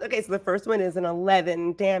 Okay, so the first one is an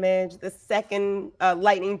 11 damage. The second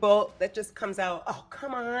lightning bolt that just comes out. Oh,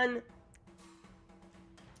 come on.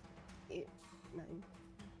 8, 9.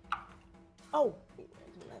 Oh, 8,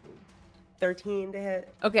 9, 11. 13 to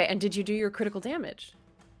hit. Okay, and did you do your critical damage?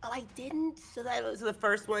 Oh, I didn't. So that was the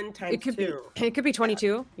first one times It could 2. be. It could be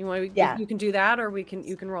 22. You want? Yeah. You can do that, or you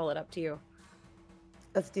can roll it up to you.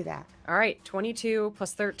 Let's do that. All right, 22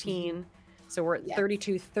 plus 13. So we're at Yes.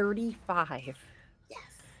 32, 35. Yes.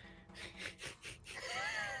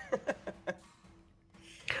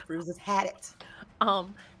 Bruce has had it.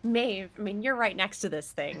 Maeve, I mean, you're right next to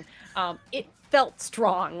this thing. It felt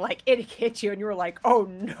strong, like it hit you, and you were like, "Oh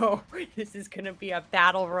no, this is gonna be a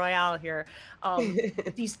battle royale here."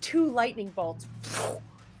 These 2 lightning bolts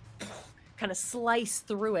kind of slice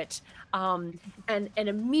through it, and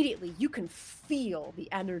immediately you can feel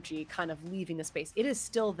the energy kind of leaving the space. It is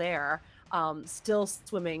still there, still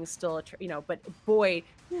swimming, still but boy.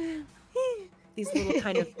 These little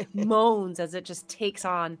kind of moans as it just takes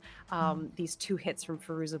on these 2 hits from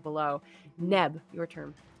Fairuza below. Neb, your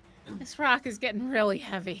turn. This rock is getting really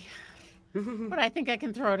heavy, but I think I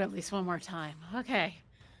can throw it at least one more time. Okay.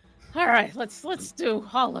 All right, let's do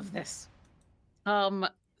all of this.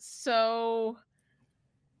 So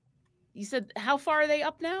you said how far are they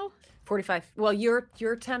up now? 45. Well, you're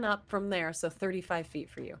 10 up from there, so 35 feet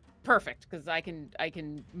for you. Perfect, because I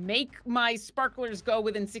can make my sparklers go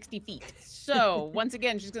within 60 feet. So once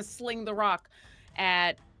again, she's gonna sling the rock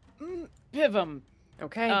at Pivum.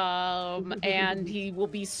 Okay. And he will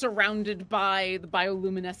be surrounded by the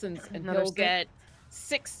bioluminescence, and Another he'll 6. get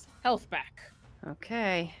 6 health back.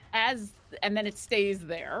 Okay. And then it stays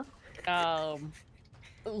there,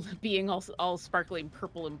 being all sparkling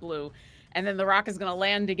purple and blue. And then the rock is gonna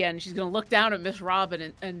land again. She's gonna look down at Miss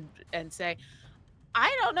Robin and say,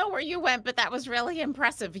 I don't know where you went, but that was really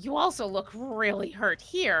impressive. You also look really hurt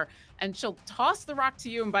here. And she'll toss the rock to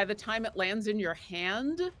you, and by the time it lands in your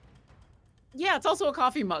hand, yeah, it's also a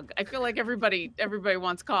coffee mug. I feel like everybody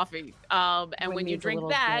wants coffee. And when you needs a drink little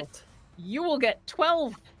that, guilt. you will get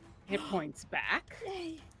 12 hit points back.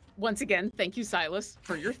 Yay. Once again, thank you, Silas,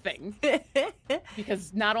 for your thing.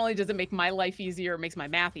 Because not only does it make my life easier, it makes my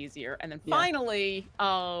math easier. And then Yeah. finally,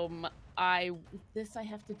 I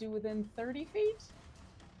have to do within 30 feet?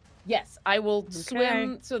 Yes, I will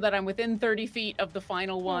swim so that I'm within 30 feet of the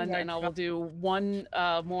final one, and I will do one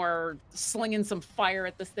more slinging some fire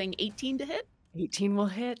at this thing. 18 to hit? 18 will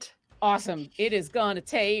hit. Awesome. It is going to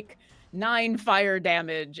take 9 fire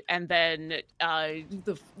damage, and then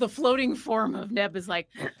the floating form of Neb is like,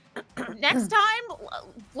 next time,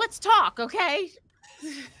 let's talk, okay?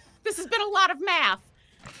 This has been a lot of math.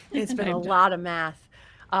 It's been I'm a done. lot of math.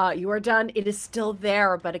 You are done. It is still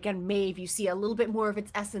there, but again, Maeve, you see a little bit more of its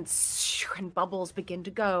essence, and bubbles begin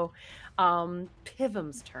to go.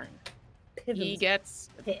 Pivum's turn. He gets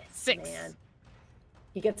pissed, 6. man.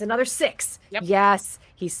 He gets another 6. Yep. Yes,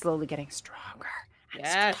 he's slowly getting stronger. And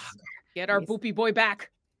Yes. stronger. Get our He's- boopy boy back.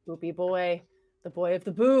 Boopy boy, the boy of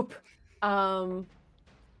the boop. Oh,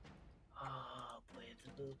 boy of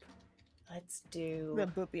the boop. Let's do the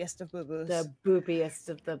boopiest of boo-boos. the boopiest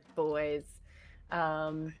of the boys.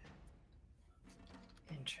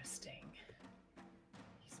 Interesting.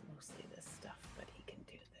 He's mostly this stuff, but he can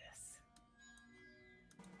do this.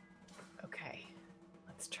 Okay,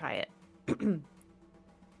 let's try it.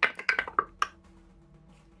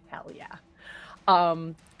 Hell yeah.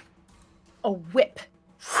 A whip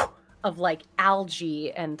of like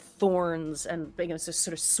algae and thorns and just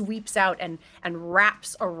sort of sweeps out and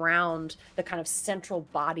wraps around the kind of central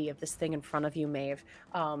body of this thing in front of you, Maeve.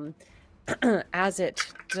 As it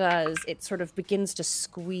does, it sort of begins to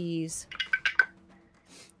squeeze,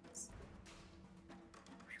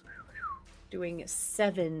 doing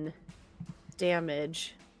 7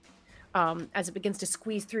 damage. As it begins to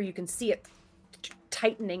squeeze through, you can see it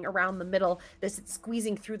tightening around the middle. It's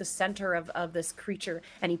squeezing through the center of this creature,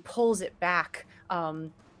 and he pulls it back,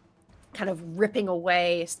 kind of ripping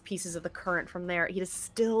away pieces of the current from there. He is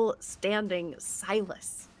still standing,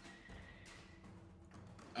 Silas.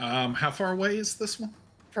 How far away is this one?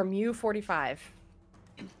 From you, 45.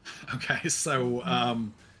 Okay, so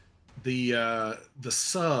the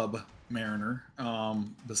Submariner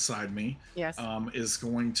beside me Yes. is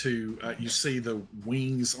going to you see the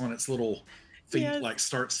wings on its little feet Yes. like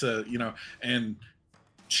starts to, you know, and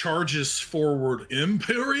charges forward,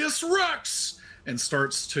 Imperious Rex, and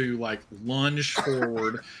starts to like lunge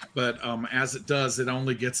forward. But as it does, it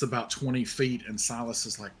only gets about 20 feet, and Silas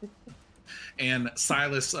is like, and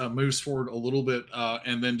Silas moves forward a little bit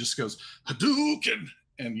and then just goes Hadouken,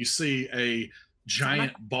 and you see a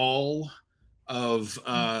giant ball of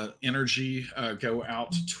energy go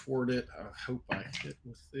out toward it. I hope I hit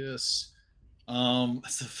with this.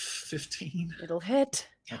 That's a 15. It'll hit.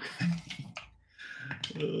 Okay.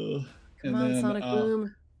 Come and on, then, Sonic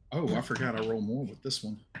Boom. Oh, I forgot I roll more with this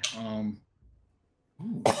one.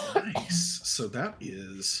 Ooh, nice. So that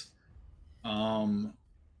is,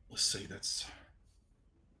 let's see, that's,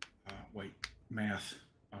 wait, math.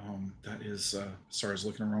 That is, sorry, I was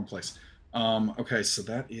looking in the wrong place. Okay, so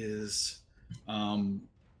that is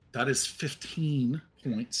 15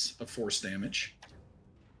 points of force damage.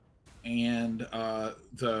 And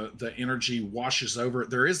the energy washes over.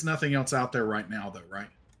 There is nothing else out there right now, though, right?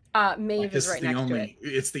 Maeve is right next to it.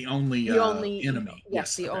 It's the only enemy.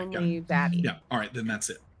 Yes, the okay, only baddie. Yeah. All right, then that's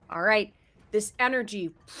it. All right. This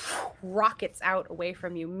energy rockets out away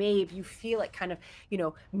from you. Maeve, you feel it kind of, you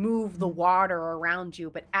know, move the water around you.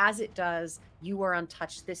 But as it does, you are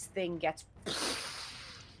untouched. This thing gets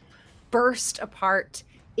burst apart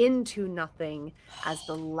into nothing as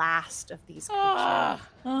the last of these creatures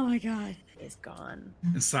Oh my god. is gone.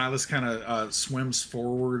 And Silas kind of swims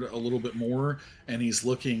forward a little bit more, and he's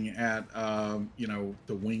looking at, you know,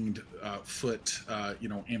 the winged foot, you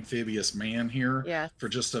know, amphibious man here for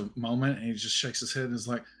just a moment, and he just shakes his head and is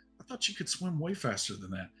like, I thought you could swim way faster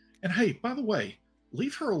than that. And hey, by the way,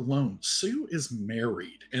 leave her alone. Sue is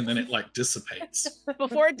married. And then it like dissipates.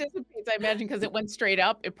 Before it dissipates, I imagine because it went straight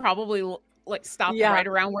up, it probably like stopped right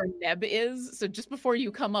around where Neb is. So just before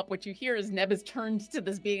you come up, what you hear is Neb is turned to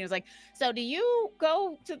this being and is like, so do you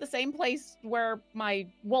go to the same place where my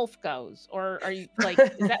wolf goes? Or are you like,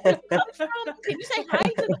 is that where you come from? Can you say hi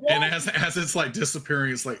to the wolf? And as it's like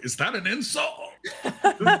disappearing, it's like, is that an insult?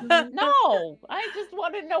 No, I just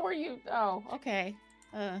want to know where you, oh, okay.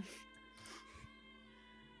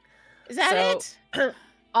 Is that it?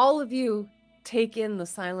 All of you take in the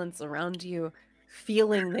silence around you,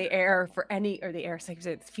 feeling the air for any, or the air,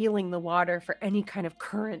 feeling the water for any kind of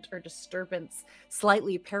current or disturbance,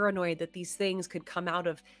 slightly paranoid that these things could come out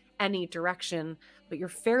of any direction, but you're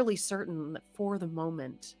fairly certain that for the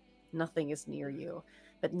moment, nothing is near you.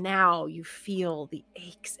 But now you feel the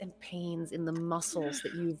aches and pains in the muscles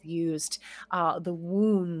that you've used, the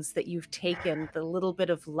wounds that you've taken, the little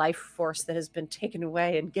bit of life force that has been taken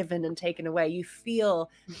away and given and taken away. You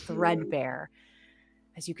feel threadbare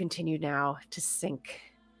as you continue now to sink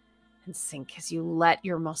and sink, as you let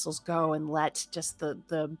your muscles go and let just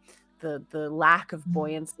the lack of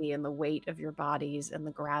buoyancy and the weight of your bodies and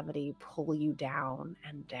the gravity pull you down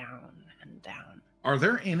and down and down. Are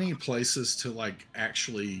there any places to like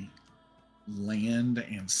actually land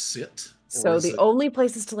and sit? So the only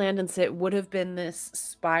places to land and sit would have been this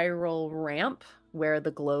spiral ramp where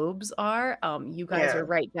the globes are. You guys are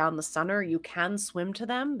right down the center. You can swim to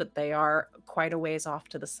them, but they are quite a ways off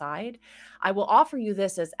to the side. I will offer you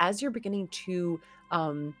this as you're beginning to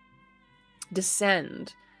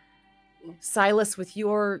descend, Silas, with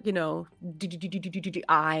your, you know,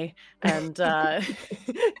 eye, and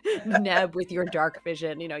Neb with your dark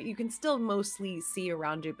vision, you know, you can still mostly see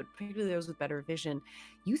around you, but particularly those with better vision,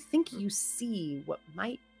 you think you see what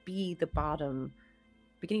might be the bottom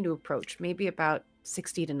beginning to approach, maybe about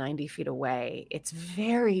 60 to 90 feet away. It's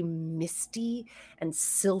very misty and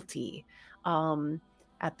silty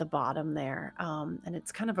at the bottom there, and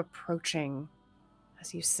it's kind of approaching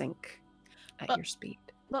as you sink at your speed.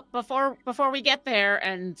 But before we get there,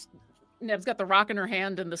 and Neb's got the rock in her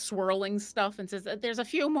hand and the swirling stuff, and says there's a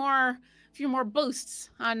few more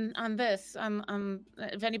boosts on this.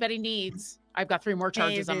 If anybody needs, I've got 3 more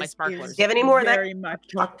charges on my sparklers. Do you have any more of that? Very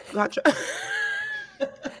much. Gotcha.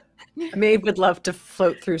 Maeve would love to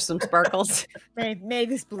float through some sparkles.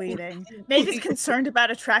 Maeve is bleeding. Maeve is concerned about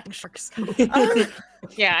attracting sharks.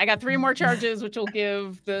 Yeah, I got 3 more charges, which will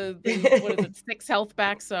give the what is it, 6 health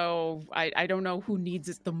back. So I don't know who needs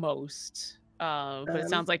it the most. But it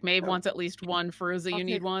sounds like Maeve wants at least 1. Fairuza, you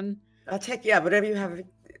need 1. I'll take whatever you have.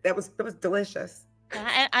 That was delicious.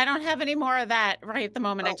 I don't have any more of that right at the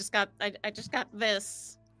moment. I just got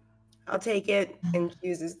this. I'll take it and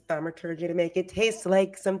use this thaumaturgy to make it taste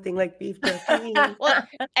like something like beef jerky. Well,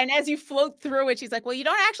 and as you float through it, she's like, well, you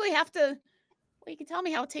don't actually have to Well, you can tell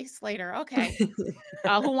me how it tastes later. Okay.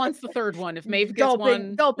 Who wants the third one? If Maeve gets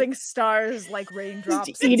one. Gulping stars like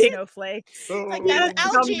raindrops and eating. snowflakes. It's like, Yeah,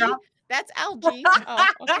 that's algae. That's algae. Oh,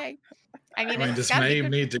 okay. I mean, it's does gotta be Maeve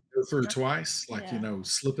good. need to go through twice? Like, Yeah. you know,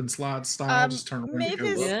 slip and slide style, just turn around and Maeve go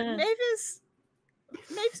is up? Yeah.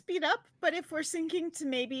 Maeve's beat up, but if we're sinking to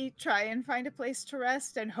maybe try and find a place to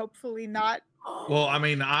rest and hopefully not. Well, I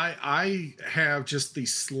mean, I have just the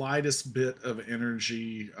slightest bit of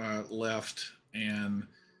energy left, and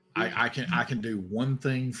I can do one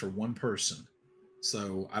thing for one person.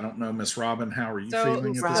 So I don't know, Miss Robin, how are you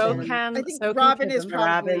feeling at this point? I think so Robin is Pivum.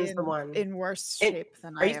 probably Robin's the one. in worse And shape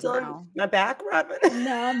than Are I you am still now. on my back, Robin?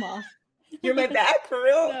 No, I'm off. You're my back for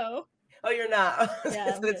real? No. Oh, you're not.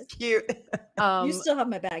 Yeah, I'm That's cute. You still have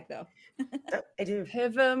my bag though. I do.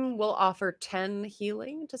 Pivum will offer 10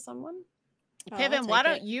 healing to someone. Oh, I'll Pivot, why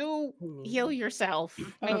take don't it. you heal yourself?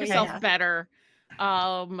 Make Okay. yourself Yeah. better.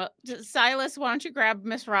 Silas, why don't you grab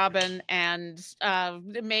Miss Robin and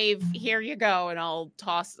Maeve, here you go. And I'll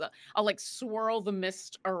like swirl the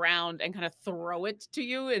mist around and kind of throw it to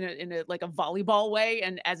you in a like a volleyball way.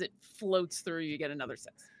 And as it floats through, you get another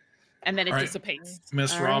 6. And then it All right. dissipates.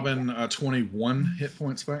 Miss All right. Robin, 21 hit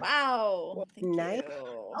points back. Wow. Thank Nice.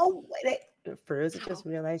 you. Oh, wait. Fairuza just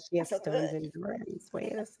realized she has So stones good. in Grammys.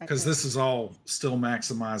 Wait a second. Because this is all still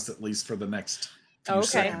maximized, at least for the next few Okay.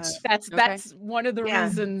 seconds. That's one of the Yeah.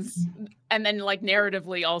 reasons. And then like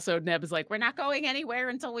narratively also Neb is like, we're not going anywhere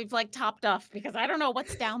until we've like topped off because I don't know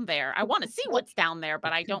what's down there. I want to see what's down there,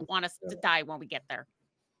 but I don't want us to die when we get there.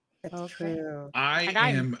 That's Okay. true. I And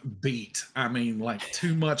I'm- am beat. I mean, like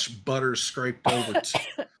too much butter scraped over,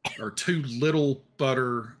 or too little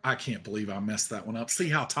butter. I can't believe I messed that one up. See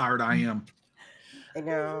how tired I am. I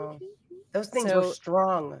know. Those things So, were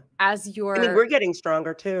strong. As you're I mean, we're getting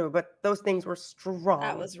stronger too, but those things were strong.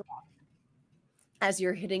 That was wrong. as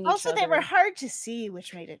you're hitting each Also, other, they were hard to see,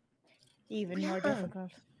 which made it even more Yeah.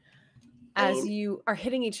 difficult. as you are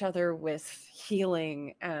hitting each other with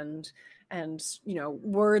healing and you know,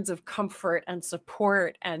 words of comfort and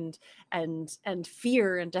support and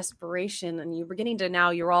fear and desperation, and you're beginning to,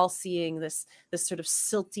 now you're all seeing this sort of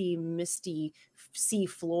silty, misty sea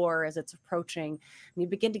floor as it's approaching, and you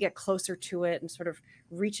begin to get closer to it and sort of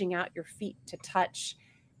reaching out your feet to touch,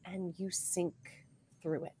 and you sink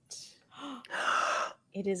through it.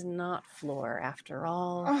 It is not floor after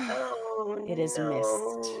all. Oh, It is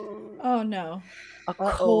mist. Oh no. A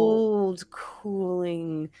cold,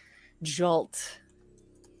 cooling jolt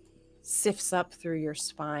sifts up through your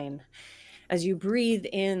spine. As you breathe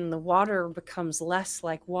in, the water becomes less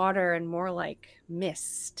like water and more like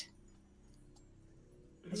mist.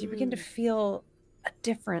 As you begin to feel a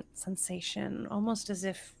different sensation, almost as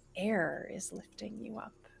if air is lifting you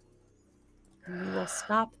up. And we will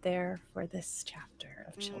stop there for this chapter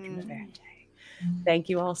of Children of Éarte. Thank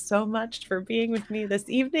you all so much for being with me this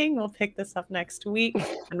evening. We'll pick this up next week.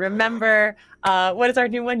 And remember, what is our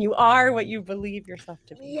new one? You are what you believe yourself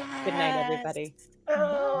to be. Good night, everybody.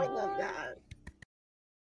 Oh, I love that.